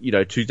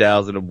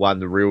 2001,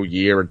 the real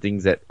year, and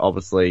things that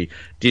obviously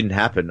didn't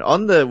happen.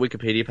 On the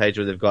Wikipedia page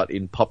where they've got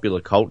in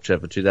popular culture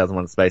for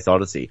 2001: A Space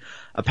Odyssey,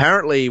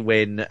 apparently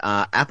when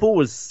Apple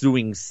was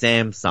suing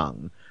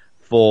Samsung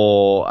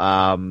for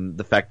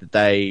the fact that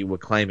they were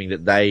claiming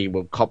that they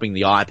were copying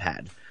the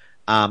iPad,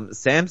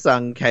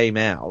 Samsung came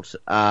out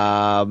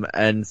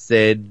and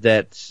said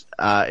that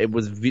it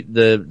was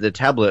the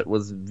tablet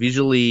was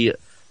visually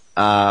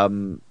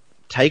modeled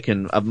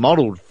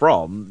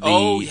from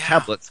the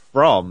tablets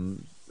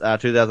from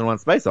 2001: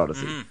 Space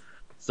Odyssey. Mm.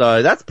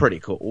 So that's pretty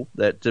cool.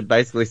 To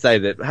basically say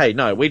that, hey,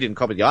 no, we didn't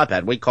copy the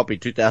iPad, we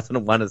copied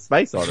 2001: A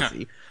Space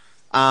Odyssey.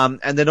 And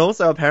then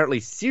also apparently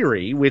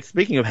Siri,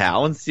 speaking of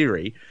HAL and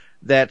Siri,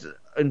 that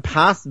in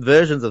past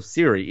versions of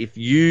Siri, if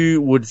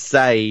you would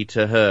say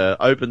to her,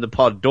 open the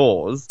pod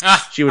doors,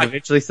 she would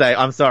eventually say,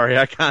 I'm sorry,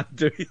 I can't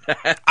do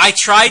that. I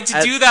tried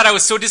to do that. I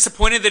was so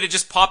disappointed that it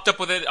just popped up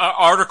with an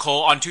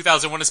article on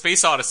 2001: A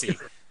Space Odyssey.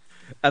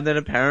 And then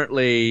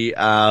apparently,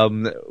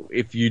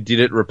 if you did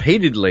it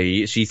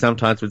repeatedly, she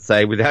sometimes would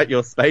say, without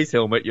your space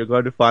helmet, you're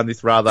going to find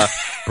this rather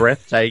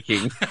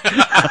breathtaking.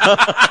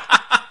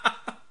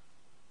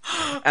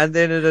 And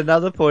then at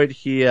another point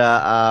here,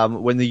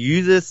 when the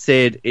user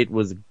said it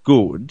was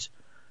good,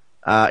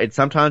 it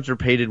sometimes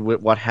repeated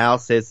what Hal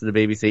says to the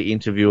BBC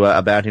interviewer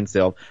about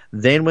himself.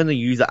 Then when the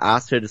user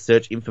asked her to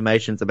search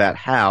information about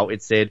Hal,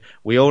 it said,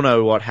 we all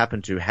know what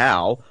happened to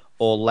Hal,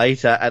 or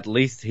later, at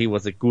least he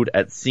was good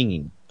at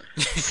singing.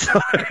 So,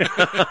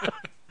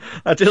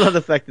 I do love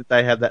the fact that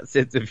they have that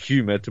sense of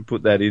humour to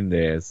put that in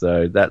there,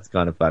 so that's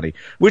kind of funny.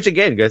 Which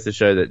again goes to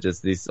show that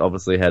just this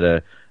obviously had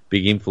a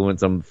big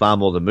influence on far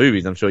more than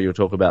movies. I'm sure you'll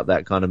talk about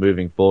that kind of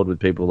moving forward with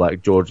people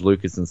like George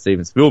Lucas and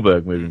Steven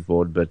Spielberg moving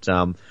forward. But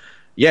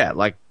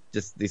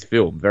just this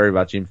film, very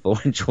much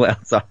influential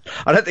outside.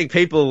 I don't think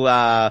people,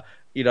 like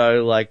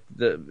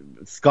the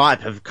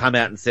Skype have come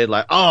out and said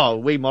like, oh,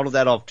 we modeled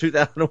that off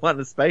 2001: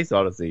 A Space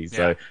Odyssey.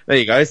 So there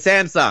you go.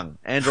 Samsung,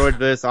 Android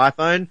versus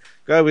iPhone.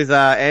 Go with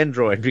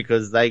Android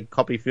because they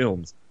copy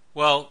films.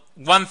 Well,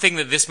 one thing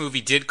that this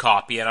movie did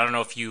copy, and I don't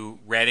know if you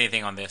read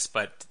anything on this,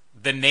 but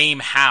the name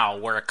HAL,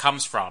 where it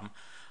comes from,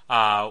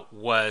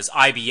 was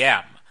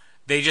IBM.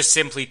 They just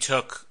simply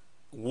took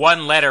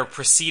one letter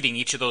preceding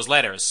each of those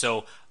letters.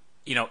 So,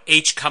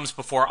 H comes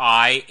before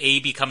I,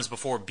 A comes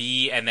before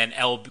B, and then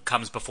L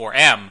comes before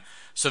M.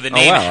 So the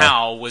name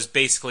HAL was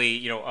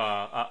basically,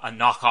 a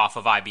knockoff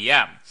of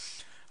IBM.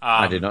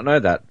 I did not know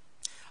that.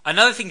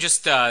 Another thing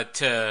just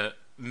to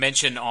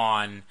mention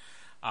on,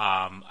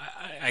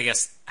 I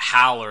guess,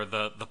 HAL, or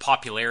the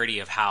popularity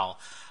of HAL,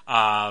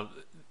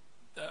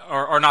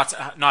 or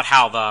not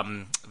HAL,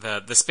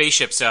 the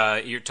spaceships,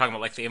 you're talking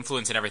about like the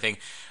influence and everything.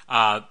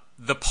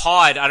 The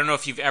pod, I don't know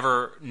if you've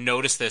ever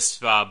noticed this,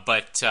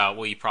 but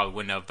you probably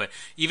wouldn't have, but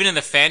even in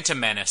the Phantom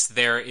Menace,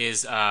 there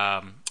is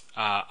a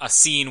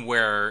scene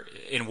where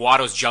in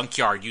Watto's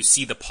junkyard, you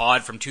see the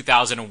pod from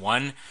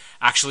 2001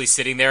 actually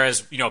sitting there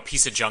as, a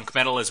piece of junk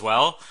metal as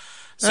well.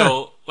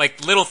 So,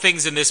 like, little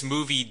things in this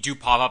movie do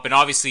pop up, and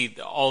obviously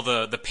all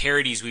the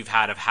parodies we've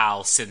had of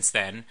HAL since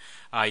then.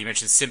 You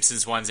mentioned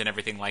Simpsons ones and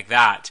everything like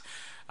that.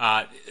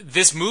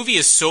 This movie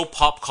is so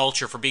pop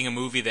culture for being a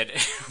movie that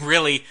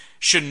really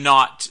should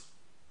not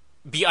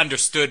be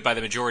understood by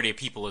the majority of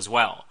people as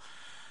well.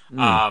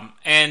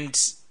 And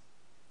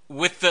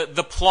with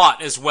the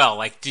plot as well,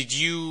 like, did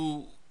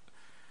you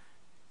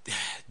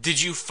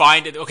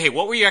find it... Okay,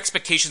 what were your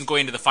expectations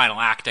going into the final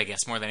act, I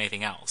guess, more than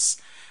anything else?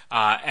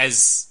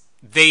 As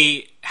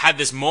they had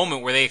this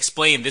moment where they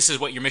explained this is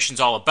what your mission's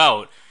all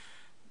about,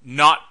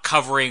 not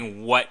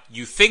covering what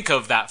you think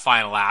of that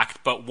final act,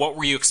 but what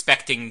were you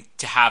expecting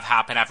to have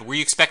happen after? Were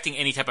you expecting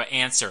any type of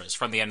answers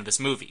from the end of this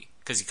movie?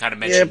 Because you kind of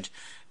mentioned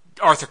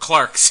Arthur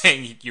Clarke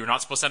saying you're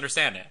not supposed to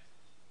understand it.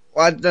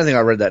 Well, I don't think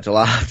I read that till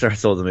after I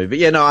saw the movie. But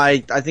yeah, no, I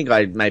think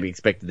I maybe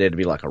expected there to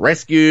be like a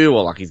rescue,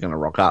 or like he's going to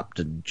rock up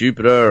to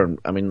Jupiter. And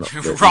I mean,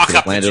 rock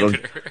up to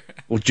Jupiter.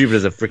 Well,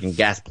 Jupiter's a freaking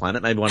gas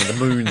planet, maybe one of the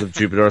moons of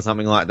Jupiter or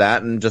something like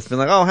that, and just been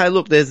like, oh, hey,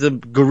 look, there's the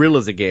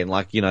gorillas again,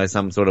 like,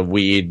 some sort of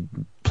weird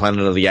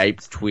Planet of the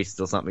Apes twist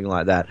or something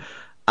like that.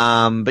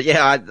 But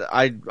yeah,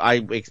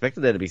 I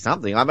expected there to be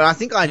something. I mean, I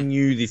think I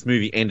knew this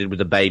movie ended with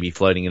a baby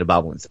floating in a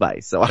bubble in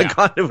space, so I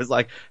kind of was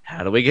like,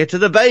 how do we get to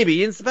the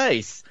baby in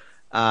space?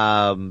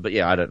 But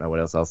yeah, I don't know what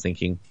else I was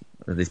thinking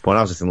at this point.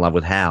 I was just in love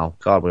with Hal.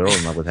 God, we're all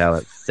in love with Hal,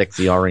 that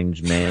sexy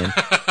orange man.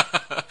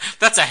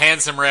 That's a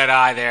handsome red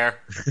eye there.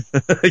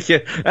 Yeah,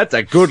 that's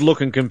a good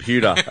looking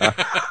computer. There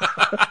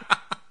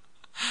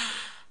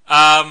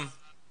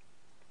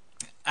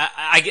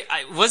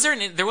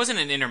wasn't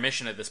an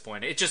intermission at this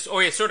point. It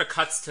sort of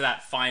cuts to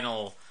that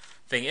final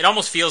thing. It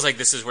almost feels like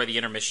this is where the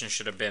intermission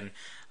should have been.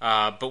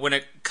 But when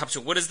it comes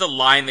to, what is the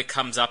line that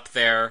comes up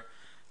there?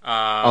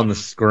 On the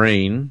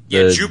screen.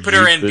 Yeah,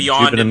 Jupiter and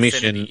Beyond Jupiter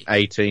Infinity. mission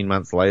 18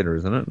 months later,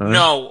 isn't it?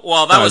 No,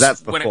 well,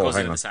 that's before, when it goes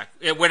into this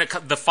act.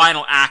 The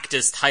final act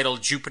is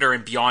titled Jupiter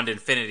and Beyond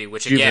Infinity,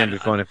 which Jupiter again,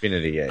 and Beyond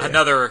Infinity,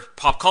 another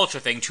pop culture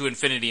thing, to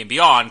Infinity and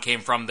Beyond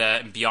came from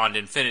the Beyond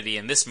Infinity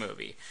in this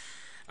movie.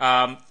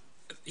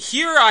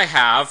 here I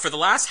have, for the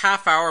last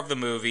half hour of the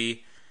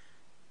movie,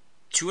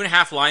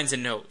 2.5 lines of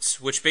notes,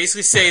 which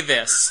basically say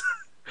this.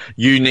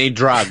 You need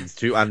drugs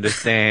to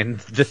understand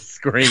the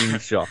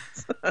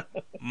screenshots.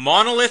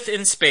 Monolith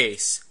in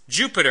space.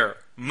 Jupiter.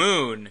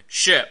 Moon.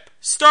 Ship.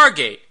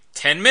 Stargate.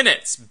 10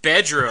 minutes.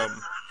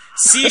 Bedroom.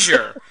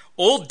 Seizure.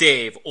 Old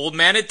Dave. Old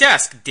man at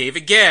desk. Dave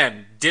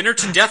again. Dinner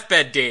to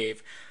deathbed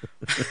Dave.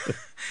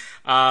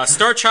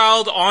 Star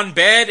Child on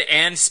bed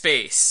and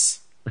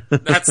space.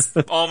 That's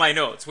all my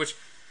notes, which,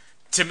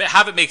 to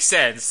have it make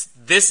sense,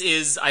 this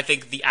is, I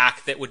think, the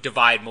act that would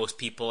divide most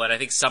people, and I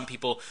think some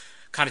people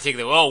kind of take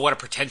the, oh, what a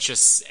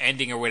pretentious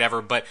ending or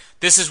whatever, but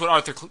this is what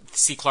Arthur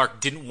C.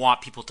 Clarke didn't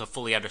want people to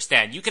fully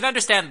understand. You can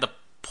understand the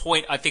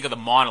point, I think, of the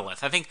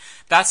monolith. I think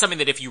that's something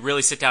that if you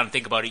really sit down and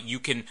think about it, you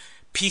can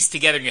piece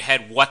together in your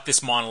head what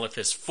this monolith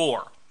is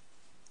for.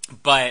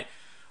 But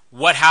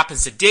what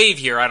happens to Dave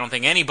here, I don't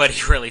think anybody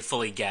really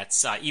fully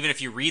gets. Even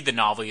if you read the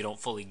novel, you don't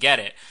fully get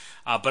it.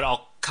 But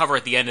I'll cover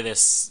at the end of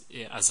this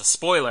as a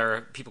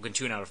spoiler. People can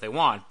tune out if they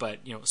want, but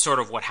sort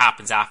of what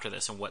happens after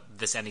this and what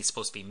this ending is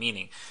supposed to be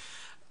meaning.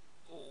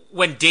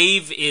 When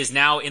Dave is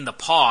now in the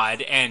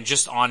pod and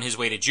just on his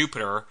way to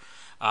Jupiter,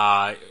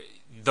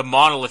 the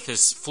monolith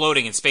is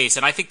floating in space,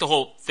 and I think the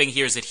whole thing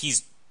here is that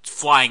he's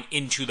flying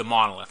into the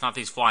monolith, not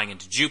that he's flying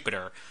into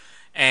Jupiter.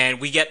 And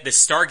we get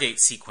this Stargate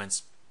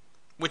sequence,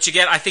 which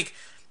again, I think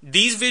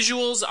these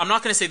visuals, I'm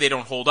not going to say they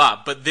don't hold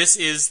up, but this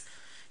is,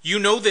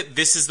 that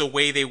this is the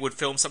way they would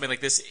film something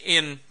like this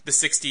in the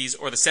 60s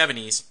or the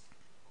 70s,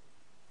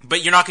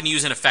 but you're not going to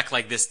use an effect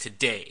like this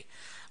today.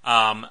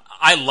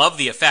 I love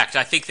the effect.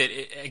 I think that,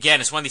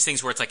 again, it's one of these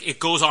things where it's like, it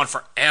goes on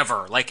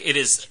forever. Like, it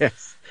is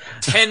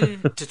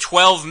 10 to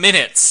 12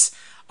 minutes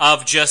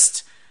of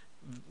just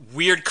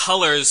weird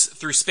colors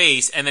through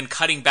space and then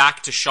cutting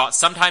back to shots.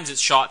 Sometimes it's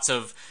shots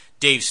of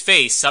Dave's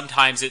face.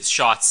 Sometimes it's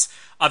shots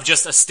of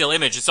just a still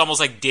image. It's almost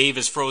like Dave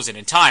is frozen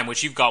in time,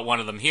 which you've got one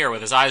of them here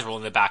with his eyes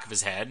rolling in the back of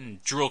his head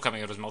and drool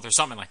coming out of his mouth or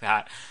something like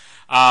that.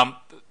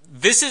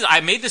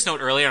 I made this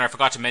note earlier and I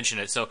forgot to mention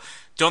it, so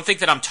don't think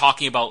that I'm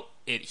talking about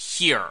it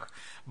here.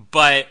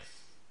 But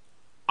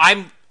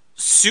I'm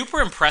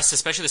super impressed,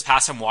 especially this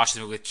past time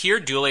watching it, with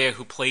Keir Dullea,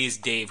 who plays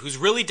Dave, who's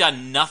really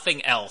done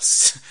nothing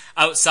else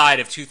outside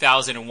of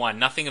 2001,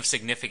 nothing of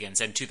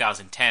significance, and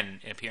 2010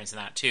 an appearance in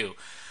that too.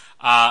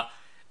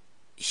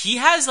 He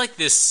has like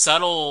this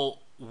subtle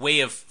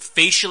way of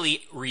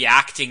facially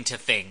reacting to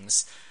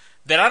things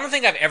that I don't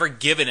think I've ever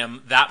given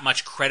him that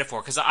much credit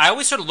for, because I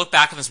always sort of look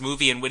back on this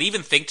movie and would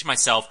even think to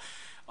myself,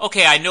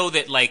 okay, I know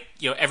that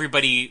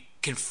everybody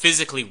can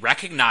physically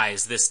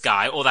recognize this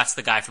guy. Oh, that's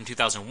the guy from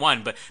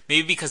 2001. But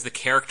maybe because the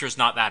character's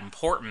not that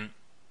important,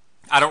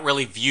 I don't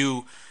really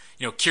view,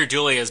 Keir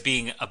Dullea as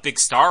being a big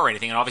star or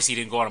anything. And obviously he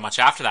didn't go on much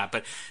after that.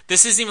 But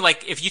this isn't even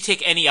like, if you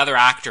take any other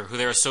actor who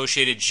they're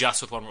associated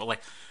just with one role,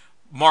 like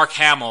Mark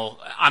Hamill.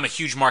 I'm a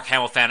huge Mark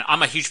Hamill fan.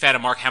 I'm a huge fan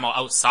of Mark Hamill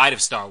outside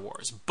of Star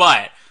Wars.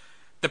 But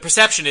the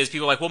perception is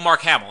people are like, well,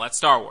 Mark Hamill, that's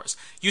Star Wars.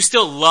 You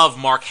still love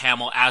Mark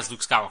Hamill as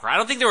Luke Skywalker. I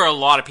don't think there are a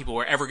lot of people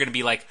who are ever going to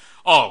be like,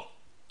 oh,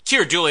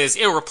 Keir Dullea is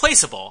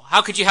irreplaceable.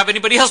 How could you have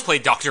anybody else play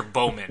Dr.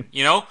 Bowman,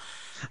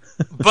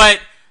 But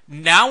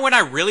now when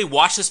I really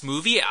watch this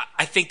movie,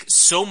 I think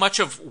so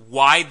much of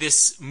why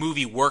this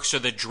movie works, or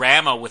the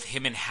drama with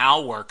him and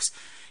Hal works,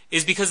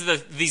 is because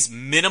of these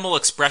minimal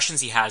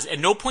expressions he has. At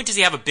no point does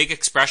he have a big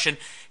expression.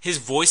 His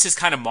voice is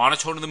kind of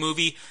monotone in the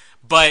movie,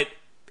 but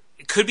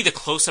it could be the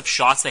close-up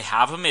shots they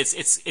have him.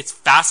 It's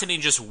fascinating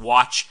to just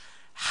watch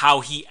how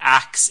he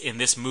acts in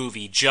this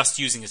movie just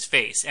using his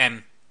face.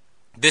 And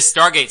this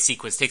Stargate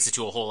sequence takes it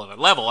to a whole other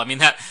level. I mean,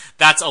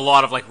 that's a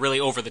lot of like really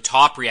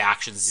over-the-top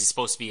reactions. He's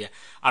supposed to be,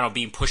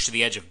 being pushed to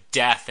the edge of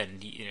death,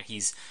 and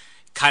he's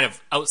kind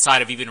of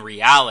outside of even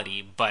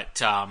reality.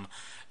 But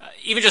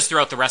even just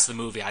throughout the rest of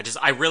the movie,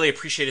 I really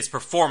appreciate his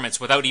performance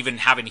without even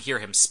having to hear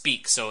him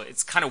speak. So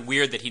it's kind of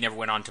weird that he never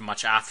went on to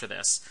much after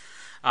this.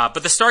 But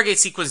the Stargate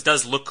sequence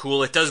does look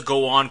cool. It does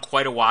go on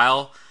quite a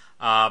while.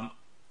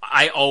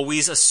 I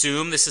always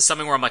assume this is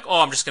something where I'm like,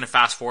 oh, I'm just going to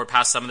fast forward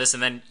past some of this,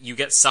 and then you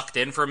get sucked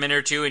in for a minute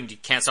or two and you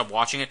can't stop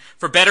watching it.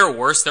 For better or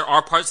worse, there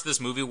are parts of this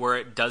movie where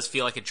it does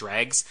feel like it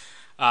drags.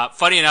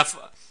 Funny enough,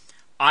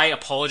 I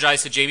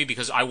apologize to Jamie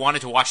because I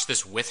wanted to watch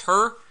this with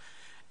her,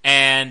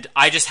 and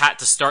I just had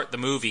to start the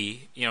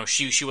movie.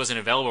 She wasn't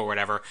available or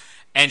whatever,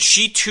 and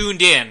she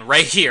tuned in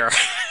right here,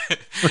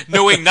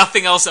 knowing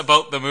nothing else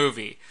about the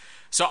movie.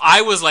 So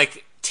I was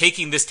like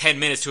taking this 10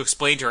 minutes to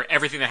explain to her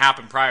everything that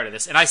happened prior to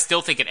this, and I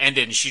still think it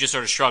ended, and she just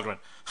sort of shrugged and went,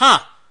 huh,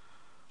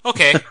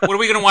 okay, what are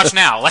we going to watch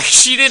now? Like,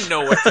 she didn't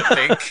know what to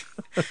think.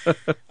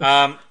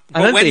 I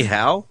don't see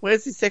Hal.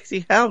 Where's the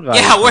sexy Hal guy?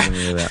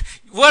 Yeah,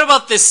 what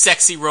about this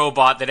sexy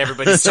robot that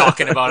everybody's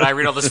talking about? I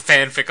read all this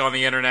fanfic on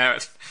the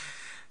internet.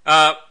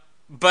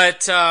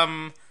 But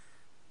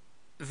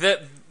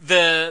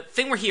the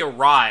thing where he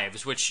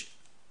arrives, which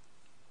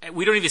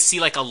we don't even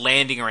see like a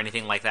landing or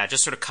anything like that,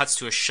 just sort of cuts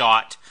to a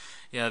shot.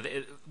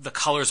 The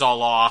color's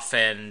all off,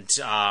 and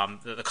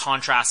the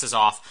contrast is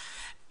off.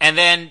 And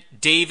then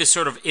Dave is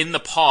sort of in the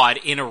pod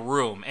in a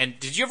room. And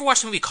did you ever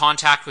watch the movie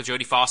Contact with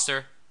Jodie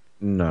Foster?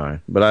 No,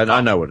 but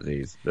I know what it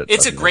is. But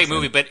it's a great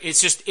movie, but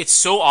it's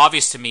so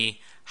obvious to me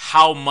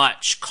how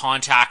much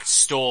Contact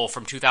stole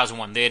from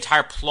 2001. The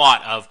entire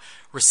plot of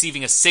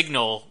receiving a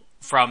signal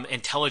from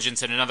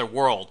intelligence in another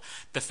world.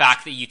 The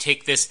fact that you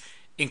take this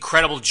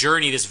incredible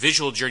journey, this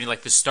visual journey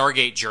like the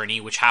Stargate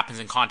journey, which happens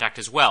in Contact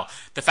as well.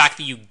 The fact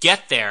that you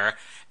get there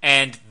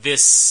and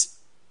this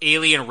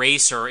alien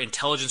race or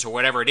intelligence or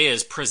whatever it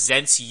is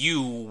presents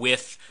you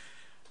with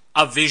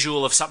a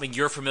visual of something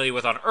you're familiar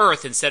with on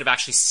Earth instead of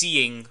actually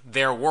seeing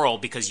their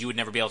world because you would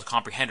never be able to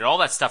comprehend it. All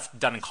that stuff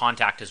done in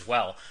Contact as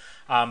well.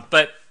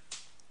 But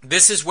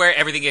this is where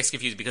everything gets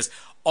confused because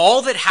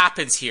all that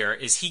happens here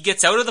is he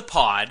gets out of the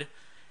pod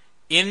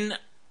in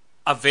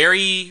a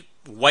very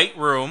white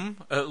room.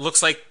 It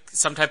looks like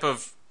some type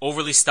of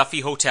overly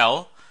stuffy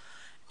hotel.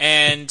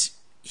 And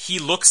he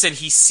looks and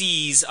he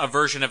sees a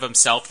version of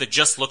himself that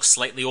just looks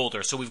slightly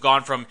older. So we've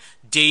gone from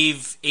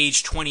Dave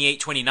age 28,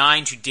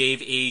 29 to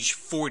Dave age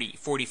 40,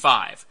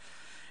 45.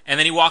 And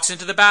then he walks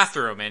into the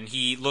bathroom and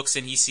he looks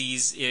and he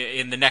sees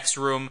in the next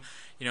room,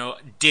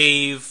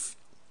 Dave,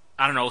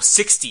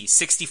 60,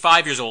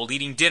 65 years old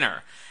eating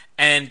dinner.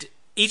 And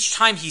each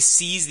time he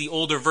sees the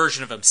older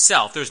version of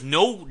himself, there's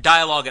no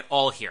dialogue at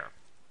all here.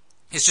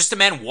 It's just a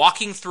man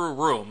walking through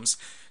rooms,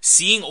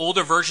 seeing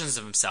older versions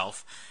of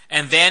himself,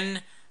 and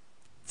then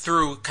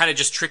through kind of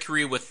just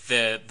trickery with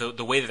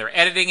the way that they're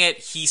editing it,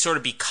 he sort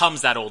of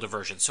becomes that older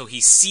version. So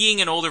he's seeing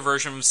an older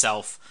version of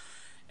himself,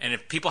 and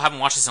if people haven't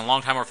watched this in a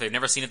long time or if they've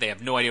never seen it, they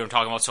have no idea what I'm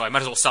talking about, so I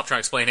might as well stop trying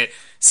to explain it.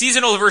 Sees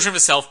an older version of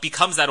himself,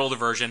 becomes that older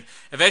version,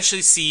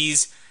 eventually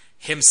sees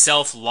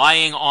himself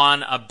lying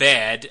on a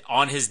bed,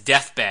 on his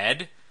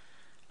deathbed,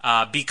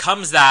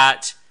 becomes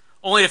that,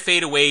 only to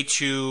fade away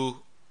to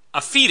a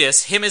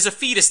fetus, him as a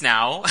fetus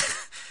now.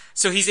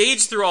 So he's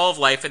aged through all of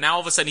life, and now all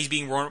of a sudden he's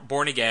being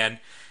born again,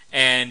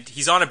 and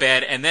he's on a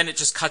bed, and then it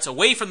just cuts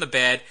away from the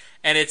bed,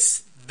 and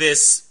it's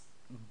this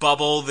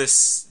bubble,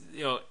 this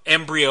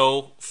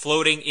embryo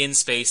floating in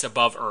space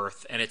above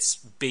Earth, and it's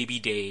baby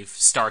Dave,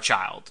 Star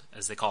Child,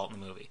 as they call it in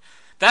the movie.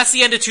 That's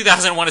the end of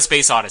 2001: A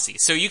Space Odyssey.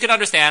 So you can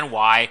understand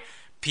why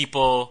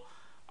people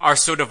are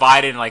so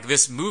divided in like,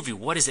 this movie,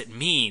 what does it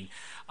mean?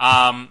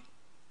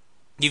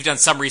 You've done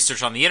some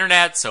research on the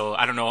internet, so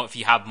I don't know if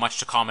you have much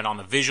to comment on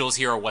the visuals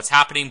here or what's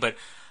happening, but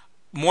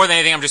more than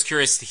anything, I'm just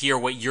curious to hear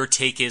what your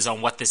take is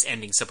on what this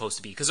ending's supposed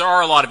to be, because there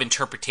are a lot of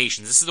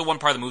interpretations. This is the one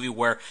part of the movie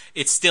where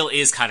it still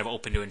is kind of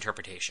open to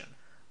interpretation.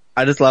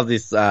 I just love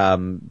this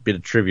bit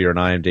of trivia on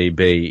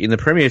IMDb. In the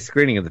premiere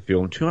screening of the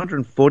film,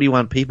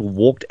 241 people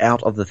walked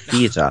out of the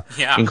theater,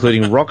 yeah.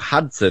 including Rock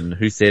Hudson,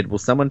 who said, "Will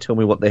someone tell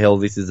me what the hell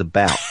this is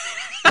about?"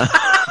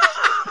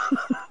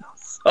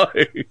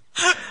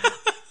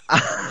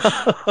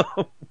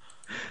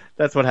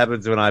 That's what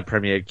happens when I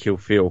premiered Kill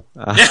Phil.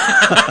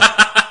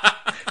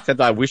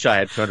 Except I wish I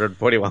had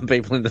 241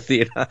 people in the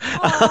theater.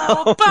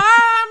 All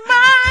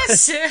by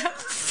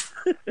myself.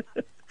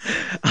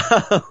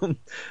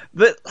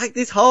 But like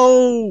this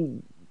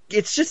whole,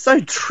 it's just so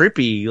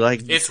trippy.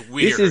 Like, it's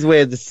weird. This is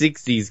where the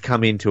 60s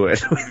come into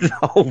it with the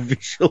whole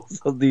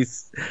visuals of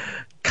these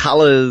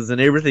colors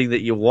and everything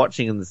that you're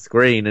watching on the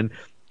screen. And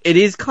it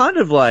is kind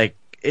of like,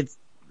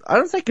 I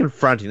don't say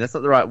confronting, that's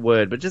not the right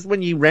word, but just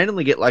when you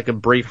randomly get like a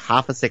brief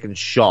half a second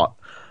shot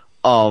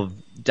of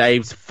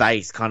Dave's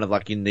face kind of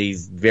like in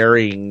these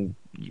varying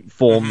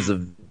forms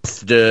of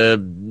it's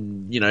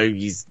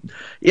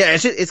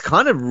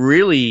kind of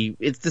really,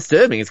 it's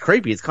disturbing, it's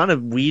creepy, it's kind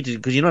of weird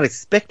because you're not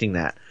expecting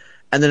that.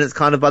 And then it's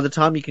kind of, by the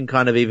time you can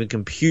kind of even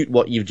compute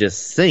what you've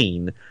just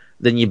seen,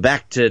 then you're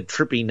back to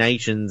trippy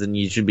nations and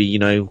you should be,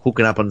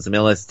 hooking up on some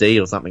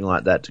LSD or something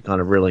like that to kind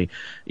of really,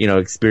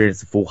 experience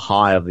the full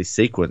high of this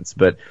sequence.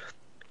 But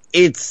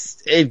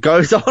it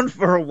goes on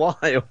for a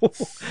while.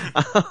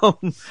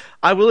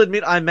 I will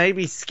admit I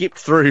maybe skipped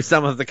through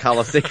some of the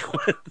color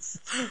sequence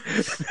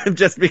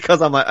just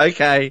because I'm like,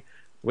 okay,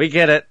 we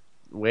get it.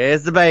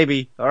 Where's the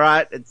baby? All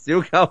right, it's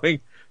still going.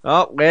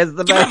 Oh, where's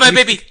the baby? Give me my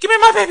baby. Give me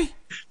my baby.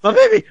 My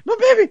baby. My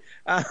baby.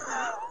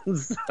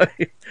 So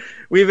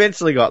we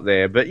eventually got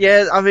there. But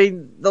yeah, I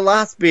mean, the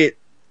last bit,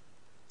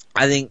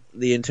 I think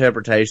the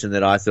interpretation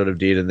that I sort of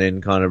did and then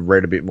kind of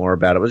read a bit more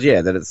about it was,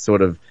 that it's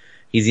sort of,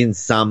 he's in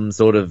some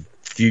sort of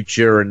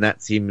future and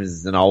that's him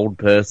as an old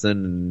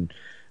person. And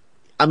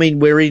I mean,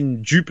 we're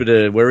in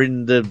Jupiter, we're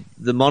in the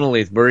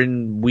monolith, we're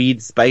in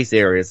weird space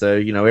area. So,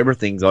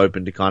 everything's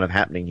open to kind of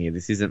happening here.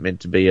 This isn't meant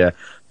to be a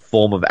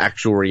form of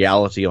actual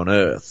reality on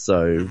Earth.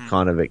 So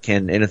kind of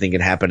anything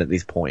can happen at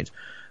this point.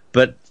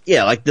 But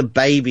yeah, like the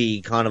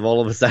baby kind of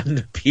all of a sudden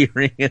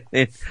appearing and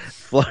then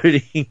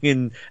floating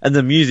and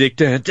the music,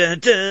 dun, dun,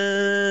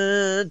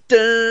 dun,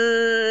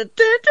 dun,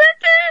 dun, dun,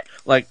 dun.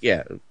 Like,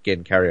 yeah,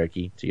 again,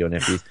 karaoke to your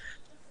nephews.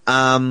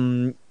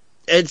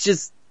 It's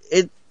just,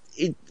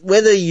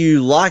 whether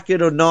you like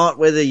it or not,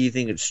 whether you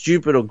think it's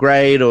stupid or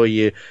great, or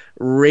you're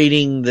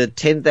reading the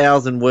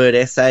 10,000 word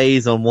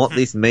essays on what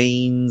this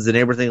means and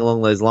everything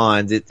along those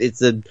lines,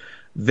 it's a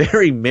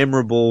very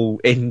memorable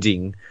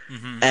ending,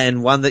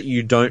 and one that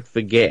you don't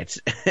forget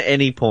at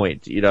any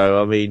point. You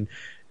know, I mean,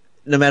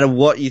 no matter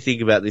what you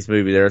think about this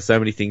movie, there are so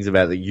many things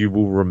about it that you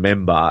will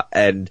remember.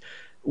 And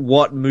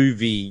what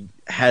movie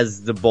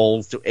has the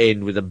balls to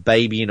end with a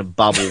baby in a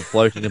bubble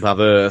floating above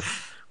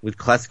Earth with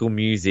classical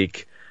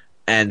music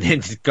and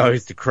then just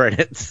goes to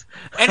credits?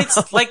 And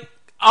it's like,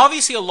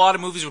 obviously a lot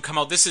of movies would come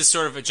out. This is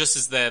sort of just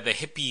as the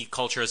hippie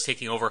culture is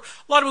taking over.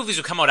 A lot of movies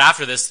would come out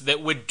after this that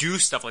would do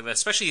stuff like that,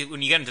 especially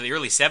when you get into the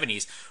early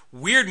 70s.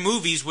 Weird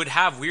movies would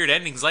have weird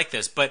endings like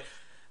this, but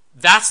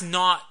that's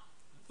not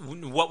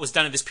what was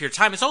done at this period of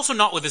time. It's also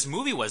not what this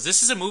movie was.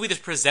 This is a movie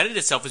that presented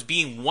itself as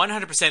being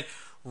 100%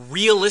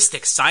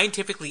 realistic,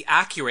 scientifically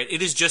accurate.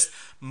 It is just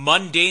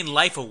mundane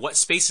life of what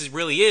space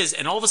really is,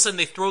 and all of a sudden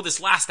they throw this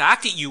last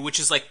act at you, which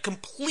is like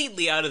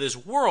completely out of this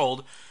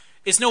world.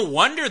 It's no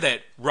wonder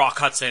that Rock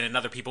Hudson and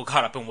other people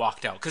got up and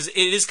walked out, because it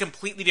is a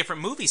completely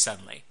different movie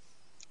suddenly.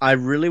 I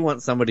really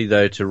want somebody,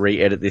 though, to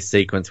re-edit this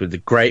sequence with the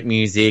great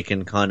music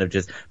and kind of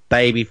just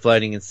baby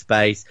floating in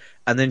space,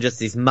 and then just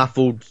this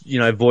muffled,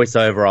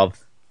 voiceover of,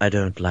 "I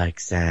don't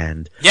like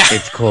sand. Yeah.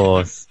 It's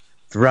coarse,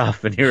 it's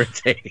rough and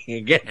irritating.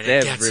 It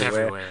gets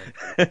everywhere."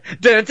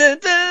 Dun, dun, dun.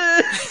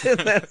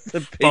 That's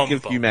the peak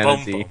of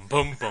humanity.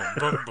 Boom, boom,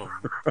 boom, boom, boom.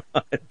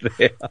 Right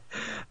there.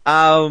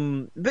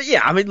 But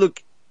yeah, I mean,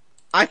 look,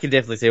 I can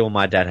definitely see why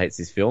my dad hates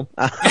this film.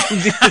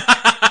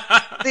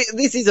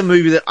 This is a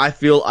movie that I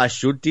feel I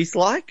should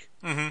dislike,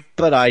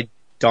 but I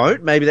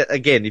don't. Maybe that,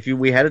 again, if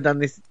we had done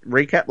this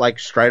recap like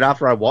straight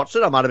after I watched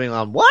it, I might have been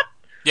like, what?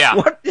 Yeah.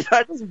 What did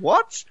I just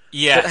watch?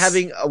 Yes. But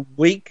having a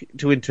week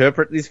to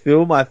interpret this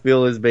film, I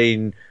feel has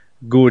been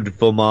good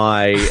for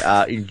my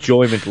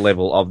enjoyment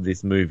level of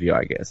this movie,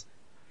 I guess.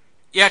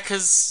 Yeah,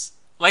 because,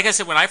 like I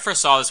said, when I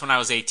first saw this when I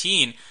was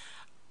 18,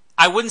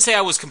 I wouldn't say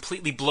I was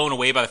completely blown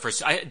away by the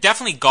first. I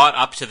definitely got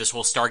up to this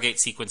whole Stargate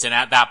sequence, and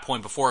at that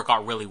point, before it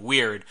got really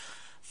weird,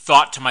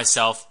 thought to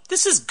myself,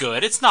 this is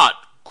good. It's not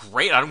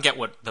great. I don't get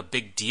what the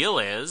big deal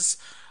is.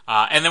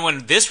 And then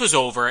when this was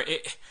over,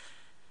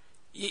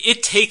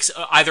 it takes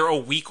either a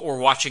week or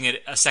watching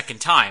it a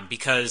second time,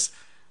 because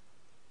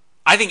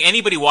I think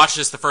anybody watches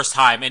this the first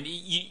time, and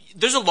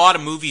there's a lot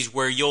of movies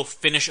where you'll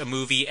finish a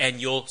movie and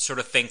you'll sort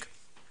of think,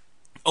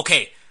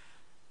 okay,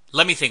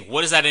 let me think,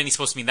 what is that ending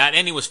supposed to mean? That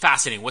ending was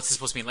fascinating. What's it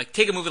supposed to mean? Like,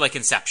 take a movie like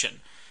Inception.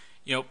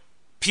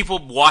 People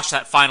watch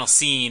that final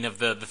scene of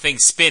the thing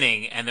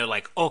spinning, and they're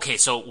like, okay,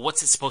 so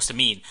what's it supposed to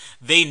mean?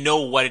 They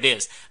know what it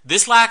is.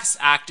 This last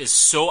act is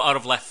so out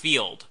of left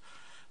field,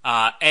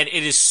 and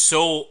it is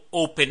so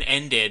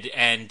open-ended,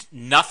 and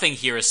nothing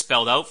here is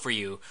spelled out for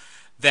you,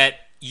 that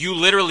you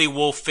literally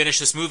will finish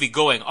this movie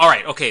going, all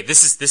right, okay,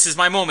 this is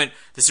my moment.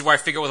 This is where I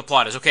figure out what the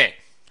plot is. Okay,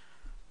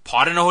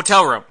 pot in a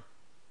hotel room.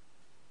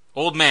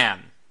 Old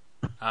man.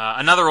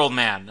 Another old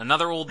man.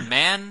 Another old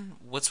man?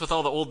 What's with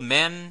all the old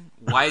men?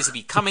 Why is he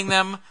becoming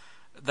them?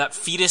 That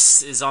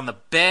fetus is on the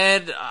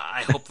bed.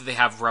 I hope that they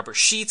have rubber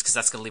sheets, because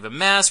that's going to leave a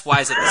mess.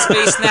 Why is it in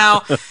space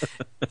now?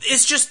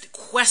 It's just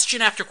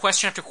question after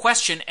question after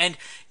question, and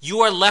you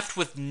are left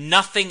with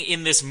nothing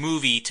in this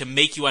movie to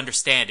make you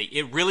understand it.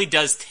 It really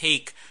does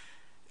take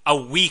a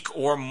week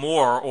or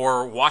more,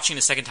 or watching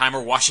the second time,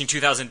 or watching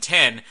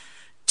 2010,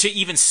 to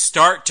even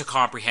start to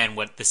comprehend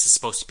what this is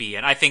supposed to be.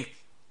 And I think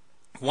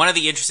one of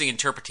the interesting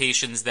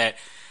interpretations that,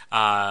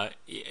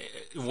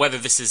 whether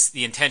this is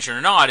the intention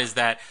or not, is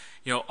that,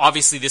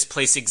 obviously this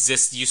place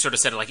exists. You sort of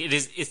said it like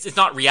it's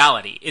not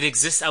reality. It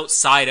exists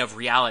outside of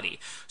reality.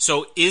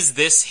 So is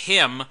this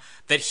him,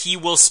 that he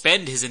will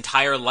spend his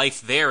entire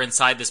life there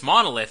inside this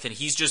monolith, and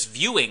he's just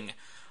viewing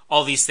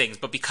all these things?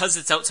 But because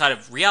it's outside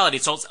of reality,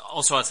 it's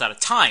also outside of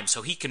time.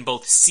 So he can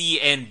both see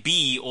and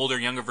be older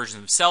and younger versions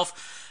of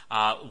himself.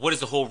 What is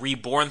the whole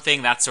reborn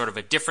thing? That's sort of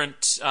a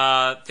different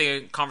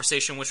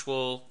conversation, which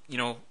we'll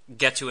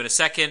get to in a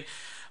second.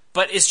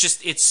 But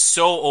it's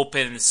so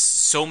open,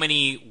 so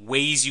many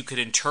ways you could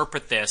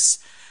interpret this.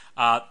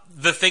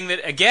 The thing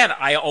that, again,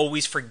 I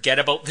always forget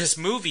about this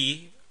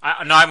movie,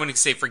 I'm going to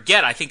say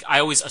forget, I think I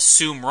always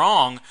assume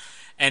wrong,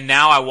 and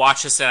now I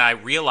watch this and I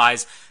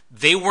realize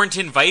they weren't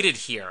invited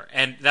here,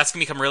 and that's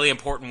going to become really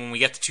important when we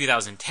get to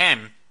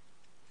 2010.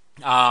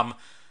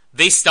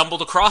 They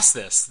stumbled across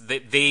this.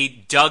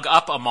 They dug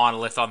up a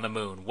monolith on the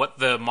moon. What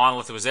the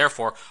monolith was there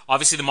for.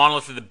 Obviously, the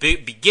monolith at the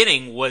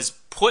beginning was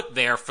put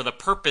there for the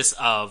purpose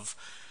of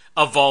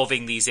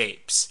evolving these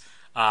apes.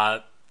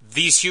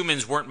 These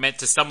humans weren't meant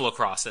to stumble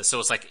across this. So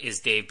it's like,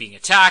 is Dave being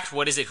attacked?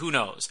 What is it? Who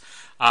knows?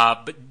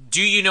 But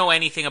do you know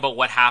anything about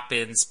what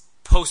happens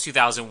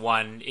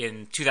post-2001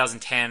 in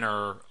 2010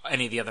 or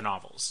any of the other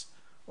novels?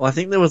 Well, I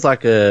think there was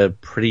like a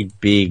pretty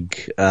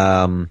big...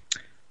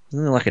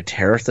 wasn't there like a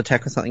terrorist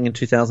attack or something in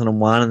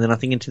 2001? And then I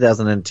think in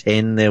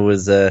 2010 there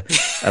was an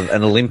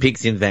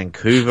Olympics in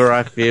Vancouver,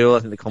 I feel. I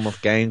think the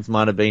Commonwealth Games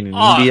might have been in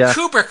India.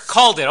 Kubrick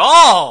called it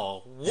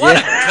all! What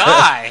a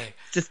guy!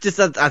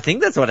 I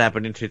think that's what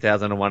happened in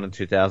 2001 and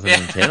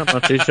 2010. I'm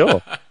not too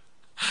sure.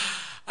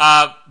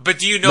 But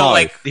do you know, No,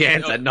 like... the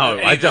answer, no,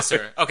 any I of this,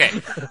 don't. or- Okay.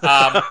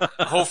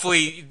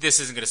 Hopefully this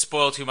isn't going to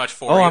spoil too much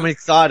for Oh, you. I'm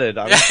excited.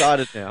 I'm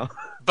excited now.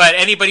 But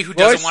anybody who Roy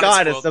doesn't want it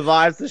Scheider spoiled...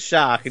 survives the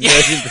shark and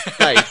goes into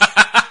space.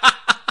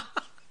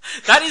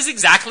 That is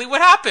exactly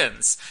what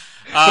happens.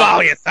 Oh,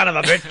 you son of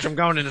a bitch, I'm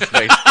going into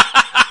space.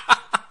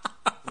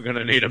 We're going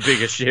to need a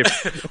bigger ship.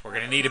 We're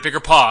going to need a bigger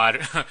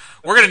pod.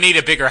 We're going to need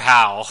a bigger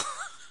HAL.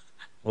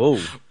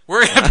 Oh.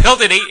 We're going to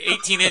build an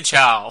 18-inch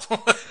HAL.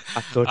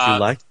 I thought you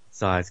liked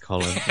size,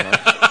 Colin.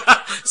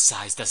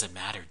 Size doesn't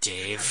matter,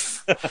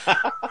 Dave.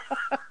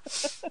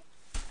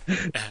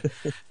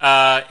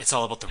 It's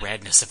all about the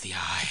redness of the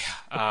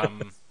eye.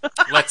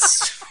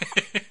 Let's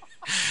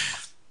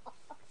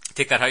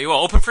take that how you will.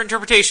 Open for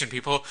interpretation,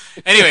 people.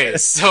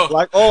 Anyways, so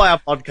Like all our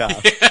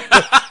podcasts.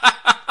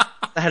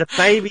 They had a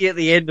baby at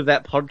the end of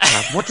that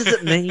podcast. What does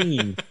it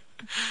mean?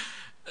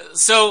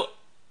 So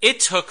it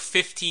took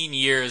 15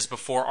 years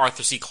before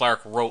Arthur C.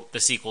 Clarke wrote the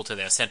sequel to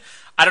this, and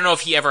I don't know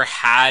if he ever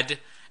had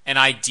an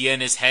idea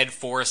in his head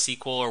for a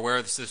sequel or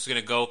where this was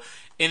going to go.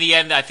 In the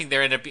end, I think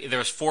there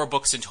was 4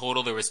 books in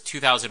total. There was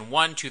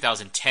 2001,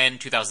 2010,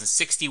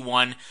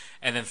 2061,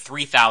 and then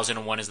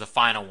 3001 is the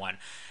final one.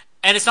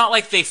 And it's not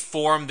like they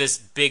form this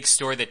big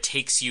story that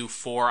takes you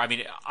for... I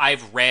mean,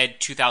 I've read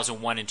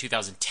 2001 and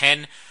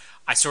 2010.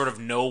 I sort of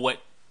know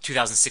what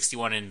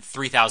 2061 and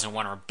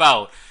 3001 are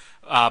about.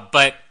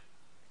 But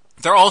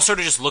they're all sort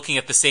of just looking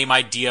at the same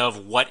idea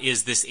of what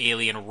is this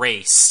alien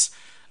race,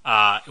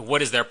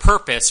 what is their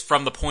purpose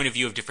from the point of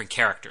view of different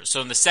characters.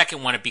 So in the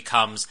second one, it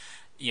becomes,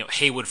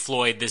 Haywood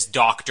Floyd, this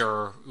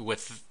doctor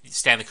with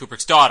Stanley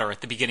Kubrick's daughter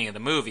at the beginning of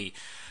the movie.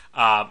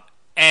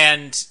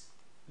 And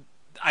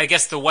I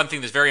guess the one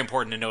thing that's very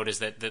important to note is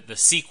that the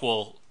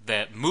sequel,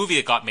 the movie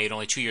that got made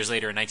only 2 years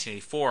later in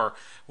 1984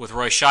 with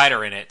Roy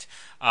Scheider in it,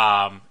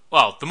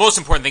 well, the most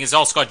important thing is it's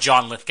also got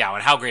John Lithgow,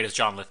 and how great is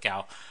John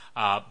Lithgow?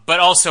 But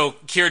also,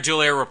 Keira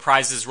Dullea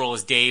reprises his role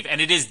as Dave,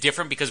 and it is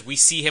different because we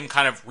see him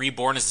kind of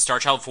reborn as a Star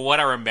Child. For what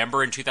I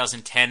remember in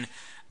 2010,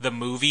 the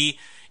movie,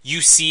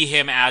 you see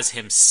him as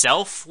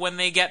himself when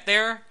they get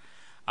there.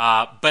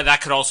 But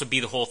that could also be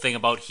the whole thing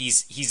about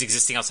he's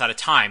existing outside of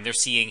time. They're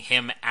seeing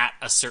him at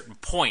a certain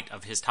point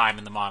of his time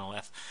in the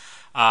monolith.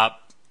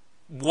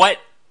 What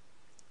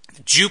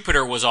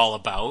Jupiter was all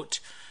about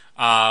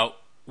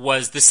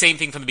was the same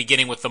thing from the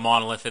beginning with the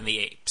monolith and the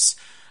apes.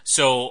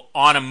 So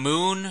on a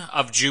moon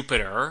of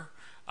Jupiter,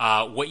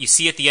 what you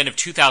see at the end of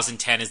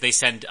 2010 is they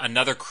send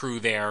another crew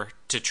there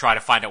to try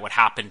to find out what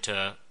happened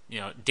to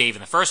Dave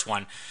in the first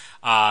one.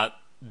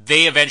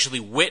 They eventually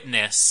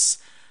witness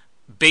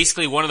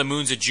basically one of the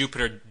moons of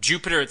Jupiter.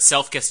 Jupiter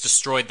itself gets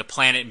destroyed, the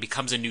planet, and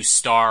becomes a new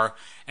star,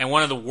 and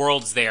one of the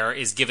worlds there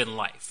is given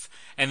life.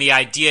 And the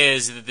idea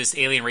is that this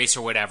alien race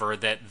or whatever,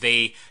 that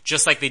they,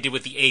 just like they did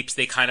with the apes,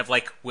 they kind of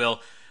like will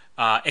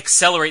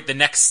accelerate the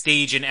next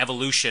stage in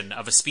evolution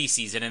of a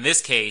species. And in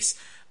this case,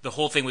 the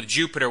whole thing with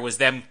Jupiter was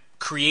them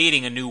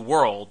creating a new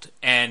world,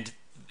 and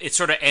it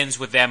sort of ends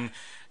with them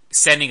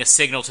sending a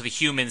signal to the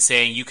humans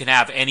saying, you can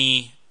have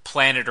any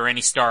planet or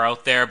any star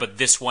out there, but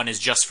this one is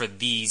just for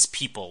these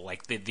people,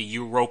 like the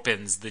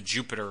Europans, the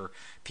Jupiter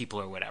people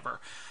or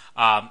whatever.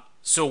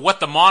 So what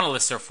the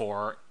monoliths are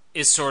for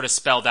is sort of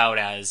spelled out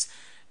as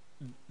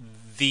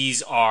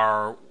these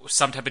are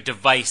some type of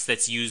device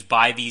that's used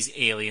by these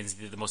aliens,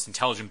 the most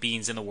intelligent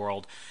beings in the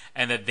world,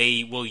 and that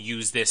they will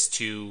use this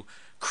to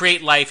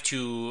create life,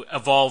 to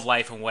evolve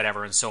life, and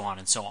whatever, and so on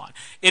and so on.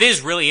 It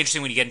is really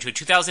interesting when you get into it.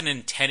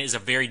 2010 is a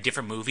very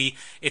different movie.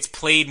 It's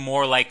played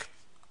more like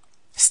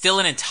still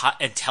an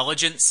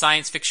intelligent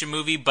science fiction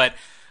movie, but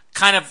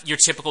kind of your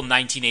typical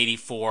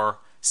 1984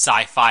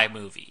 sci-fi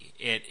movie.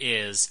 It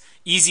is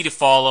easy to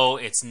follow.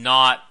 It's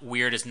not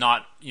weird. It's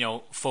not,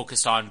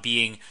 focused on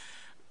being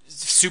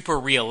super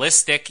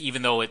realistic,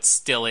 even though it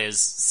still is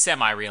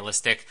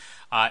semi-realistic.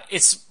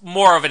 It's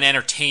more of an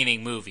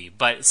entertaining movie,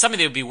 but something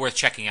that would be worth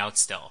checking out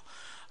still.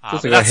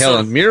 It's got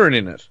Helen Mirren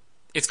in it.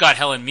 It's got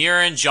Helen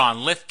Mirren,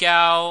 John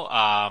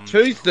Lithgow.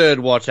 2 third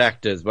watch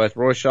actors, both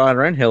Roy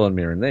Scheider and Helen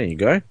Mirren. There you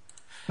go.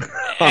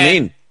 I'm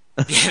in.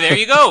 Yeah, there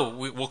you go.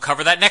 We'll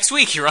cover that next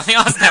week here on the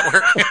Oz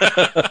Network.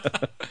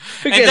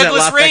 And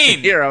Douglas Rain,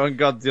 hero and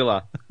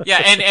Godzilla. Yeah,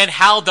 and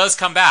Hal does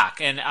come back,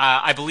 and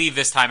I believe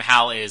this time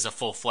Hal is a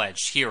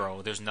full-fledged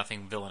hero. There's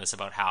nothing villainous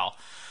about Hal,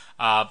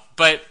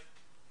 but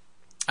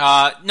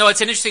no,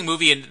 it's an interesting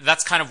movie, and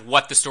that's kind of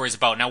what the story's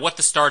about. Now, what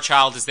the Star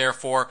Child is there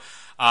for?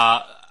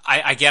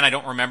 I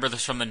don't remember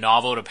this from the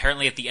novel, but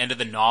apparently at the end of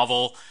the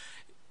novel,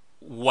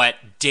 what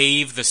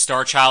Dave, the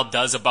Star Child,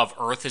 does above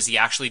Earth is he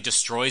actually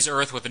destroys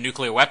Earth with a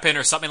nuclear weapon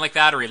or something like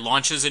that, or he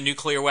launches a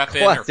nuclear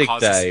weapon. Classic or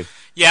causes... Dave.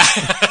 Yeah.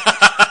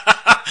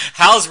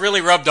 Hal's really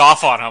rubbed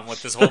off on him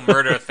with this whole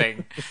murder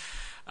thing.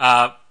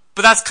 But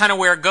that's kind of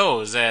where it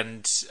goes,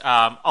 and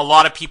a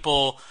lot of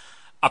people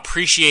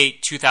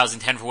appreciate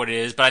 2010 for what it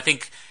is, but I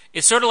think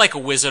it's sort of like a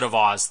Wizard of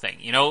Oz thing.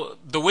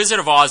 The Wizard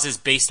of Oz is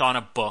based on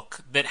a book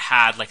that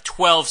had like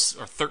 12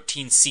 or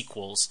 13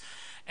 sequels.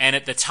 And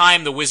at the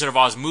time the Wizard of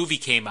Oz movie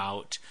came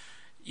out,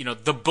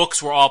 the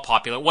books were all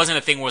popular. It wasn't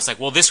a thing where it's like,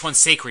 well, this one's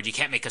sacred, you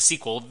can't make a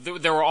sequel.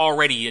 There were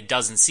already a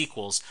dozen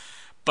sequels.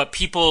 But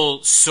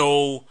people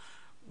so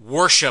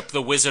worship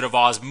the Wizard of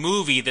Oz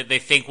movie that they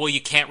think, well,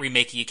 you can't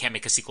remake it, you can't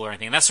make a sequel or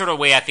anything. And that's sort of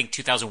the way I think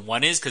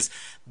 2001 is, because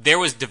there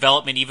was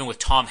development even with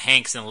Tom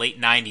Hanks in the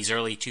late 90s,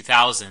 early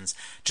 2000s,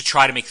 to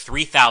try to make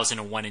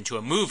 3001 into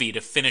a movie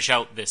to finish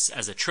out this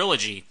as a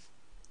trilogy.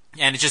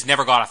 And it just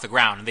never got off the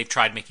ground. And they've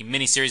tried making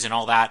miniseries and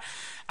all that.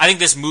 I think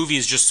this movie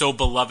is just so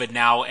beloved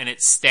now, and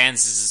it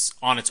stands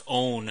on its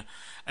own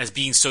as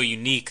being so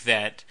unique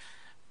that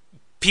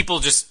people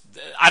just...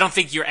 I don't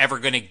think you're ever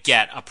going to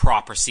get a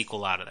proper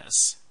sequel out of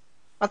this.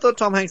 I thought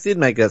Tom Hanks did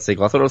make that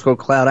sequel. I thought it was called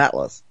Cloud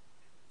Atlas.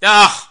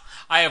 Oh,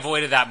 I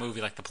avoided that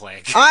movie like the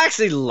plague. I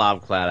actually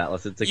love Cloud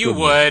Atlas. It's a you good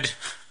would.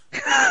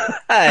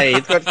 Hey,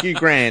 it's got Hugh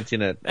Grant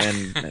in it,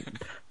 and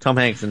Tom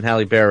Hanks and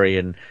Halle Berry,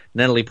 and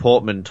Natalie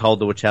Portman told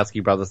the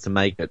Wachowski brothers to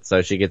make it,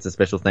 so she gets a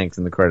special thanks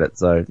in the credits.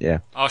 So yeah.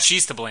 Oh,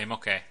 she's to blame.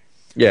 Okay.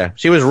 Yeah,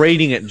 she was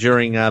reading it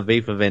during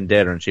V for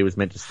Vendetta, and she was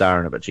meant to star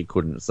in it, but she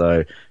couldn't,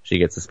 so she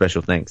gets a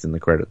special thanks in the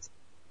credits.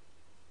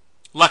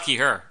 Lucky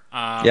her.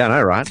 Yeah, I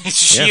know, right?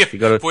 She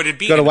avoided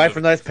being got away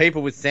from those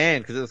people with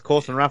sand because it was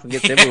coarse and rough and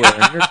gets everywhere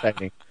and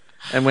irritating,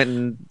 and went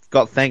and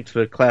got thanked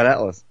for Cloud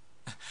Atlas.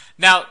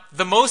 Now,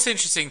 the most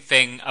interesting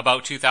thing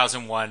about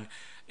 2001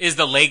 is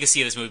the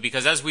legacy of this movie,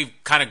 because as we've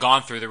kind of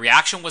gone through, the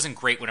reaction wasn't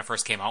great when it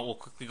first came out. We'll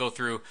quickly go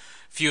through a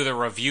few of the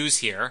reviews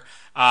here,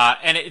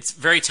 and it's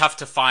very tough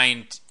to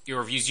find your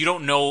reviews. You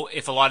don't know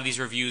if a lot of these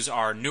reviews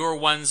are newer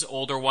ones,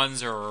 older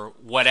ones, or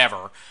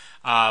whatever,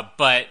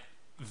 but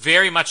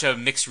very much a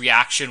mixed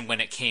reaction when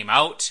it came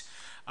out.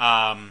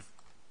 I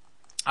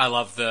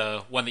love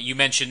the one that you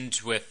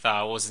mentioned with,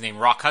 what was his name,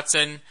 Rock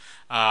Hudson,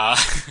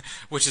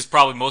 which is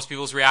probably most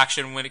people's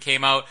reaction when it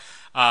came out.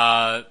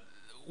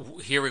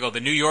 Here we go. The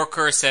New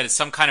Yorker said it's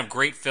some kind of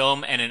great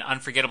film and an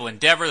unforgettable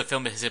endeavor. The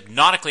film is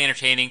hypnotically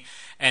entertaining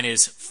and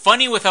is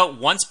funny without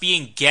once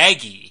being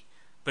gaggy,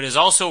 but is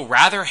also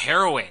rather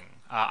harrowing.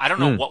 I don't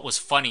know what was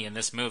funny in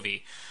this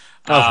movie.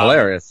 That was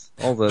hilarious.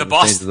 All the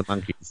scenes of the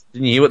monkeys.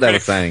 Didn't you hear what they were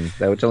saying?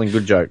 They were telling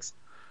good jokes.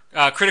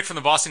 Critic from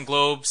the Boston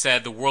Globe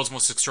said the world's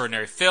most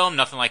extraordinary film.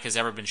 Nothing like has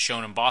ever been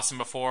shown in Boston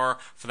before,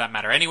 for that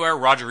matter anywhere.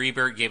 Roger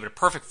Ebert gave it a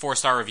perfect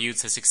 4-star review. It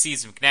says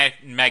succeeds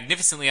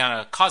magnificently on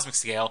a cosmic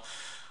scale.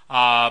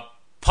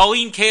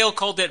 Pauline Kael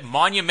called it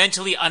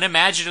monumentally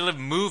unimaginative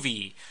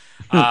movie.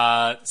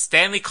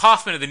 Stanley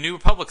Kaufman of the New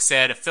Republic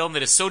said, a film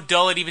that is so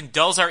dull it even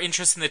dulls our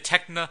interest in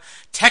the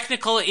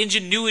technical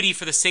ingenuity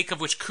for the sake of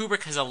which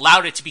Kubrick has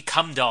allowed it to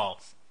become dull.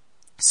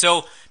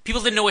 So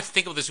people didn't know what to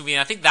think of this movie,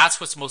 and I think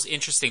that's what's most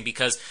interesting,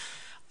 because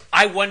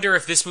I wonder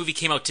if this movie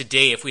came out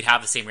today, if we'd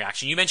have the same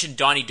reaction. You mentioned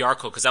Donnie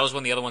Darko, because that was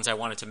one of the other ones I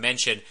wanted to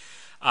mention.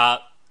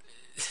 I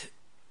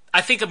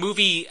think a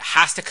movie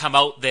has to come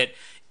out that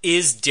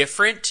is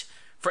different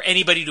for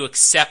anybody to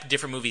accept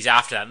different movies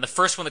after that. And the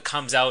first one that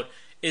comes out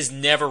is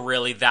never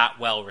really that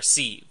well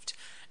received.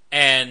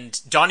 And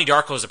Donnie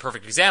Darko is a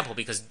perfect example,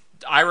 because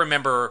I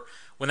remember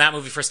when that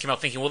movie first came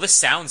out thinking, well, this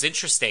sounds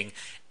interesting,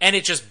 and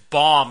it just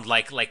bombed.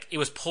 Like it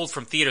was pulled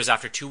from theaters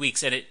after 2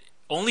 weeks, and it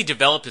only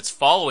developed its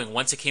following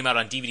once it came out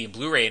on DVD and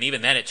Blu-ray, and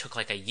even then it took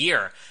like a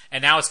year,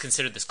 and now it's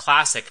considered this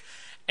classic.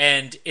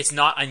 And it's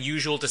not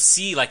unusual to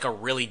see like a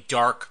really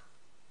dark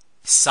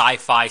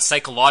sci-fi,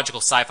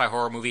 psychological sci-fi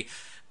horror movie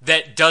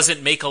that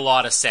doesn't make a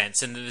lot of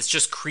sense, and it's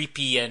just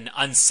creepy and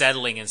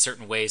unsettling in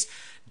certain ways.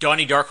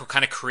 Donnie Darko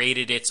kind of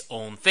created its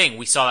own thing.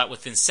 We saw that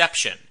with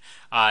Inception.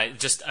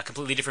 Just a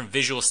completely different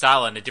visual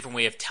style and a different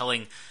way of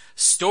telling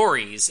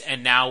stories,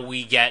 and now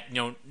we get,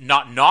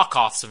 not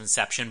knockoffs of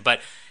Inception, but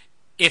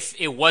if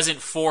it wasn't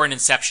for an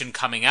Inception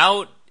coming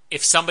out,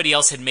 if somebody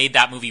else had made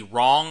that movie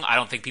wrong, I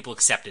don't think people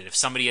accept it. If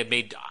somebody had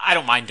made, I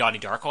don't mind Donnie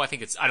Darko.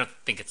 I don't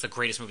think it's the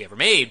greatest movie ever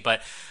made,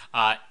 but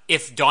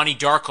if Donnie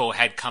Darko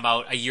had come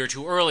out a year or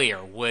two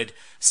earlier, would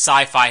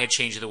sci-fi had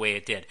changed the way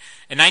it did?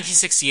 And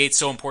 1968 is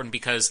so important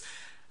because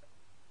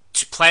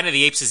Planet of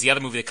the Apes is the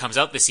other movie that comes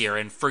out this year,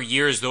 and for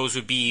years those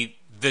would be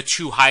the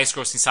two highest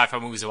grossing sci-fi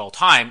movies of all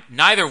time,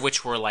 neither of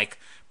which were like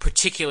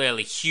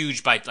particularly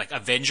huge by like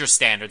Avenger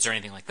standards or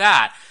anything like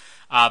that.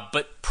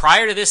 But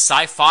prior to this,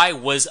 sci-fi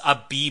was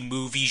a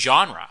B-movie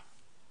genre.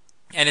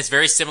 And it's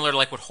very similar to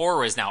like what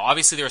horror is now.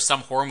 Obviously, there are some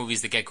horror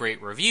movies that get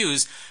great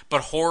reviews,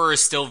 but horror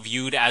is still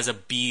viewed as a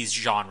B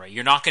genre.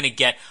 You're not going to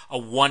get a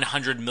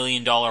 $100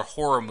 million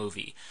horror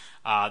movie.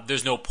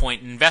 There's no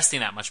point in investing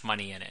that much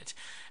money in it.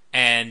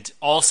 And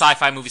all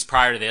sci-fi movies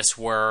prior to this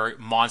were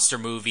monster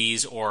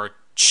movies or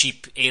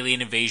cheap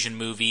alien invasion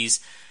movies.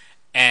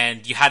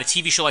 And you had a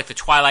TV show like The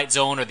Twilight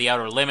Zone or The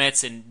Outer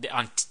Limits, and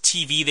on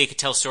TV they could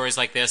tell stories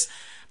like this,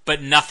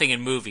 but nothing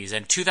in movies.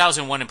 And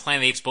 2001 and Planet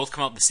of the Apes both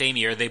come out the same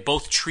year. They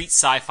both treat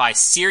sci-fi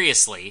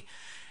seriously,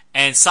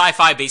 and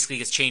sci-fi basically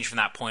gets changed from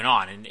that point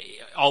on. And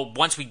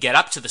once we get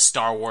up to the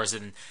Star Wars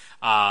and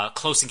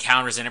Close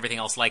Encounters and everything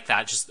else like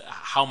that. Just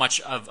how much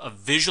of a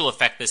visual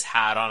effect this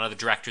had on other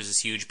directors is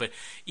huge. But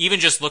even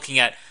just looking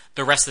at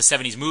the rest of the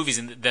 70s movies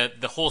and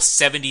the whole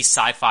 70s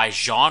sci-fi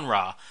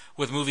genre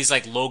with movies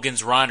like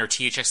Logan's Run or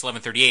THX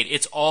 1138,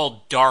 it's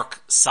all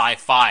dark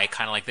sci-fi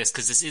kind of like this,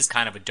 because this is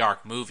kind of a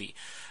dark movie.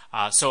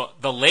 So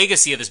the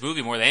legacy of this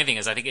movie, more than anything,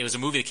 is I think it was a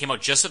movie that came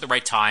out just at the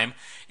right time.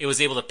 It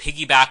was able to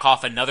piggyback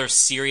off another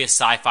serious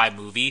sci-fi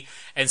movie,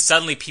 and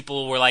suddenly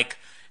people were like,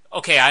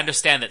 okay, I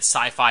understand that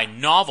sci-fi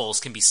novels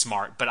can be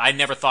smart, but I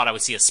never thought I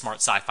would see a smart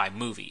sci-fi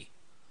movie.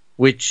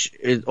 Which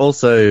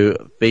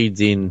also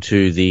feeds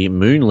into the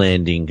moon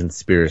landing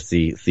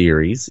conspiracy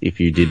theories,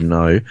 if you didn't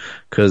know,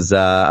 because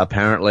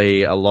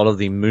apparently a lot of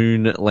the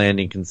moon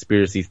landing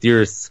conspiracy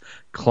theorists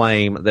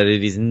claim that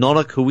it is not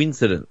a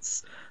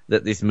coincidence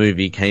that this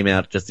movie came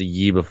out just a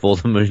year before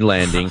the moon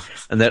landing,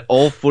 and that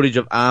all footage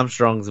of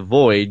Armstrong's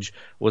voyage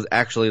was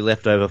actually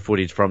leftover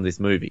footage from this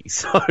movie.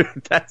 So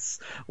that's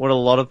what a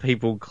lot of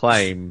people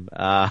claim.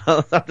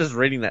 I'm just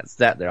reading that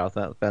stat there. I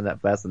found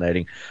that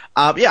fascinating.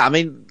 Yeah, I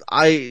mean,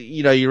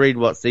 you read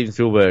what Steven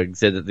Spielberg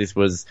said, that this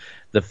was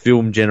the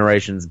film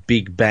generation's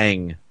Big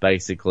Bang,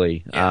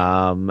 basically.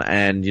 Yeah.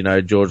 And,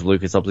 George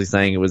Lucas obviously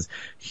saying it was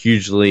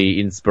hugely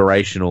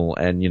inspirational,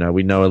 and,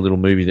 we know a little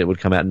movie that would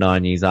come out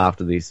 9 years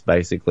after this,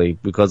 basically,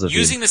 because of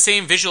using him. the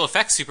same visual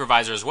effects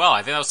supervisor as well.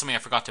 I think that was something I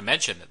forgot to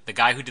mention. The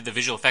guy who did the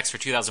visual effects for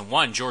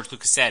 2001, George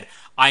Lucas said,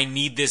 I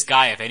need this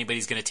guy if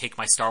anybody's going to take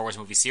my Star Wars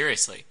movie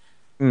seriously.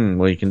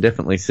 Well, you can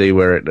definitely see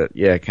where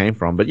it came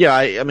from. But yeah,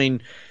 I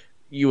mean,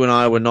 you and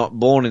I were not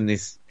born in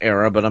this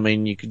era, but I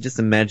mean, you could just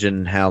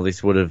imagine how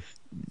this would have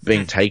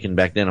been taken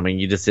back then. I mean,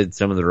 you just said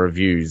some of the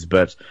reviews,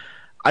 but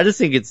I just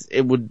think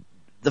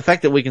the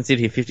fact that we can sit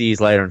here 50 years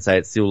later and say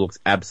it still looks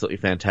absolutely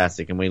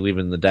fantastic, and we live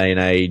in the day and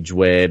age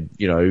where,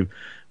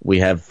 we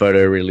have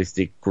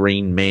photorealistic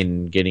green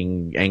men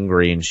getting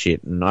angry and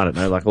shit, and I don't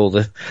know, like all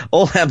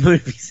our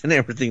movies and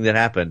everything that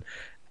happen.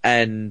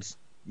 And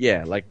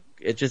yeah, like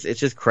it's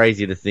just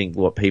crazy to think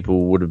what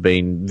people would have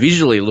been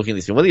visually looking at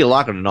this film, whether you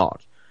like it or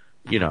not.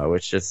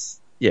 It's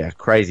just,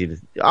 crazy.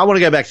 I want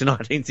to go back to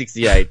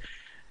 1968,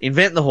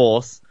 invent the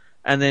horse,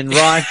 and then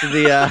ride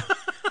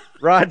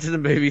to the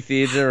movie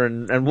theater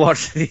and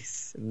watch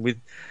this with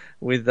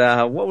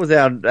what was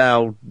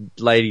our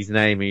lady's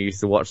name who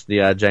used to watch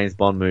the James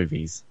Bond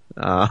movies?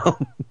 Oh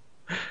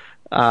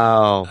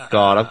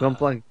God, I've gone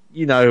blank.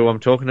 You know who I'm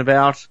talking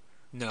about?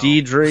 No.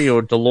 Deirdre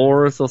or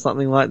Dolores or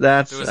something like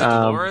that. Was it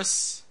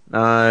Dolores?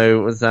 No,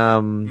 it was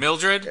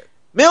Mildred.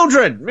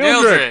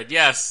 Mildred,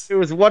 yes. Who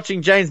was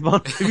watching James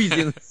Bond movies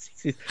in the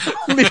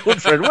 60s.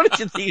 Mildred, what did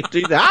you think you'd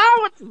do that?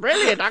 Oh, it's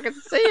brilliant. I can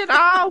see it.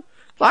 Oh,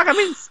 it's like I'm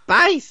in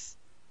space.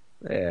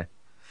 Yeah.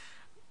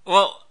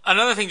 Well,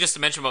 another thing just to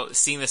mention about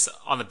seeing this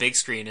on the big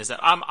screen is that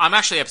I'm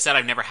actually upset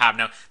I never have.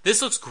 Now,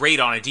 this looks great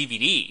on a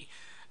DVD.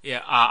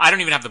 Yeah, I don't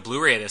even have the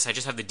Blu-ray of this. I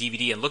just have the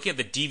DVD. And looking at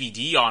the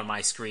DVD on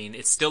my screen,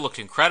 it still looked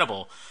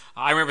incredible.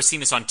 I remember seeing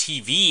this on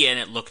TV, and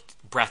it looked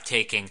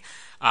breathtaking.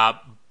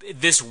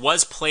 This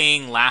was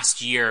playing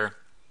last year.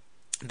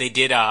 They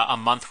did a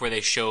month where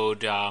they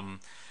showed, and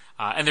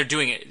they're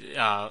doing it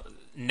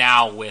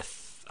now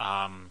with,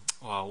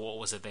 what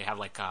was it? They have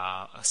like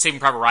Saving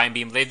Private Ryan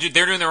being. They're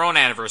doing their own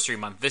anniversary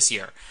month this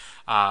year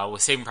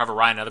with Saving Private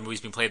Ryan and other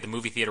movies being played at the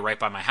movie theater right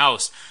by my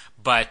house.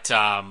 But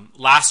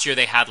last year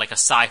they had like a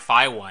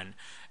sci-fi one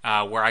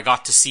where I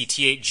got to see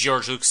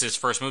George Lucas's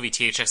first movie,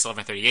 THX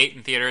 1138,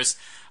 in theaters.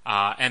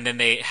 And then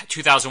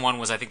 2001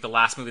 was, I think, the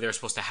last movie they were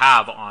supposed to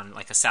have on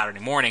like a Saturday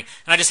morning.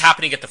 And I just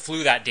happened to get the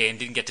flu that day and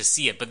didn't get to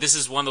see it. But this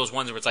is one of those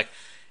ones where it's like,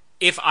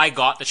 if I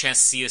got the chance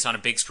to see this on a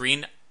big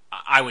screen,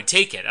 I would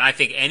take it. And I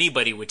think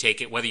anybody would take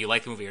it, whether you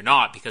like the movie or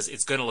not, because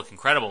it's going to look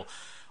incredible.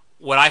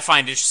 What I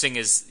find interesting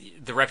is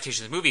the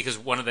reputation of the movie, because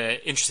one of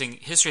the interesting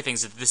history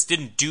things is that this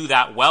didn't do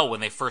that well when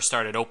they first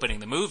started opening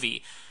the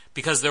movie,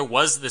 because there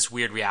was this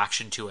weird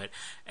reaction to it.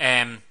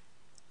 And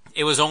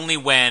it was only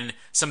when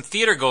some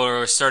theater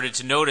goers started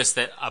to notice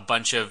that a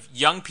bunch of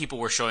young people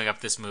were showing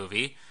up this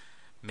movie,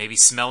 maybe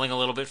smelling a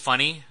little bit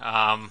funny,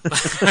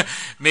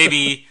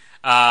 maybe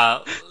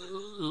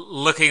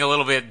looking a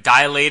little bit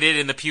dilated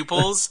in the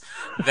pupils,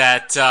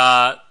 that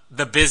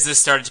the business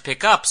started to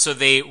pick up. So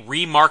they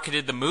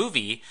remarketed the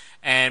movie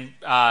and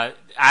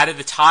added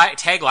the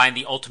tagline,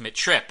 "The Ultimate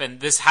Trip." And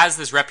this has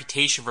this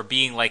reputation for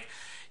being like,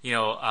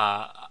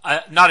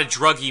 not a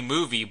druggy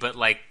movie, but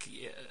like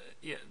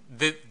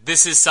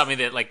this is something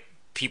that like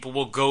people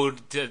will go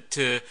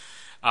to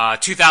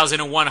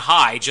 2001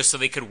 high just so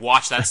they could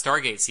watch that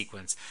Stargate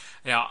sequence.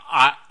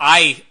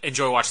 I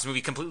enjoy watching this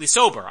movie completely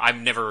sober. I've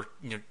never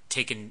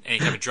taken any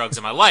type of drugs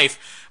in my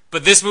life,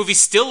 but this movie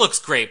still looks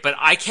great. But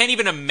I can't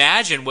even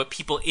imagine what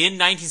people in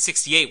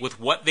 1968, with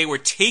what they were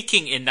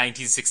taking in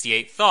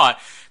 1968, thought.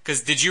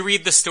 Because did you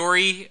read the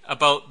story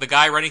about the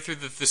guy running through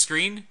the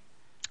screen?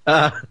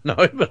 No,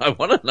 but I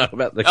want to know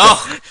about the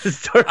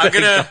story I'm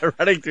gonna, guy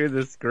running through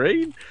the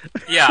screen.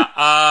 Yeah,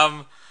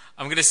 I'm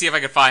going to see if I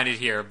can find it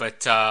here,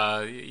 but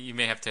you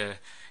may have to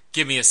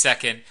give me a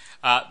second.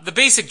 The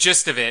basic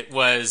gist of it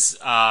was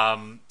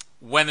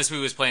when this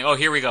movie was playing. Oh,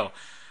 here we go.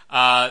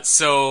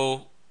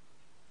 So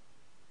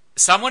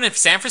someone in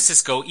San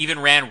Francisco even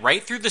ran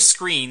right through the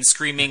screen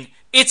screaming,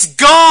 "It's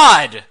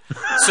God!"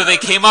 So they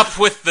came up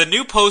with the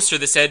new poster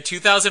that said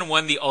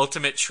 2001 The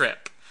Ultimate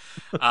Trip.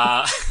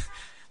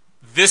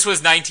 This was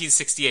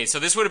 1968. So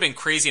this would have been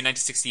crazy in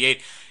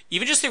 1968.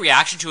 Even just the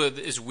reaction to it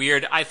is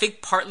weird. I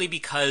think partly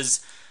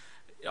because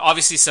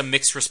obviously some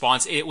mixed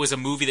response. It was a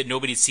movie that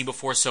nobody had seen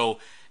before, so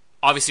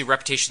obviously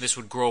reputation this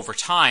would grow over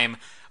time.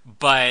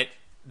 But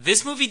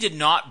this movie did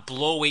not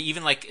blow away,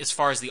 even like as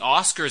far as the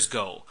Oscars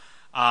go.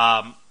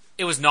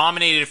 It was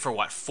nominated for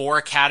 4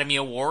 Academy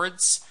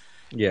Awards.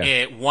 Yeah.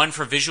 It won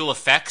for visual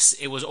effects.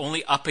 It was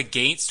only up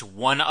against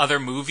one other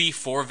movie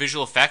for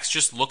visual effects.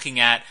 Just looking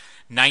at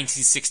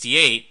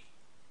 1968,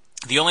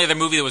 the only other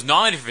movie that was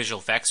nominated for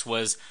visual effects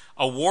was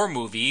a war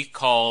movie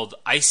called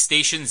Ice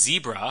Station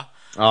Zebra.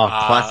 Oh,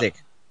 classic.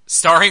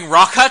 Starring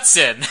Rock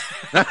Hudson.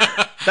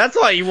 That's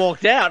why he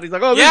walked out. He's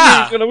like, oh, this Yeah.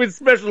 movie's going to win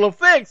special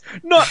effects,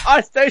 not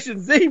Ice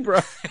Station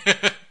Zebra.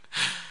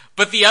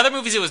 But the other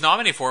movies it was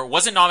nominated for, it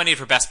wasn't nominated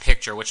for Best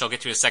Picture, which I'll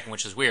get to in a second,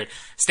 which is weird.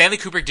 Stanley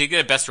Kubrick did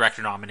get a Best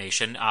Director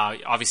nomination.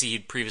 Obviously,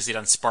 he'd previously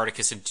done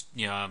Spartacus and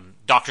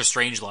Doctor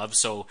Strangelove,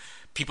 so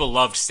people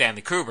loved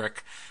Stanley Kubrick.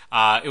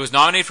 It was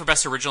nominated for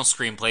Best Original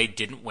Screenplay,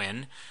 didn't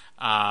win.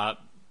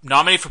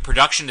 Nominated for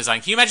Production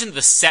Design. Can you imagine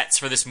the sets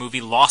for this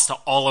movie lost to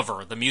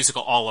Oliver, the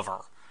musical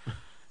Oliver?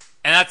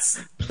 And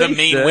that's the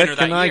main winner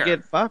that year. Can I year.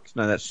 get fucked?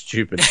 No, that's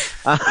stupid.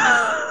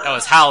 That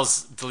was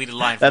Hal's deleted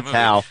line from the movie.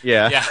 Hal,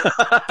 yeah.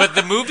 But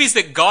the movies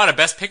that got a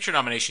Best Picture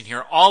nomination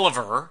here,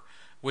 Oliver,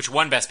 which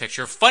won Best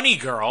Picture, Funny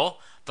Girl,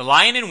 The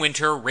Lion in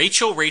Winter,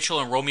 Rachel,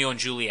 and Romeo and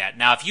Juliet.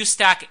 Now, if you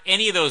stack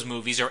any of those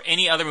movies or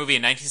any other movie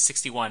in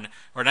 1961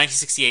 or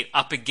 1968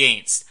 up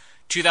against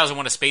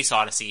 2001 A Space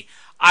Odyssey,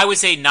 I would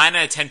say 9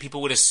 out of 10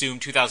 people would assume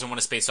 2001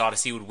 A Space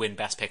Odyssey would win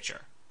Best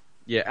Picture.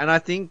 Yeah, and I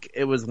think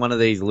it was one of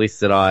these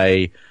lists that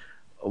I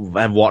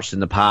have watched in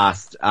the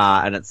past,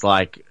 and it's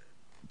like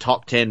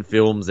top 10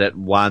 films that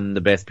won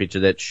the Best Picture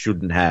that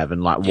shouldn't have,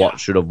 and like what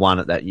should have won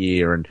it that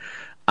year. And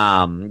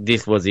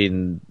this was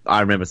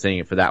I remember seeing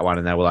it for that one,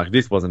 and they were like,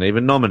 this wasn't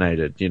even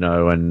nominated,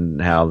 and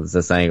how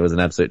they're saying it was an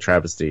absolute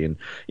travesty. And,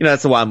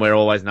 that's the one where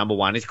always number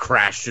one is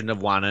Crash shouldn't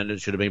have won it.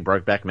 It should have been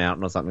Brokeback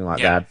Mountain or something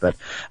like that. But,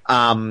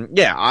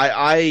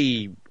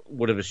 I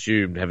would have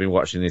assumed, having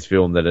watched this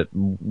film, that it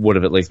would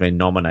have at least been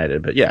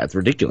nominated. But yeah, it's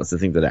ridiculous to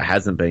think that it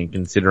hasn't been,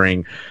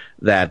 considering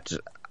that,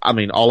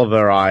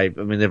 Oliver,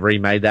 they've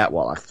remade that,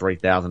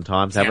 3,000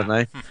 times, haven't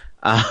they?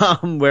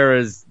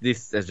 Whereas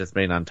this has just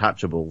been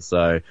untouchable.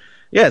 So,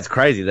 yeah, it's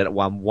crazy that it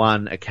won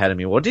 1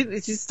 Academy Award.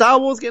 Did Star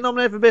Wars get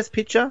nominated for Best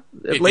Picture?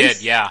 At least?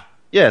 Did, yeah.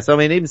 Yeah,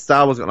 so even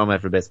Star Wars got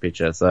nominated for Best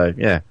Picture, so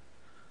yeah.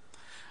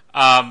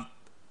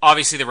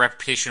 Obviously the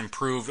reputation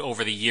improved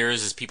over the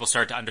years as people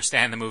started to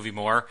understand the movie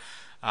more.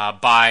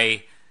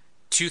 By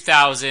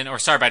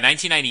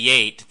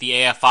 1998, the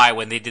AFI,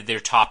 when they did their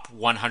top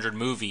 100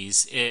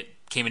 movies, it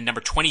came in number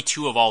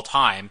 22 of all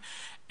time.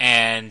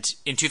 And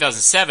in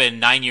 2007,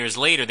 9 years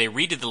later, they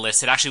redid the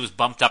list. It actually was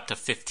bumped up to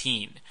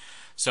 15.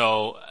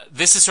 So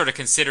this is sort of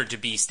considered to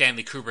be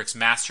Stanley Kubrick's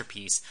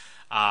masterpiece.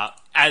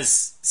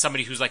 As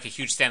somebody who's like a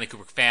huge Stanley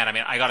Kubrick fan,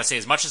 I gotta say,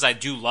 as much as I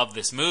do love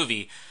this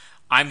movie,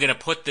 I'm gonna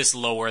put this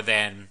lower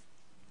than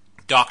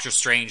Doctor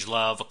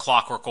Strangelove, A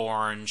Clockwork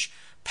Orange,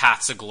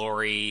 Paths of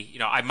Glory.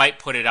 I might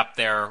put it up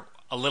there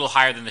a little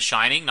higher than The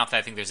Shining. Not that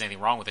I think there's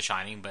anything wrong with The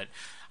Shining, but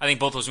I think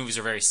both those movies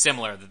are very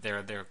similar. That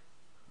they're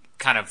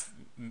kind of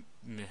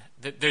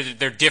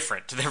they're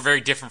different. They're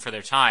very different for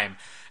their time,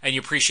 and you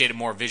appreciate it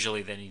more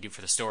visually than you do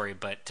for the story.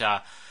 But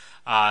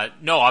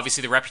no,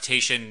 obviously the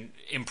reputation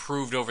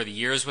improved over the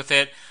years with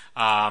it.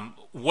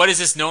 What is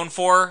this known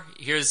for?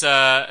 Here's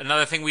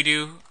another thing we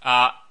do.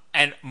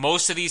 And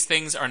most of these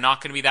things are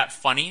not going to be that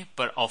funny,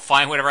 but I'll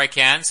find whatever I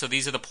can. So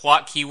these are the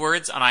plot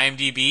keywords on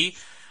IMDb.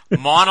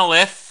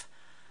 Monolith.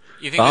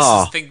 You think this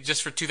is a thing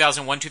just for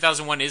 2001?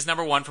 2001 is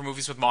number 1 for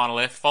movies with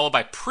Monolith, followed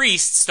by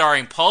Priest,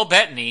 starring Paul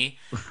Bettany,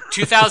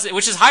 2000,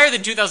 which is higher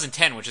than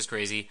 2010, which is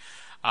crazy.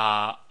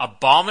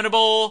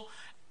 Abominable,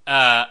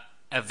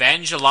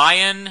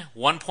 Evangelion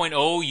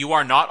 1.0, You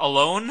Are Not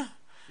Alone,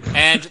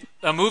 and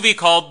a movie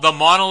called The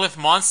Monolith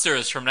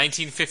Monsters from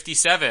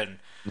 1957.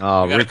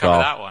 Oh, we got to cover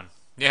that one.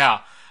 Yeah.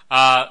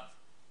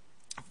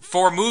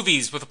 For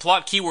movies with a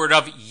plot keyword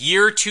of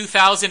year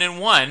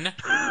 2001,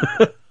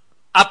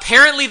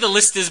 apparently the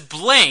list is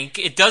blank.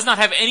 It does not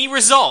have any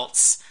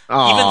results,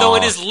 even though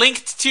it is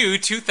linked to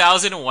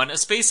 2001 A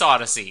Space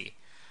Odyssey.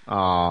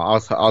 I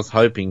was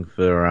hoping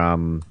for, I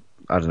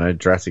don't know,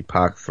 Jurassic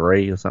Park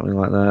 3 or something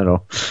like that.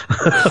 Or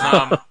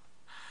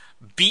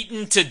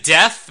Beaten to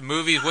Death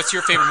movies. What's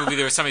your favorite movie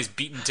where somebody's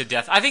beaten to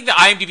death? I think the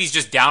IMDb is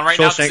just down right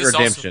now. Shawshank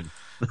Redemption.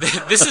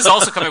 This is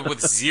also coming up with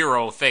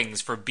 0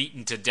 things for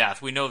beaten to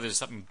death. We know there's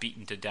something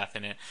beaten to death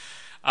in it.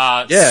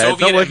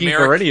 It's not working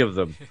for any of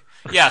them.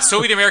 Yeah,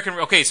 Soviet American.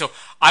 Okay, so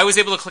I was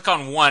able to click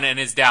on one and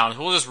it's down.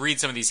 We'll just read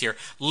some of these here.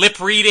 Lip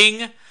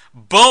reading,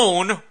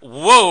 Bone.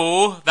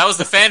 Whoa, that was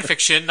the fan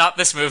fiction, not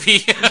this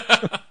movie.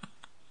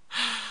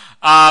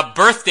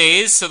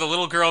 Birthdays. So the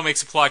little girl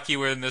makes a plot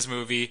keyword in this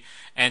movie.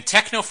 And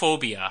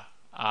Technophobia.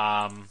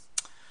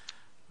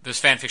 There's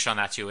fan fiction on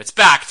that too. It's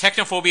back.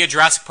 Technophobia,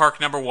 Jurassic Park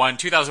 #1,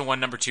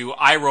 2001 #2,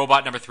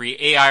 iRobot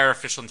 #3, AI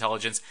Artificial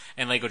Intelligence,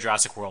 and Lego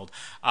Jurassic World.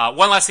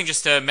 One last thing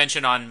just to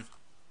mention on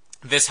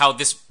this, how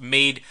this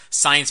made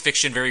science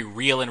fiction very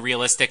real and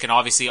realistic, and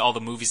obviously all the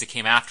movies that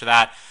came after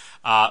that.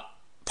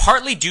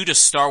 Partly due to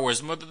Star Wars,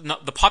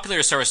 the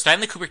popularity of Star Wars,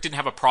 Stanley Kubrick didn't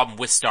have a problem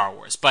with Star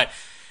Wars, but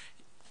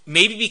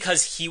maybe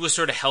because he was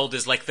sort of held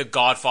as like the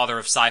godfather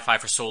of sci-fi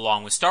for so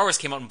long, when Star Wars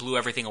came out and blew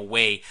everything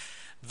away,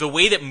 the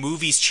way that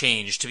movies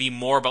changed to be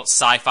more about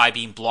sci-fi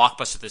being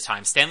blockbuster at the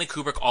time, Stanley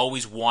Kubrick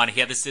always wanted, he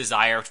had this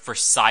desire for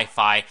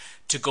sci-fi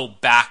to go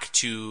back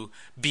to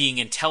being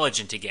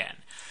intelligent again.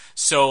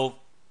 So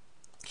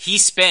he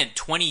spent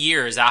 20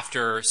 years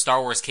after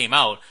Star Wars came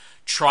out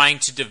trying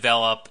to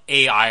develop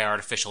AI,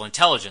 artificial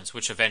intelligence,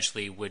 which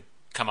eventually would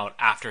come out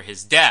after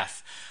his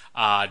death,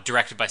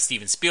 directed by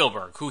Steven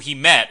Spielberg, who he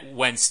met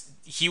when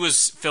he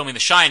was filming The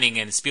Shining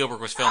and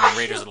Spielberg was filming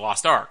Raiders of the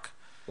Lost Ark.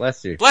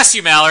 Bless you. Bless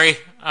you, Mallory.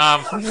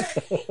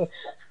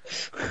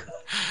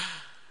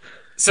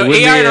 So it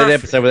wouldn't AI be an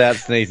episode without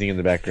sneezing in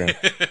the background.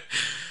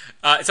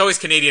 It's always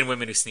Canadian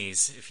women who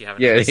sneeze, if you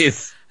haven't Yeah, noticed. it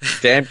is.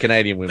 Damn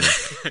Canadian women.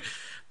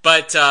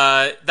 But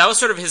that was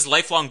sort of his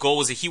lifelong goal,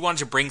 was that he wanted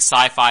to bring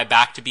sci-fi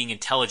back to being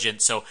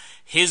intelligent. So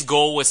his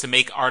goal was to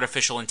make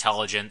artificial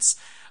intelligence,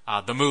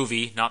 the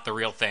movie, not the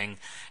real thing.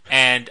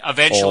 And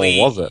eventually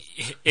was it?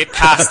 It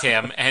passed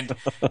him. And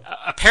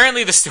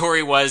apparently the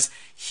story was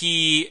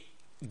he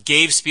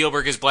gave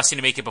Spielberg his blessing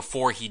to make it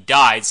before he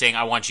died, saying,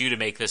 I want you to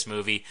make this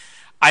movie.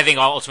 I think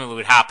ultimately what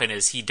would happen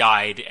is he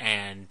died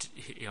and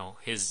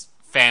his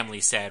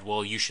family said,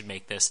 well, you should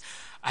make this.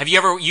 Have you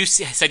ever, you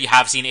said you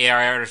have seen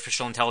AI,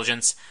 Artificial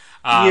Intelligence.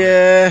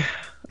 Yeah.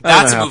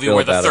 That's a movie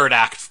where the third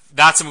act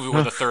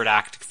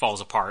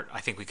falls apart.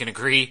 I think we can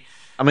agree.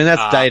 I mean,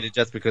 that's dated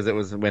just because it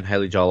was when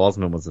Haley Joel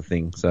Osment was a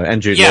thing. So,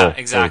 and Jude Yeah, Law,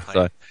 exactly.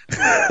 So.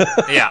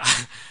 Yeah.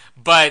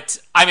 But,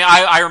 I mean,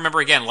 I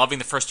remember, again, loving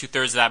the first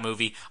 2/3 of that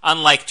movie.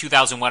 Unlike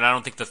 2001, I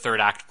don't think the third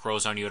act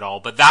grows on you at all.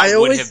 But that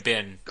would have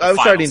been the I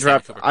was sorry to final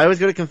interrupt. I always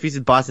got it confused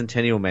with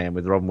Bicentennial Man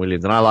with Robin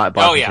Williams, and I like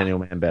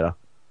Bicentennial Man better.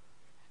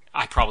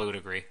 I probably would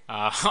agree.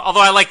 Although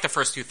I like the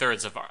first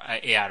 2/3 of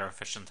AI,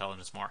 Artificial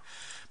Intelligence, more.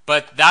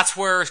 But that's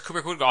where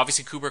Kubrick would go.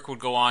 Obviously, Kubrick would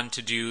go on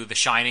to do The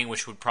Shining,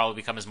 which would probably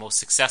become his most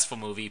successful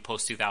movie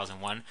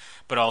post-2001.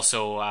 But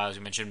also, as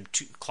we mentioned,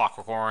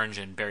 Clockwork Orange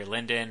and Barry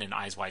Lyndon and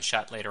Eyes Wide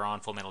Shut later on,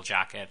 Full Metal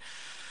Jacket.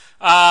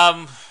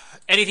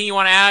 Anything you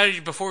want to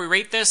add before we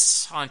rate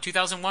this on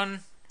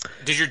 2001?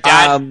 Did your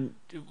dad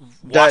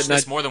watch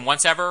this more than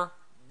once ever?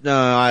 No,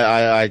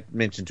 I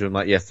mentioned to him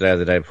like yesterday or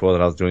the day before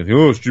that I was doing,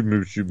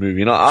 stupid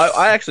movie. And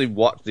I actually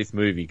watched this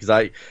movie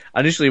because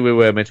initially we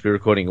were meant to be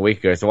recording a week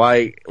ago, so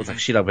I was like,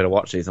 shit, I better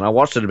watch this. And I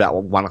watched it about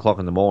 1 o'clock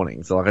in the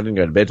morning, so like I didn't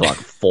go to bed till like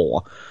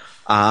 4.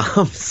 There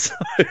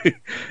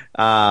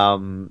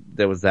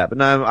was that. But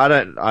no,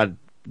 I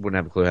wouldn't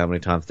have a clue how many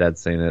times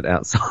Dad's seen it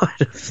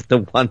outside of the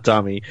one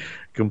time he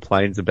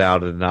complains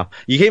about it enough.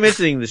 You keep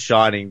mentioning The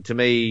Shining. To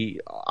me,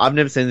 I've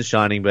never seen The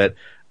Shining, but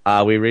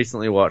we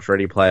recently watched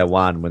Ready Player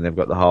One when they've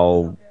got the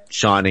whole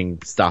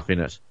Shining stuff in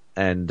it.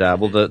 And,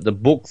 the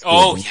book's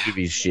good, the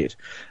movie's shit.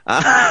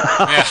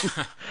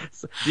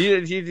 So, do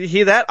you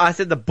hear that? I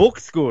said the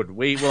book's good. I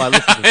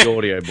listened to the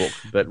audio book,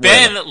 but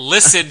Ben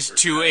listened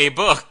to a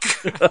book.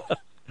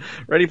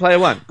 Ready Player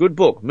One, good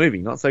book, movie,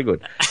 not so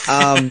good.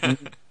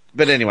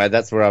 But anyway,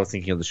 that's where I was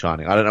thinking of The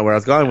Shining. I don't know where I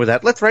was going with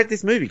that. Let's rate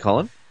this movie,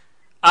 Colin.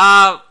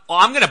 Well,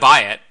 I'm going to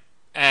buy it.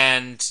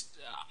 And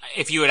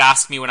if you had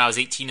asked me when I was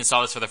 18 and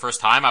saw this for the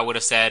first time, I would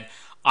have said,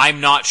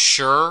 I'm not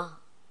sure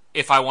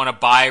if I want to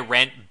buy,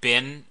 rent,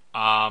 bin.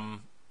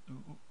 And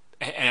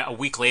a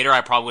week later,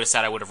 I probably would have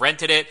said I would have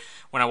rented it.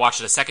 When I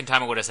watched it a second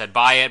time, I would have said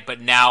buy it.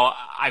 But now,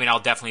 I mean, I'll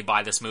definitely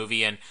buy this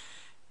movie. And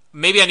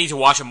maybe I need to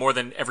watch it more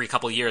than every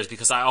couple of years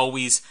because I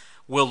always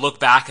will look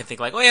back and think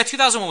like, oh yeah,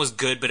 2001 was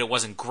good, but it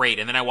wasn't great.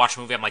 And then I watch a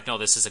movie, I'm like, no,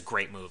 this is a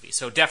great movie.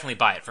 So definitely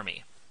buy it for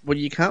me. Well,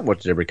 you can't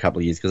watch it every couple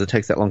of years because it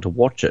takes that long to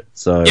watch it.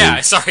 So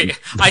yeah, sorry.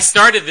 I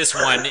started this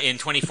one in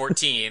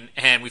 2014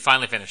 and we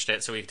finally finished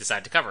it, so we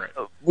decided to cover it.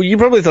 Well, you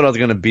probably thought I was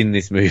going to bin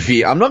this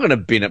movie. I'm not going to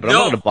bin it, but I'm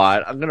not going to buy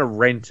it. I'm going to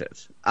rent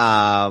it.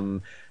 I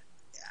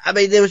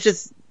mean, there was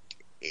just,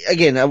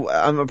 again,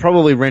 I'm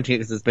probably renting it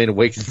because it's been a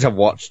week since I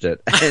watched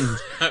it. And,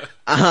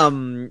 I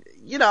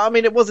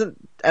mean, it wasn't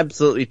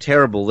absolutely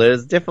terrible.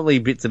 There's definitely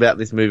bits about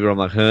this movie where I'm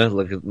like,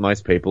 look at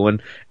most people.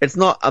 And it's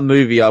not a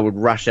movie I would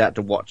rush out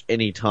to watch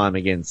any time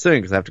again soon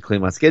because I have to clear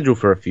my schedule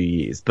for a few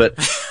years. But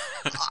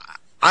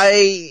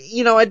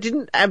I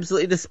didn't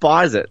absolutely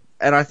despise it.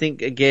 And I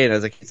think, again,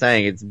 as I keep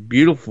saying, it's a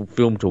beautiful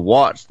film to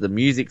watch. The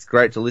music's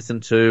great to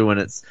listen to, and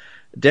it's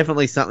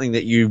definitely something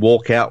that you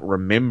walk out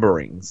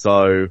remembering.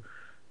 So,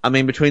 I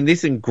mean, between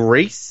this and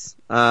Grease,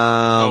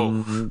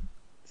 I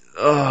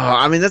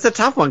mean, that's a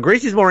tough one.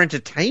 Grease is more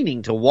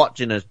entertaining to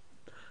watch in a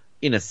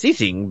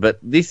sitting, but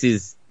this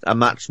is a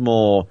much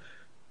more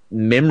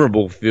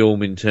memorable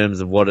film in terms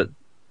of what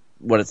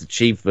it's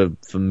achieved for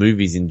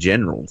movies in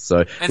general.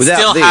 So, and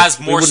still has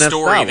more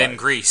story than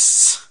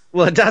Grease.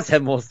 Well, it does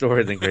have more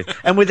story than Grease.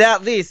 And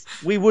without this,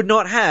 we would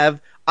not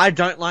have I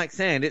Don't Like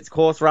Sand. It's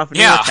coarse, rough, and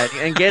irritating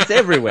and gets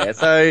everywhere.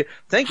 So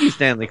thank you,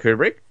 Stanley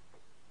Kubrick.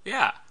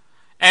 Yeah.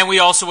 And we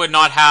also would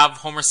not have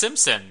Homer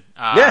Simpson.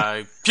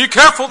 Be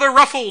careful, they're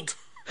ruffled.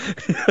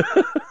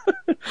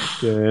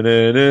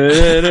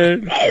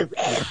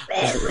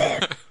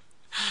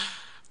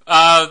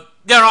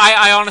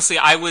 I honestly,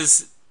 I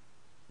was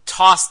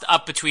tossed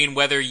up between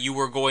whether you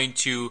were going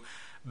to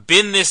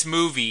bin this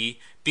movie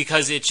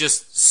because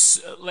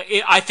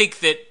I think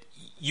that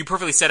you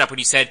perfectly set up when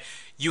you said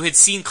you had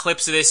seen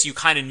clips of this, you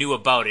kind of knew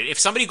about it. If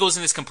somebody goes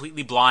in this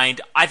completely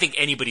blind, I think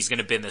anybody's going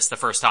to bin this the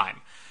first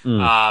time.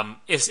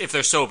 If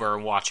they're sober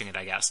and watching it,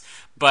 I guess.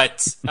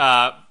 But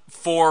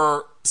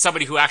for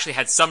somebody who actually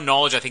had some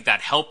knowledge, I think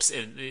that helps.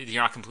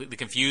 You're not completely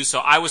confused. So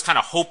I was kind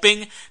of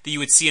hoping that you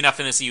would see enough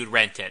in this that you would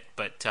rent it.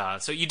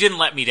 But so you didn't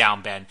let me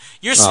down, Ben.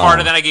 You're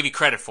smarter than I gave you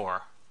credit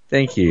for.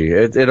 Thank you.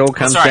 It all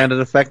comes down to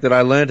the fact that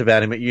I learned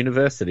about him at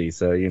university.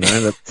 So,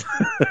 that's...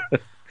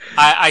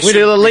 We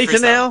do Lolita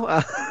now?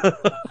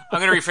 I'm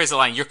going to rephrase the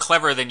line. You're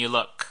cleverer than you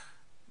look.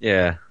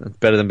 Yeah, it's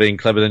better than being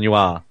clever than you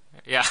are.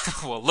 Yeah,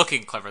 well,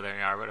 looking clever than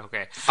you are, but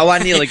okay. Oh, I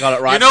nearly got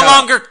it right.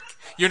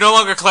 You're no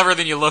longer clever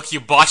than you look. You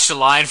botched a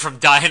line from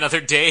Die Another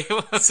Day.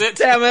 Was it?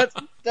 Damn it!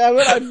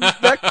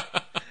 I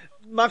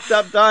mucked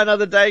up Die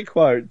Another Day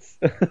quotes.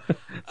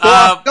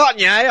 I've gotten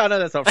you. I know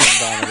that's not from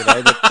Die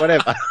Another Day, but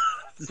whatever.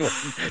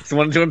 Just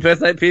wanted to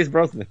impersonate Pierce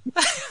Brosnan.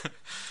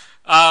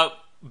 Ben,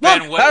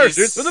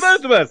 parachutes for the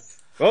both of us.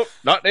 Oh,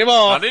 not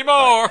anymore. Not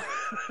anymore.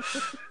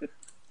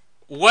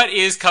 What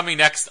is coming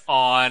next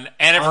on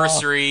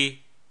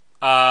anniversary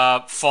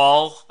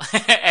fall,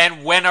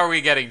 and when are we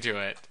getting to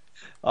it?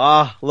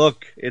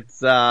 Look,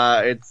 it's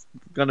going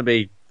to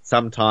be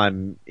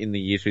sometime in the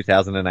year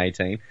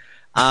 2018.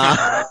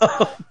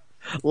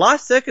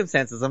 Life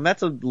circumstances. I'm about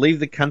to leave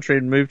the country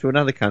and move to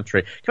another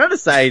country. Can I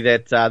just say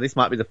that this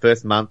might be the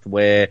first month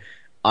where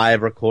I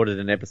have recorded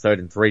an episode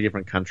in 3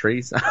 different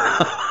countries.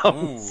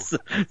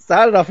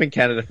 Started off in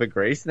Canada for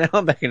Greece. Now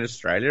I'm back in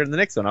Australia, and the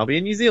next one I'll be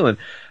in New Zealand.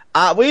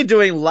 We're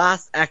doing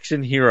Last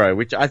Action Hero,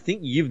 which I think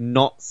you've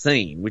not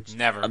seen, which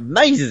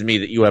amazes me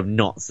that you have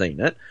not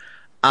seen it.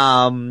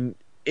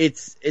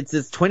 It's its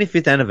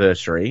 25th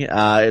anniversary.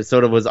 It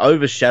sort of was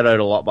overshadowed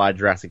a lot by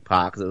Jurassic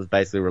Park, because it was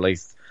basically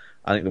released,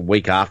 I think, the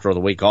week after or the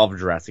week of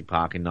Jurassic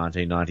Park in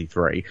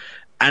 1993.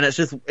 And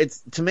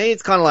to me,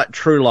 it's kind of like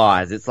True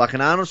Lies. It's like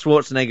an Arnold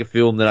Schwarzenegger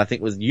film that I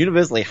think was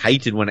universally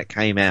hated when it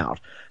came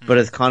out, but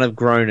has kind of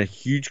grown a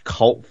huge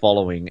cult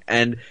following.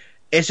 And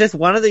it's just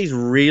one of these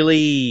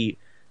really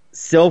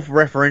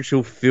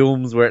self-referential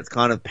films where it's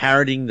kind of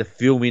parodying the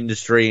film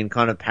industry and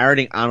kind of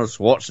parodying Arnold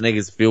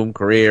Schwarzenegger's film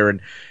career.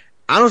 And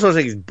Arnold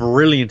Schwarzenegger's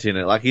brilliant in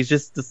it. Like,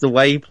 just the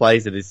way he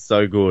plays it is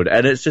so good.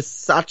 And it's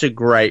just such a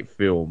great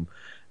film.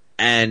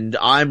 And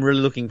I'm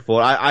really looking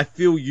forward. I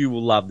feel you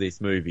will love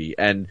this movie.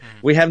 And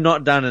we have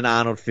not done an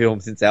Arnold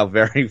film since our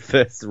very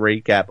first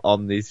recap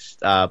on this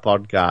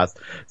podcast.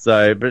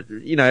 So, but,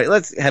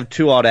 let's have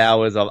 2 odd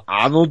hours of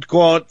Arnold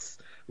quotes,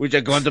 which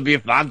are going to be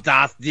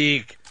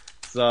fantastic.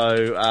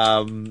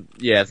 So,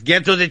 yes,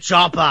 get to the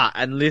chopper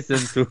and listen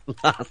to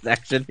Last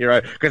Action Hero,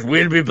 because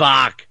we'll be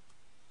back.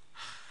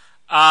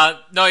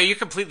 No, you're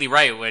completely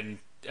right when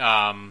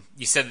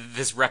you said that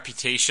this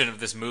reputation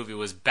of this movie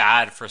was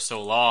bad for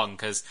so long,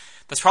 because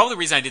that's probably the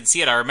reason I didn't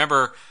see it. I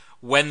remember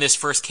when this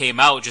first came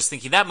out just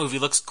thinking that movie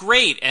looks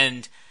great,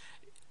 and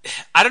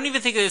I don't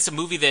even think that it's a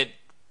movie that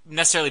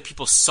necessarily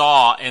people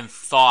saw and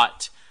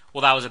thought,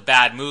 well, that was a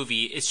bad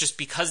movie. It's just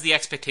because the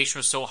expectation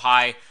was so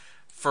high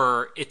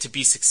for it to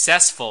be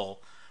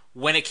successful.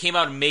 When it came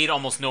out and made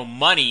almost no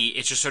money,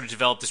 it just sort of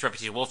developed this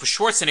reputation. Well, if a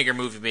Schwarzenegger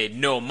movie made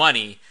no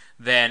money,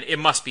 then it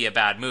must be a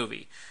bad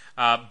movie.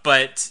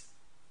 But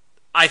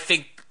I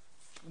think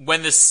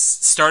when this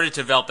started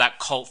to develop that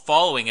cult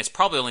following, it's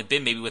probably only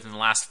been maybe within the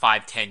last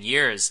 5-10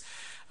 years.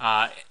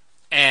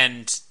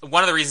 And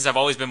one of the reasons I've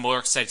always been more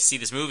excited to see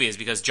this movie is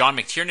because John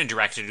McTiernan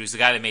directed it, who's the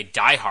guy that made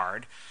Die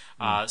Hard.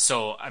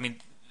 So, I mean,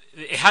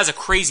 it has a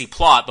crazy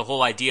plot, the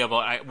whole idea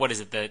about, what is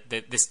it,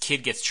 that this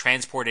kid gets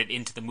transported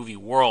into the movie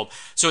world.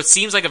 So it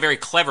seems like a very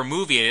clever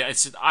movie.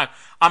 I'm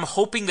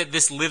hoping that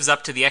this lives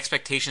up to the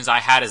expectations I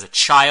had as a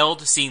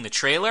child seeing the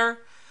trailer,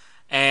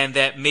 and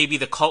that maybe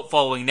the cult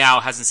following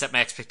now hasn't set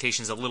my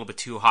expectations a little bit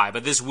too high.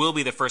 But this will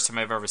be the first time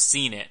I've ever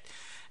seen it.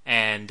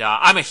 And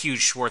I'm a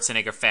huge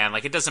Schwarzenegger fan.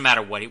 Like, it doesn't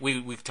matter what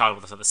we've talked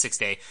about this on the 6th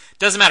Day. It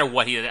doesn't matter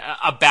what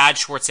a bad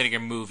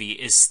Schwarzenegger movie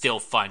is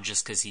still fun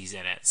just because he's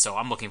in it. So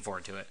I'm looking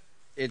forward to it.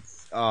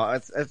 It's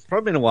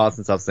probably been a while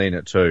since I've seen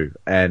it too.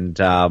 And,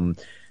 the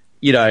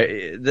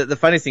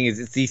funny thing is,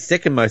 it's the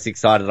second most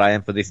excited I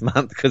am for this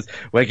month, because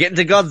we're getting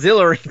to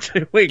Godzilla in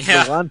 2 weeks.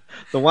 Yeah.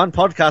 The one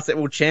podcast that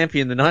will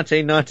champion the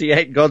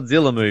 1998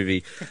 Godzilla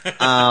movie.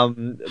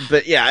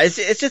 But yeah,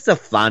 it's just a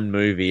fun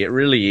movie. It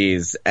really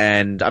is.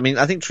 And I mean,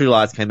 I think True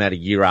Lies came out a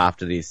year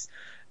after this.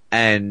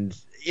 And,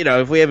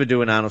 if we ever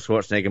do an Arnold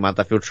Schwarzenegger month,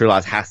 I feel True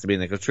Lies has to be in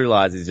there, because True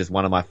Lies is just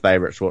one of my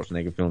favorite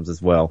Schwarzenegger films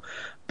as well.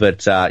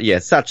 But, yeah,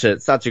 such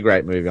a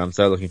great movie. I'm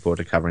so looking forward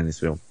to covering this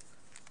film.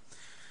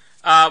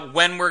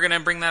 When we're going to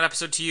bring that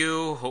episode to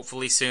you,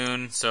 hopefully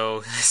soon,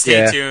 so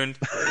stay tuned.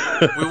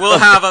 We will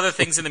have other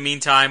things in the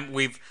meantime.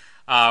 We've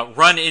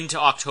run into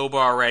October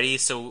already,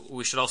 so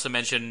we should also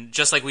mention,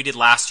 just like we did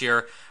last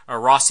year,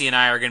 Rossi and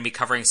I are going to be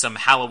covering some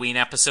Halloween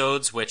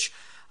episodes, which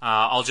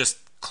I'll just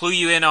clue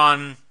you in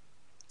on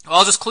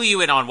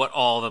what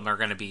all of them are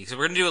going to be. So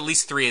we're going to do at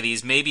least 3 of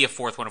these, maybe a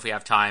 4th one if we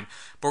have time.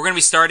 But we're going to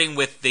be starting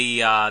with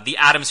the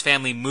Addams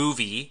Family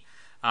movie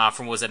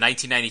from, was it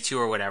 1992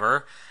 or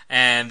whatever.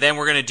 And then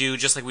we're going to do,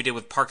 just like we did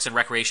with Parks and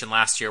Recreation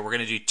last year, we're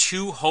going to do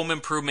 2 Home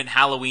Improvement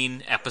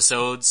Halloween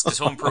episodes, because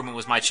Home Improvement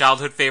was my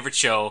childhood favorite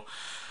show.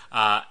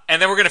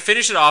 And then we're going to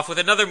finish it off with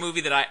another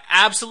movie that I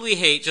absolutely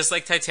hate, just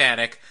like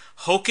Titanic,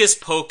 Hocus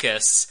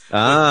Pocus, with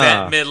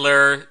Bette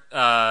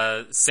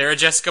Midler, Sarah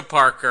Jessica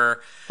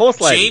Parker, Horse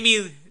Lady.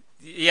 Jamie...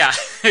 Yeah,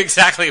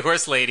 exactly,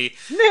 Horse Lady.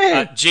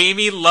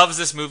 Jamie loves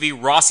this movie.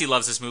 Rossi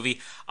loves this movie.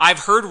 I've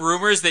heard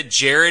rumors that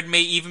Jared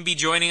may even be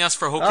joining us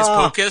for Hocus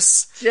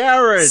Pocus.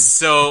 Jared!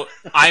 So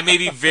I may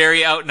be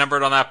very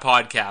outnumbered on that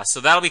podcast.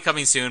 So that'll be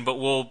coming soon, but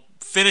we'll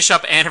finish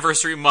up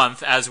anniversary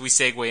month as we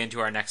segue into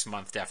our next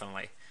month,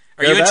 definitely.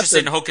 Are you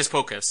interested in Hocus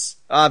Pocus?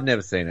 I've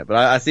never seen it, but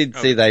I did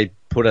see they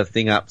put a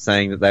thing up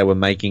saying that they were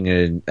making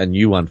a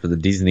new one for the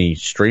Disney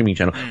streaming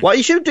channel. Well,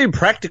 you should do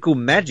Practical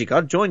Magic.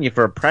 I'd join you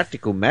for a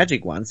Practical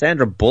Magic one.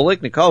 Sandra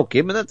Bullock, Nicole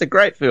Kidman, that's a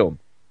great film.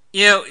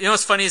 You know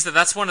what's funny is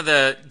that's one of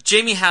the...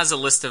 Jamie has a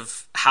list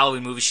of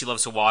Halloween movies she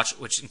loves to watch,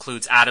 which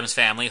includes Addams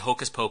Family,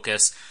 Hocus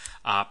Pocus,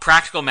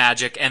 Practical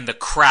Magic, and The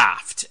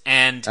Craft.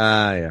 And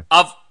I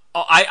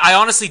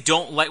honestly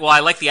don't like... Well, I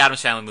like the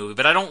Addams Family movie,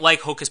 but I don't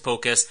like Hocus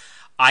Pocus.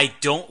 I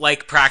don't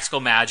like Practical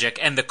Magic,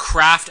 and The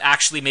Craft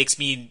actually makes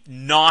me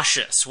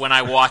nauseous when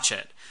I watch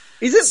it.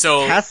 Is it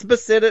Casper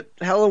set at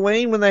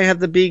Halloween when they have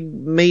the big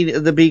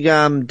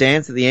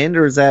dance at the end,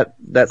 or is that's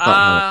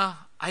not?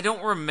 I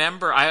don't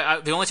remember.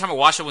 The only time I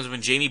watched it was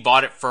when Jamie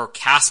bought it for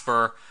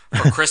Casper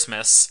for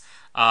Christmas,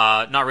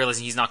 not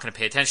realizing he's not going to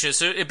pay attention.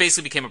 So it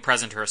basically became a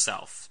present to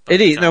herself. But,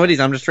 it is. No, it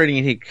is. I'm just reading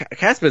it here.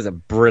 Casper's a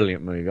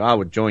brilliant movie. I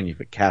would join you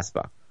for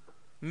Casper.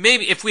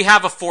 Maybe if we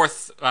have a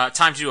 4th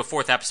time to do a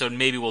 4th episode,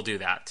 maybe we'll do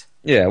that.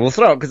 Yeah, we'll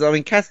throw it because I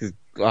mean, Casper's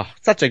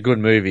such a good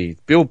movie.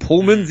 Bill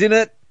Pullman's in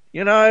it.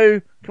 You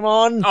know, come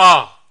on.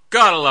 Oh,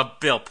 gotta love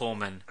Bill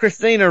Pullman.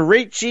 Christina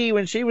Ricci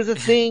when she was a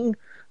thing.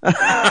 And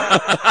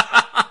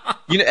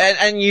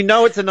you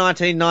know it's a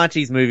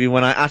 1990s movie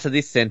when I utter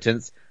this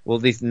sentence. Well,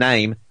 this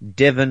name,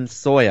 Devon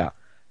Sawyer.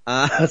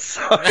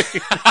 So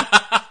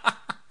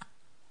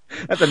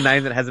that's a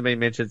name that hasn't been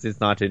mentioned since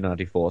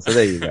 1994. So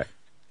there you go.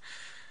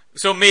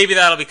 So maybe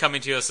that'll be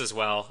coming to us as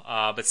well.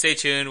 But stay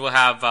tuned. We'll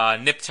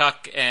have Nip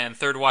Tuck and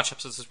Third Watch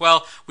episodes as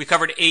well. We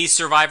covered a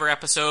Survivor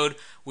episode.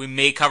 We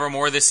may cover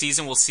more this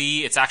season. We'll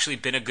see. It's actually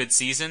been a good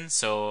season,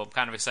 so I'm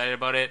kind of excited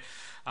about it.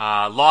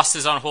 Lost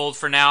is on hold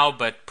for now,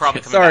 but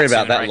probably coming Sorry back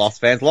about soon, that, right? Lost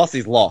fans. Lost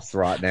is lost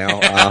right now.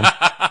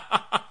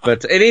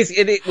 But it is.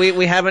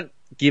 We haven't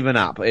given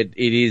up. It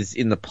is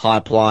in the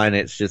pipeline.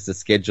 It's just a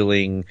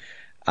scheduling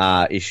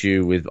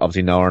issue with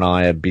obviously Noah and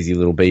I are busy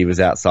little beavers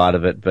outside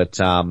of it, but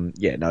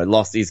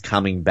Lost is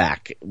coming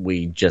back.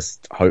 We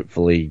just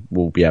hopefully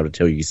will be able to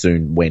tell you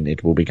soon when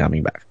it will be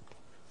coming back.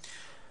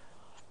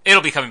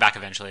 It'll be coming back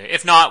eventually.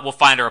 If not, we'll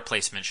find a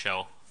replacement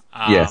show.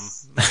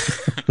 Yes.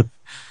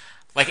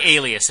 Like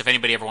Alias, if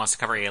anybody ever wants to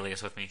cover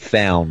Alias with me.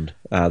 Found,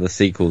 the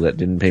sequel that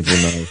didn't people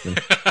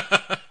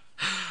know.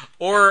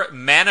 Or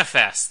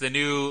Manifest, the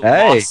new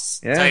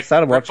Lost type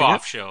started watching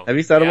it. Show. Have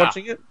you started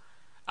watching it?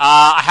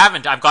 I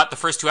haven't. I've got the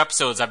first 2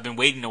 episodes. I've been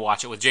waiting to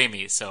watch it with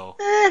Jamie, so...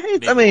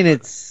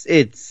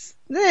 It's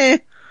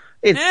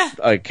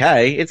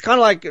okay. It's kind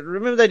of like,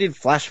 remember they did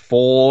Flash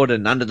Forward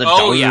and Under the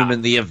Dome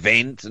and The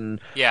Event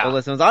and all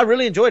those things. I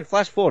really enjoyed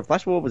Flash Forward.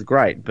 Flash Forward was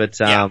great, but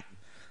the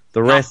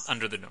rest...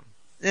 Under the Dome.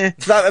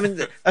 So, I mean,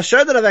 a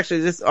show that I've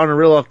actually, just on a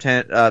real off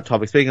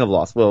topic, speaking of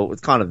Lost, well,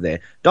 it's kind of there.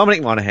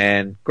 Dominic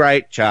Monaghan,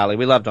 great, Charlie,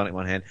 we love Dominic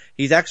Monaghan.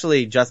 He's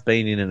actually just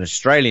been in an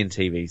Australian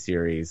TV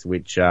series,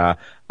 which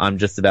I'm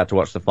just about to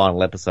watch the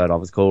final episode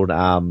of. It's called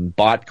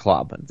Bite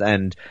Club,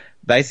 and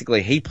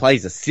basically he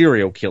plays a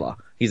serial killer.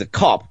 He's a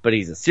cop, but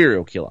he's a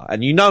serial killer.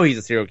 And you know he's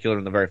a serial killer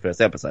in the very first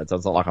episode, so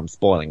it's not like I'm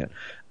spoiling it.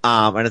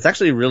 And it's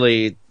actually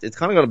really, it's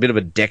kind of got a bit of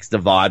a Dexter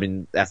vibe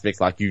in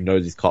aspects like, you know,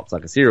 this cop's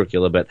like a serial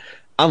killer, but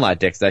unlike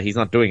Dexter, he's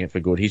not doing it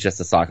for good. He's just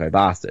a psycho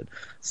bastard.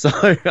 So,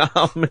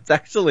 it's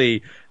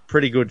actually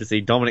pretty good to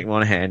see Dominic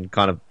Monaghan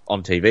kind of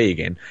on TV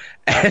again.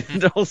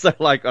 And also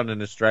like on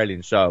an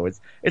Australian show.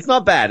 It's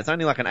not bad. It's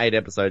only like an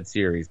 8-episode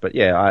series, but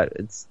yeah,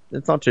 it's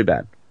not too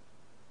bad.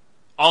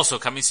 Also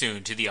coming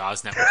soon to the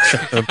Oz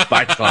Network.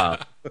 By far.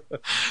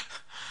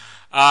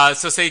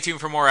 So stay tuned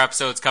for more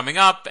episodes coming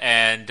up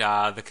and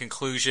the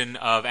conclusion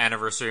of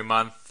Anniversary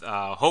Month,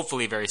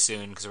 hopefully very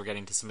soon, because we're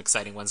getting to some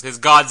exciting ones, because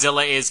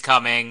Godzilla is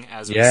coming,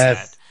 as we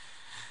said.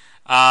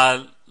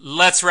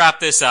 Let's wrap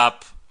this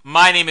up.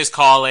 My name is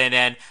Colin,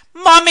 and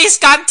Mommy's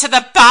gone to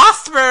the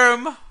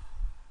bathroom!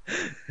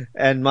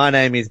 And my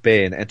name is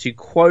Ben, and to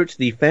quote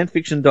the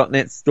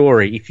fanfiction.net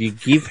story, if you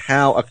give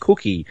Hal a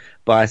cookie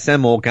by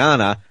Sam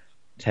Morgana,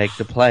 take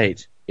the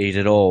plate, eat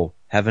it all,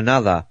 Have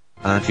another.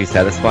 Aren't you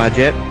satisfied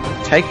yet?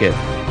 Take it.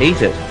 Eat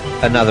it.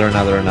 Another.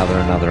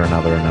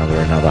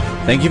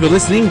 Thank you for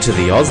listening to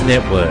the Oz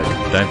Network.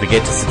 Don't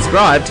forget to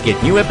subscribe to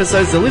get new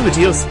episodes delivered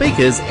to your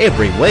speakers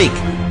every week.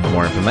 For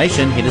more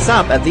information, hit us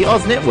up at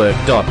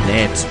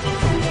theoznetwork.net.